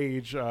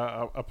engage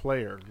a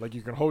player. Like,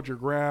 you can hold your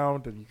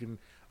ground and you can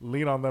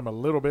lean on them a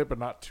little bit, but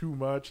not too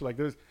much. Like,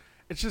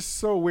 it's just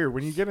so weird.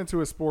 When you get into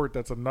a sport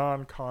that's a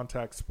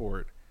non-contact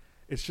sport,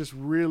 it's just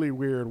really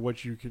weird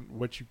what you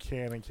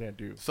can and can't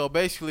do. So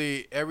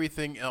basically,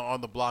 everything on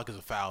the block is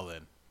a foul.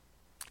 Then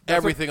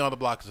everything on the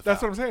block is a foul.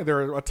 That's what I'm saying. There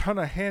are a ton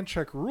of hand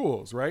check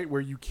rules, right,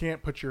 where you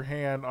can't put your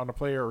hand on a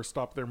player or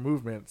stop their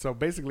movement. So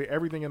basically,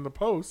 everything in the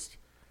post,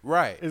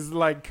 is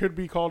like could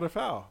be called a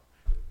foul.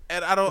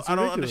 And I don't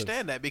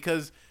understand that,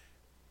 because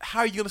how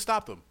are you going to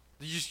stop them?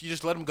 You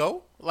just let them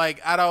go? Like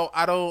I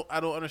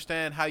don't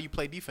understand how you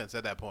play defense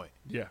at that point.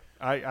 Yeah,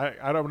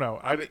 I don't know.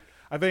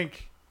 I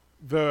think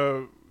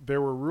there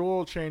were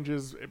rule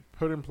changes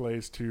put in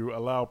place to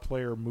allow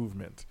player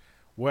movement.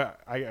 Well,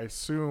 I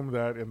assume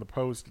that in the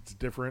post it's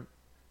different,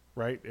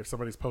 right? If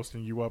somebody's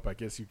posting you up, I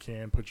guess you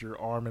can put your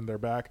arm in their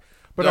back.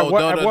 But at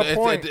what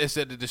point? It's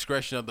at the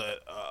discretion of the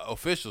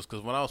officials.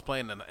 Because when I was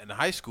playing in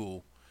high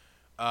school,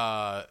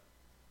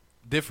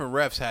 different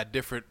refs had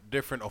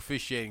different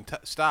officiating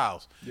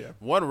styles. Yeah.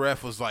 One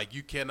ref was like,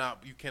 you can't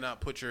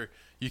put your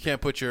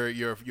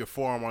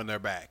forearm on their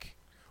back.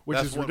 Which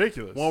is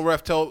ridiculous. One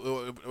ref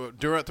told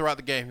throughout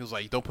the game, he was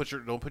like, "Don't put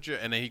your,"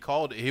 and then he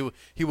called it.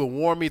 He would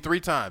warn me 3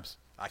 times.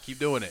 I keep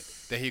doing it.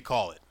 Then he'd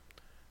call it.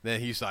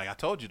 Then he's like, "I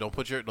told you, don't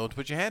put your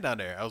hand down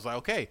there." I was like,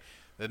 "Okay."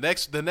 The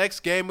next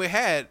game we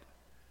had,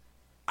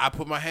 I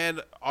put my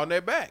hand on their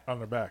back. On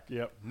their back,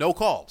 yep. No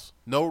calls,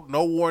 no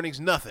warnings,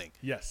 nothing.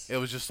 Yes. It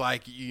was just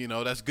like,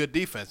 that's good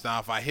defense. Now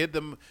if I hit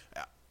them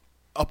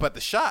up at the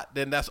shot,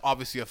 then that's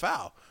obviously a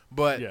foul.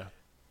 But yeah.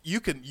 You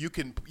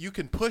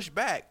can push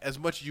back as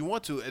much as you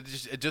want to. It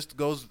just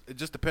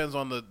depends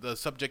on the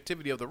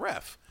subjectivity of the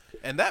ref,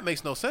 and that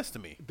makes no sense to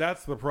me.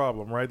 That's the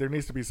problem, right? There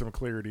needs to be some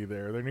clarity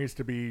there. There needs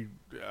to be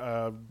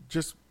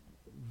just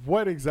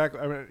what exactly.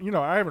 I mean,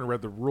 I haven't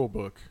read the rule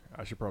book.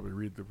 I should probably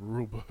read the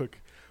rule book.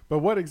 But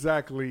what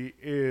exactly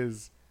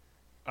is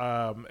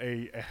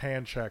a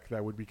hand check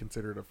that would be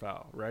considered a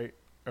foul, right?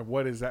 And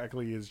what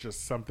exactly is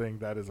just something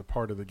that is a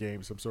part of the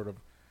game, some sort of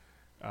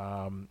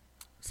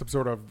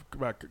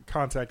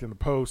contact in the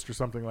post or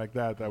something like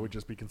that would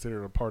just be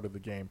considered a part of the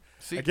game.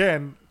 See,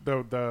 again,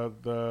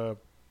 the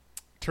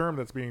term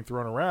that's being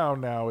thrown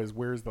around now is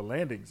where's the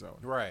landing zone?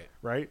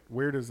 Right?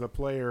 Where does the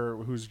player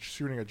who's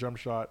shooting a jump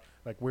shot,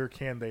 like where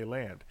can they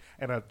land?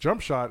 And a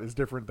jump shot is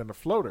different than a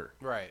floater.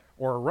 Right.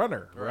 Or a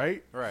runner,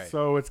 right? Right.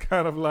 So it's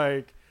kind of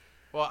like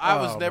I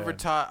was never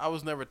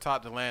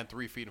taught to land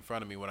 3 feet in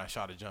front of me when I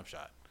shot a jump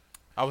shot.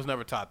 I was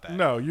never taught that.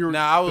 No,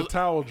 the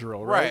towel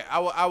drill, right? I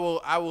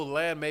will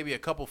land maybe a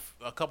couple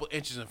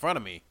inches in front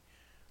of me.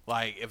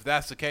 Like if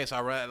that's the case,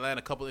 I land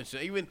a couple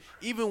inches.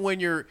 Even when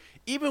you're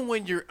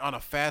on a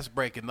fast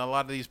break, and a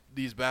lot of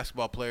these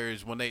basketball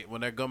players when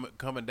they're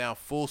coming down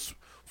full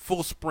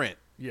sprint,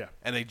 yeah,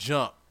 and they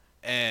jump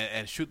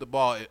and shoot the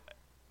ball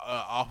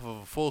off of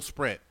a full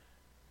sprint,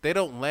 they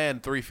don't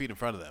land 3 feet in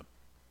front of them.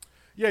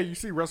 Yeah, you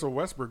see Russell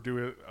Westbrook do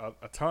it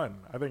a ton.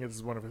 I think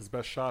it's one of his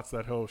best shots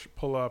that he'll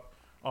pull up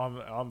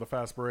on the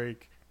fast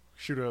break,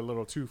 shoot a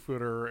little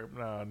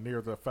 2-footer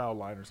near the foul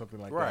line or something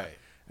like that.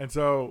 And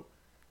so,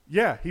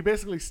 yeah, he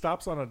basically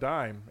stops on a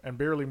dime and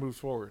barely moves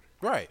forward.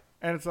 Right.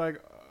 And it's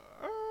like,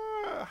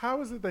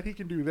 how is it that he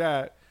can do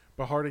that,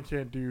 but Harden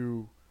can't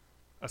do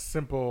a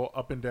simple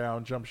up and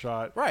down jump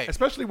shot? Right.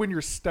 Especially when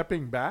you're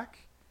stepping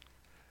back.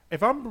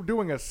 If I'm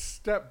doing a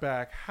step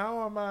back,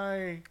 how am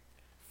I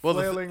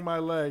flailing my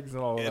legs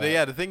and all of that?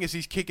 Yeah, the thing is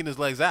he's kicking his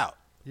legs out.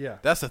 Yeah.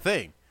 That's the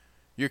thing.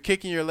 You're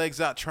kicking your legs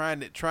out, trying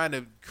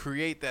to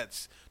create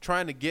that,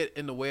 trying to get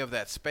in the way of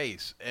that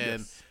space.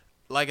 And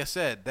like I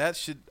said, that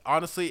should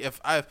honestly,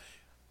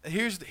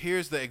 here's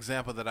the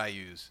example that I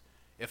use.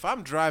 If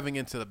I'm driving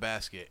into the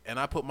basket and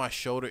I put my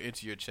shoulder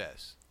into your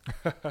chest,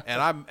 and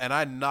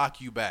I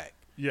knock you back,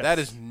 that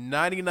is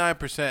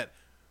 99%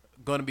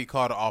 going to be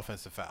called an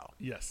offensive foul.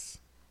 Yes.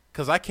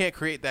 Because I can't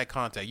create that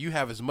contact. You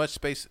have as much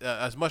space,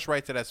 as much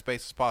right to that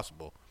space as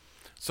possible.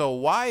 So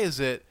why is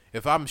it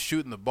if I'm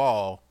shooting the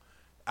ball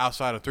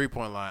outside of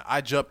 3-point line,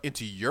 I jump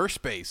into your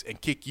space and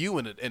kick you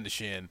in the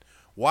shin?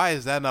 Why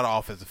is that not an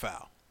offensive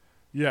foul?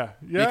 Yeah.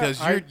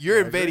 Because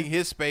you're invading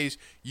his space.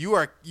 You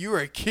are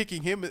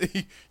kicking him.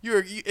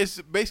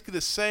 It's basically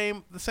the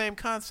same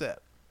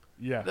concept.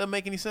 Yeah. It doesn't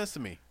make any sense to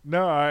me.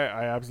 No,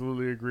 I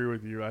absolutely agree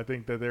with you. I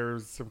think that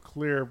there's some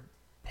clear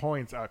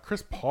points.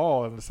 Chris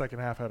Paul in the second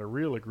half had a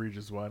real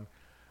egregious one.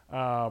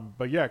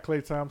 But yeah,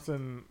 Klay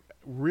Thompson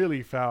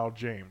really fouled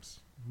James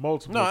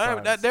multiple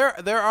times.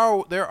 There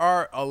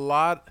are a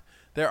lot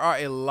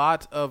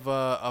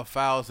of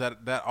fouls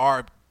that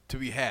are to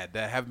be had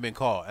that haven't been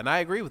called, and I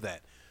agree with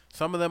that.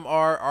 Some of them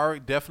are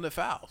definite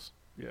fouls.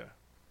 Yeah.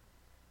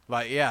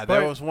 Like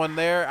there was one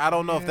there. I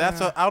don't know if that's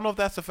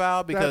a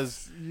foul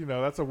because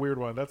that's a weird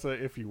one. That's a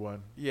iffy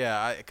one.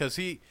 Yeah, because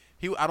I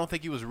don't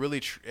think he was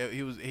really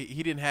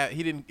he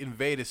didn't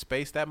invade his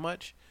space that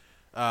much,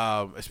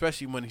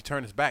 especially when he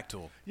turned his back to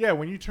him. Yeah,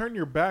 when you turn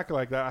your back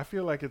like that, I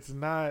feel like it's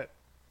not.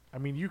 I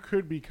mean, you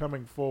could be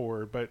coming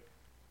forward, but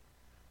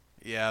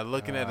yeah,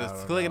 looking at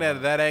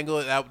that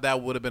angle,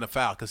 that would have been a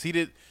foul because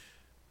he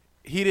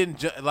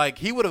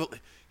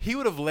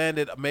would have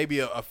landed maybe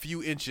a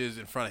few inches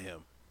in front of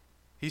him.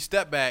 He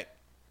stepped back.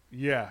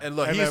 Yeah, and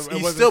look, he's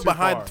still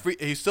behind.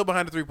 He's still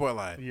behind the 3-point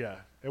line. Yeah,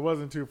 it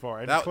wasn't too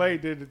far. And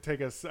Klay did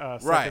take a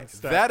second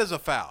step. That is a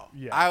foul.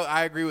 Yeah,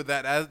 I agree with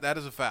that. That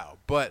is a foul.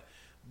 But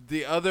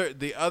the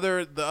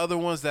other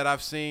ones that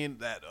I've seen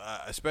that,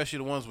 especially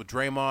the ones with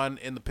Draymond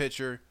in the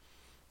picture,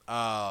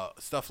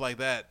 stuff like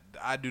that,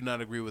 I do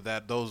not agree with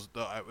that.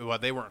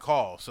 They weren't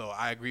called, so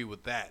I agree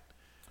with that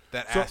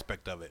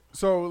aspect of it.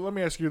 So let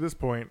me ask you this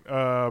point.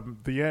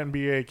 The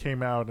NBA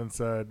came out and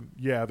said,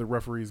 yeah, the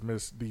referees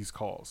missed these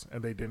calls,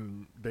 and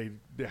they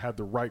had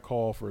the right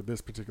call for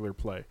this particular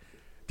play.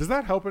 Does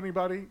that help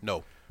anybody?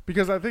 No.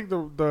 Because I think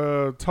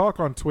the talk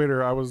on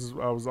Twitter, I was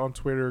on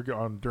Twitter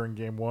during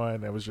Game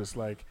 1, it was just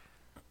like,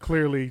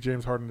 clearly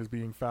James Harden is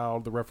being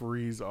fouled. The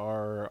referees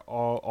are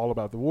all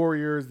about the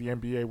Warriors. The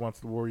NBA wants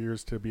the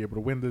Warriors to be able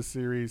to win this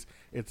series.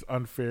 It's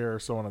unfair,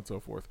 so on and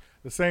so forth.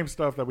 The same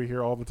stuff that we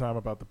hear all the time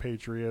about the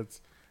Patriots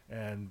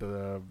and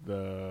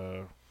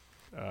the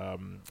I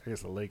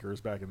guess the Lakers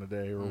back in the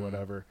day or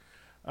whatever.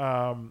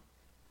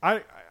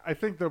 I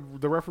think the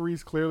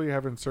referees clearly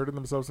have inserted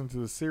themselves into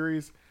the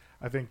series.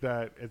 I think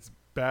that it's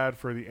bad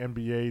for the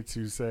NBA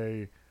to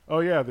say, oh,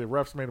 yeah, the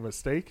refs made a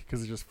mistake,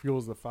 because it just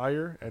fuels the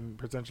fire and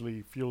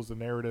potentially fuels the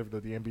narrative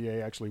that the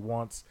NBA actually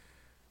wants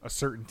a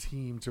certain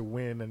team to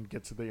win and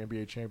get to the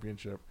NBA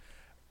championship.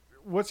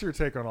 What's your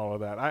take on all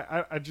of that?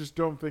 I just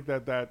don't think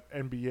that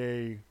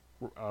NBA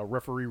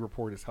referee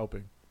report is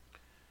helping.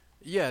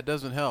 Yeah, it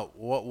doesn't help.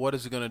 What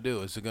is it going to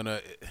do? Is it going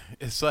to?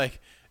 It's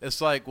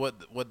like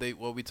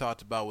what we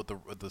talked about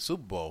with the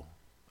Super Bowl.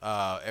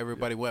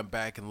 Everybody went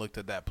back and looked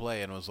at that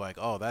play and was like,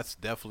 oh, that's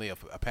definitely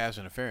a pass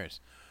interference.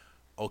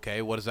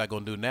 Okay, what is that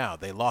going to do now?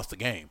 They lost the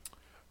game.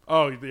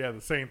 Oh, yeah, the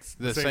Saints.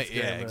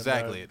 Yeah,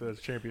 exactly. The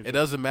championship. It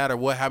doesn't matter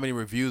how many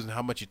reviews and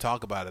how much you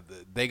talk about it.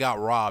 They got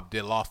robbed.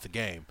 They lost the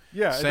game.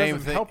 Yeah, it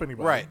doesn't help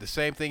anybody. Right, the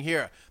same thing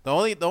here. The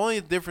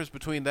only difference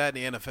between that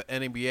and the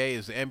NBA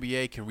is the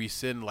NBA can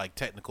rescind like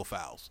technical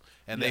fouls,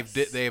 and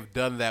they've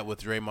done that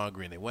with Draymond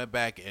Green. They went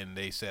back and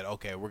they said,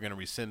 okay, we're going to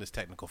rescind this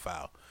technical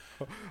foul.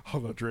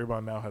 Although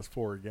Draymond now has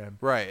 4 again.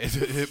 Right,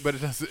 but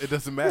it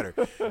doesn't matter.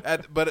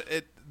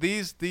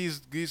 These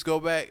go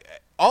back.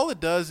 All it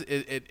does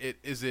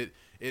is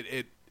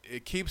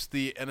it keeps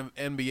the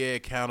NBA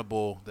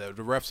accountable, the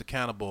refs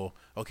accountable.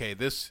 Okay,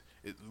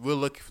 we'll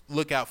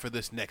look out for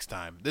this next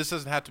time. This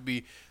doesn't have to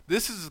be.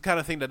 This is the kind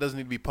of thing that doesn't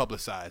need to be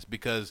publicized,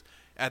 because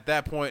at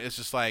that point it's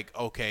just like,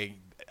 okay,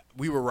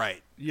 we were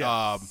right.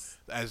 Yes.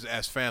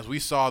 As fans, we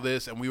saw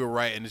this and we were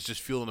right, and it's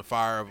just fueling the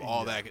fire of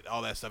all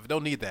that stuff. You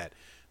don't need that.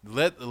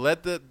 Let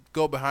the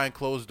go behind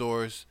closed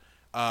doors.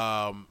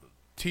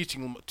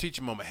 Teaching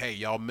them, hey,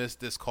 y'all missed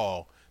this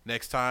call.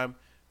 Next time,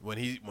 when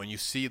you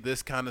see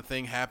this kind of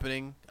thing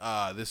happening,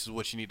 this is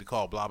what you need to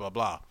call. Blah blah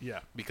blah.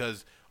 Yeah.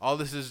 Because all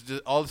this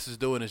is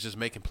doing is just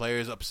making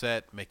players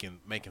upset,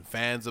 making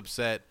fans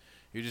upset.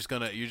 You're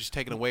just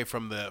taking away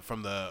from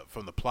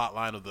the plot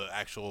line of the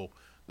actual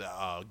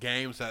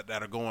games that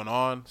are going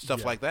on,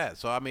 stuff like that.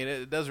 So I mean,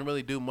 it doesn't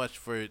really do much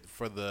for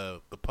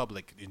the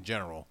public in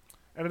general.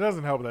 And it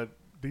doesn't help that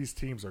these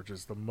teams are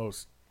just the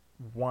most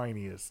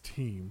whiniest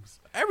teams.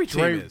 Every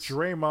team is.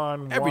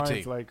 Draymond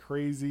whines like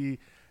crazy.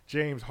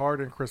 James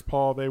Harden, Chris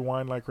Paul, they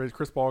whine like crazy.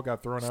 Chris Paul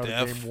got thrown out of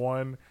Game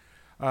 1.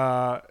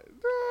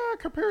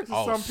 Compared to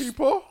some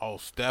people. Oh,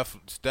 Steph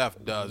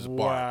does bark.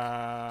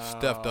 Wow.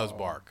 Steph does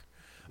bark.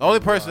 The only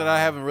person that I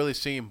haven't really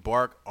seen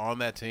bark on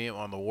that team,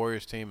 on the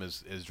Warriors team,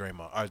 is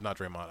Draymond. Or not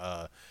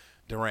Draymond.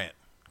 Durant.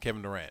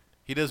 Kevin Durant.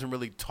 He doesn't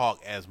really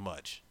talk as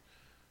much.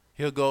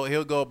 He'll go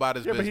about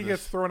his business. Yeah, but he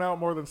gets thrown out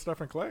more than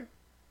Steph and Klay.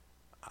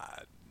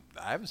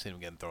 I haven't seen him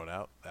getting thrown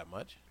out that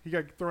much. He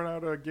got thrown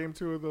out Game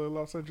 2 of the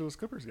Los Angeles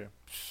Clippers game.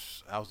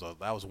 That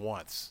was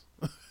once.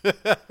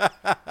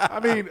 I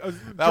mean,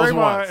 That was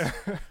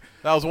Draymond,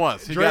 That was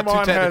once. He got two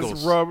Draymond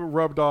technicals. has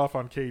rubbed off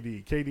on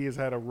KD. KD has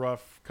had a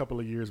rough couple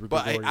of years with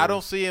But the Warriors. I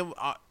don't see him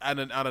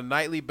on a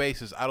nightly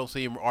basis. I don't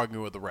see him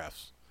arguing with the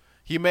refs.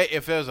 He may,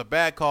 if there's a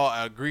bad call,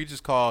 an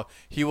egregious call,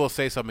 he will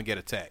say something and get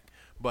attacked.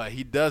 But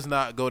he does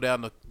not go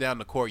down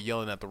the court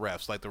yelling at the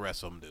refs like the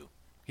rest of them do.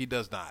 He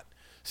does not.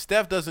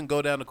 Steph doesn't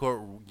go down the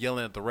court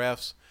yelling at the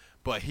refs,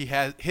 but he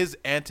has his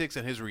antics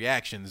and his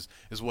reactions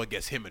is what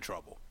gets him in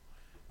trouble.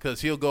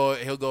 Because he'll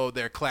go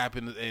there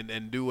clapping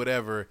and do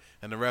whatever,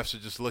 and the refs are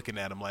just looking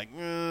at him like,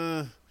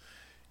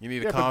 you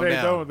need to calm but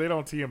down. they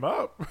don't tee him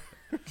up.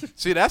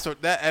 See,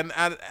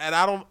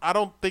 I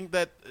don't think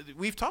that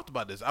we've talked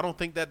about this. I don't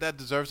think that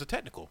deserves a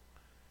technical.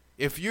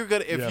 If you're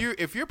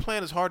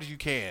playing as hard as you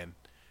can,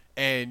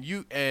 and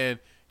you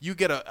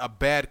get a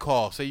bad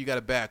call, say you got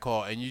a bad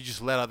call, and you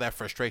just let out that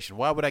frustration,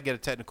 why would I get a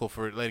technical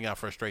for letting out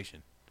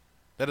frustration?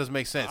 That doesn't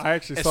make sense. I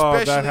actually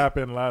saw that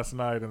happen last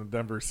night in the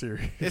Denver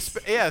series.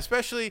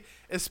 Especially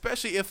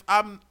if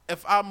I'm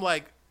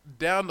like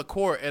down the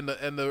court and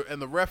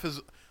the ref is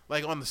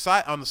like on the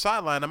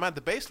sideline, I'm at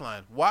the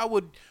baseline. Why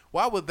would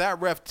that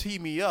ref tee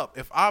me up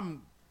if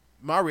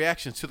my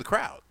reactions to the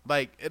crowd?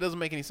 Like, it doesn't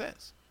make any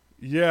sense.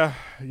 Yeah.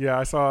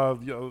 I saw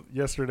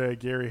yesterday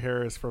Gary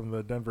Harris from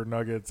the Denver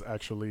Nuggets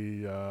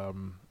actually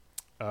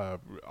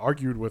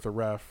argued with a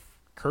ref,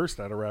 cursed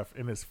at a ref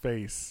in his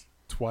face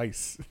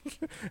twice,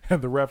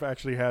 and the ref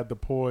actually had the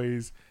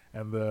poise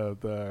and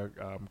the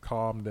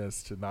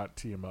calmness to not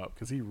tee him up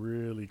because he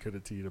really could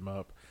have teed him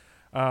up.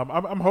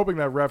 I'm hoping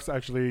that refs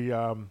actually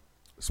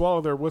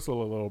swallow their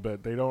whistle a little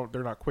bit. They're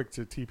not quick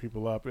to tee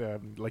people up,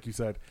 and like you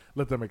said,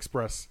 let them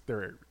express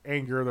their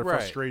anger, their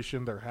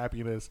frustration, their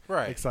happiness,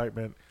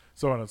 excitement,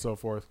 so on and so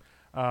forth.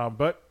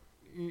 But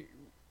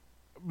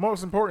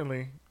most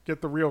importantly,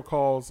 get the real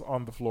calls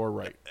on the floor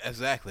right.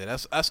 Exactly.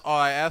 That's all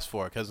I asked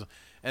for.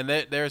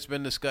 There's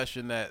been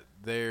discussion that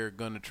they're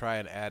going to try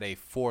and add a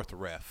fourth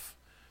ref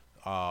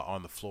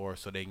on the floor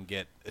so they can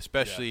get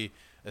especially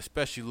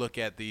look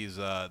at these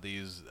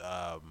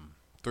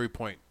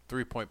 3-point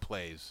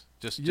plays.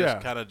 Just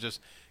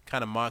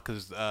kind of mock,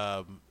 because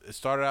it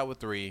started out with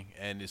 3,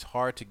 and it's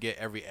hard to get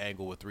every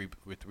angle with three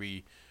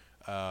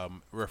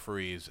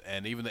referees,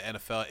 and even the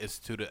NFL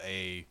instituted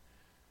a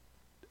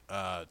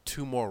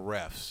 2 more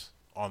refs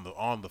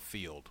on the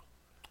field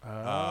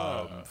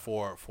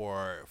for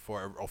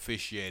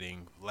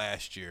officiating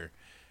last year,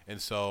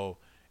 and so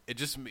it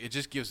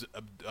just gives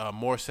a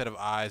more set of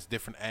eyes,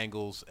 different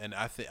angles, and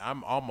I think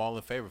I'm all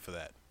in favor for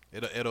that.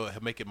 It'll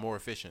make it more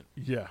efficient.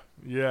 Yeah,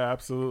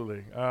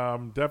 absolutely.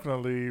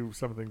 Definitely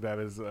something that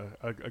is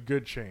a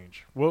good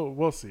change.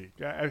 We'll see.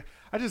 I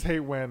just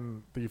hate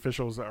when the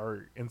officials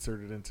are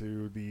inserted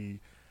into the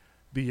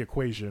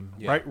equation,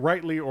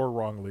 rightly or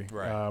wrongly.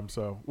 Right.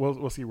 So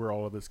we'll see where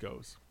all of this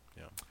goes.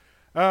 Yeah.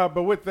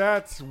 But with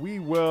that, we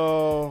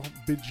will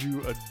bid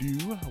you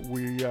adieu.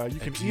 You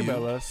can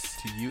email us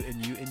to you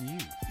and you and you.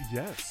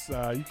 Yes,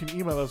 you can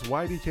email us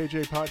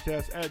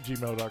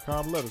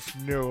ydkjpodcast@gmail.com. Let us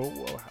know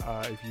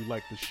if you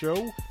like the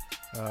show.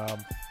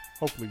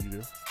 Hopefully you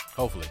do.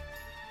 Hopefully.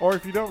 Or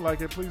if you don't like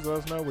it, please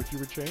let us know what you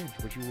would change,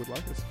 what you would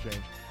like us to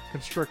change.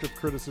 Constructive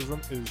criticism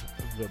is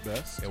the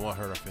best. It won't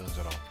hurt our feelings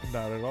at all.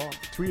 Not at all.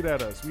 Tweet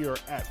at us. We are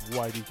at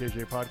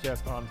ydkj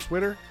podcast on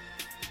Twitter.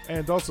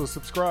 And also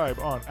subscribe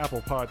on Apple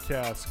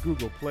Podcasts,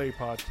 Google Play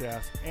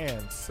Podcasts,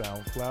 and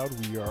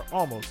SoundCloud. We are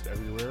almost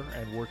everywhere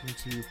and working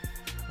to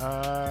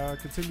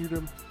continue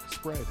to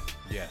spread.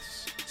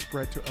 Yes.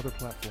 Spread to other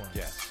platforms.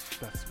 Yes.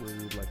 That's where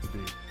we would like to be.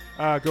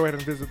 Go ahead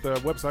and visit the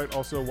website,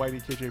 also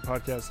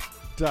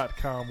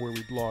ydkjpodcast.com, where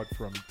we blog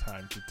from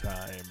time to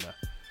time.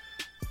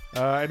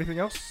 Anything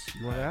else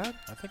you want to add?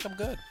 I think I'm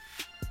good.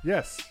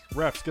 Yes.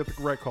 Refs, get the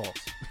right calls.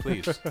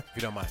 Please, if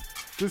you don't mind.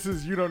 This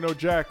is You Don't Know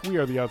Jack. We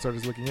are the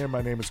Outsiders Looking In.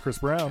 My name is Chris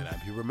Brown. And I'm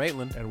Hubert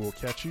Maitland. And we'll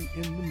catch you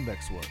in the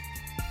next one.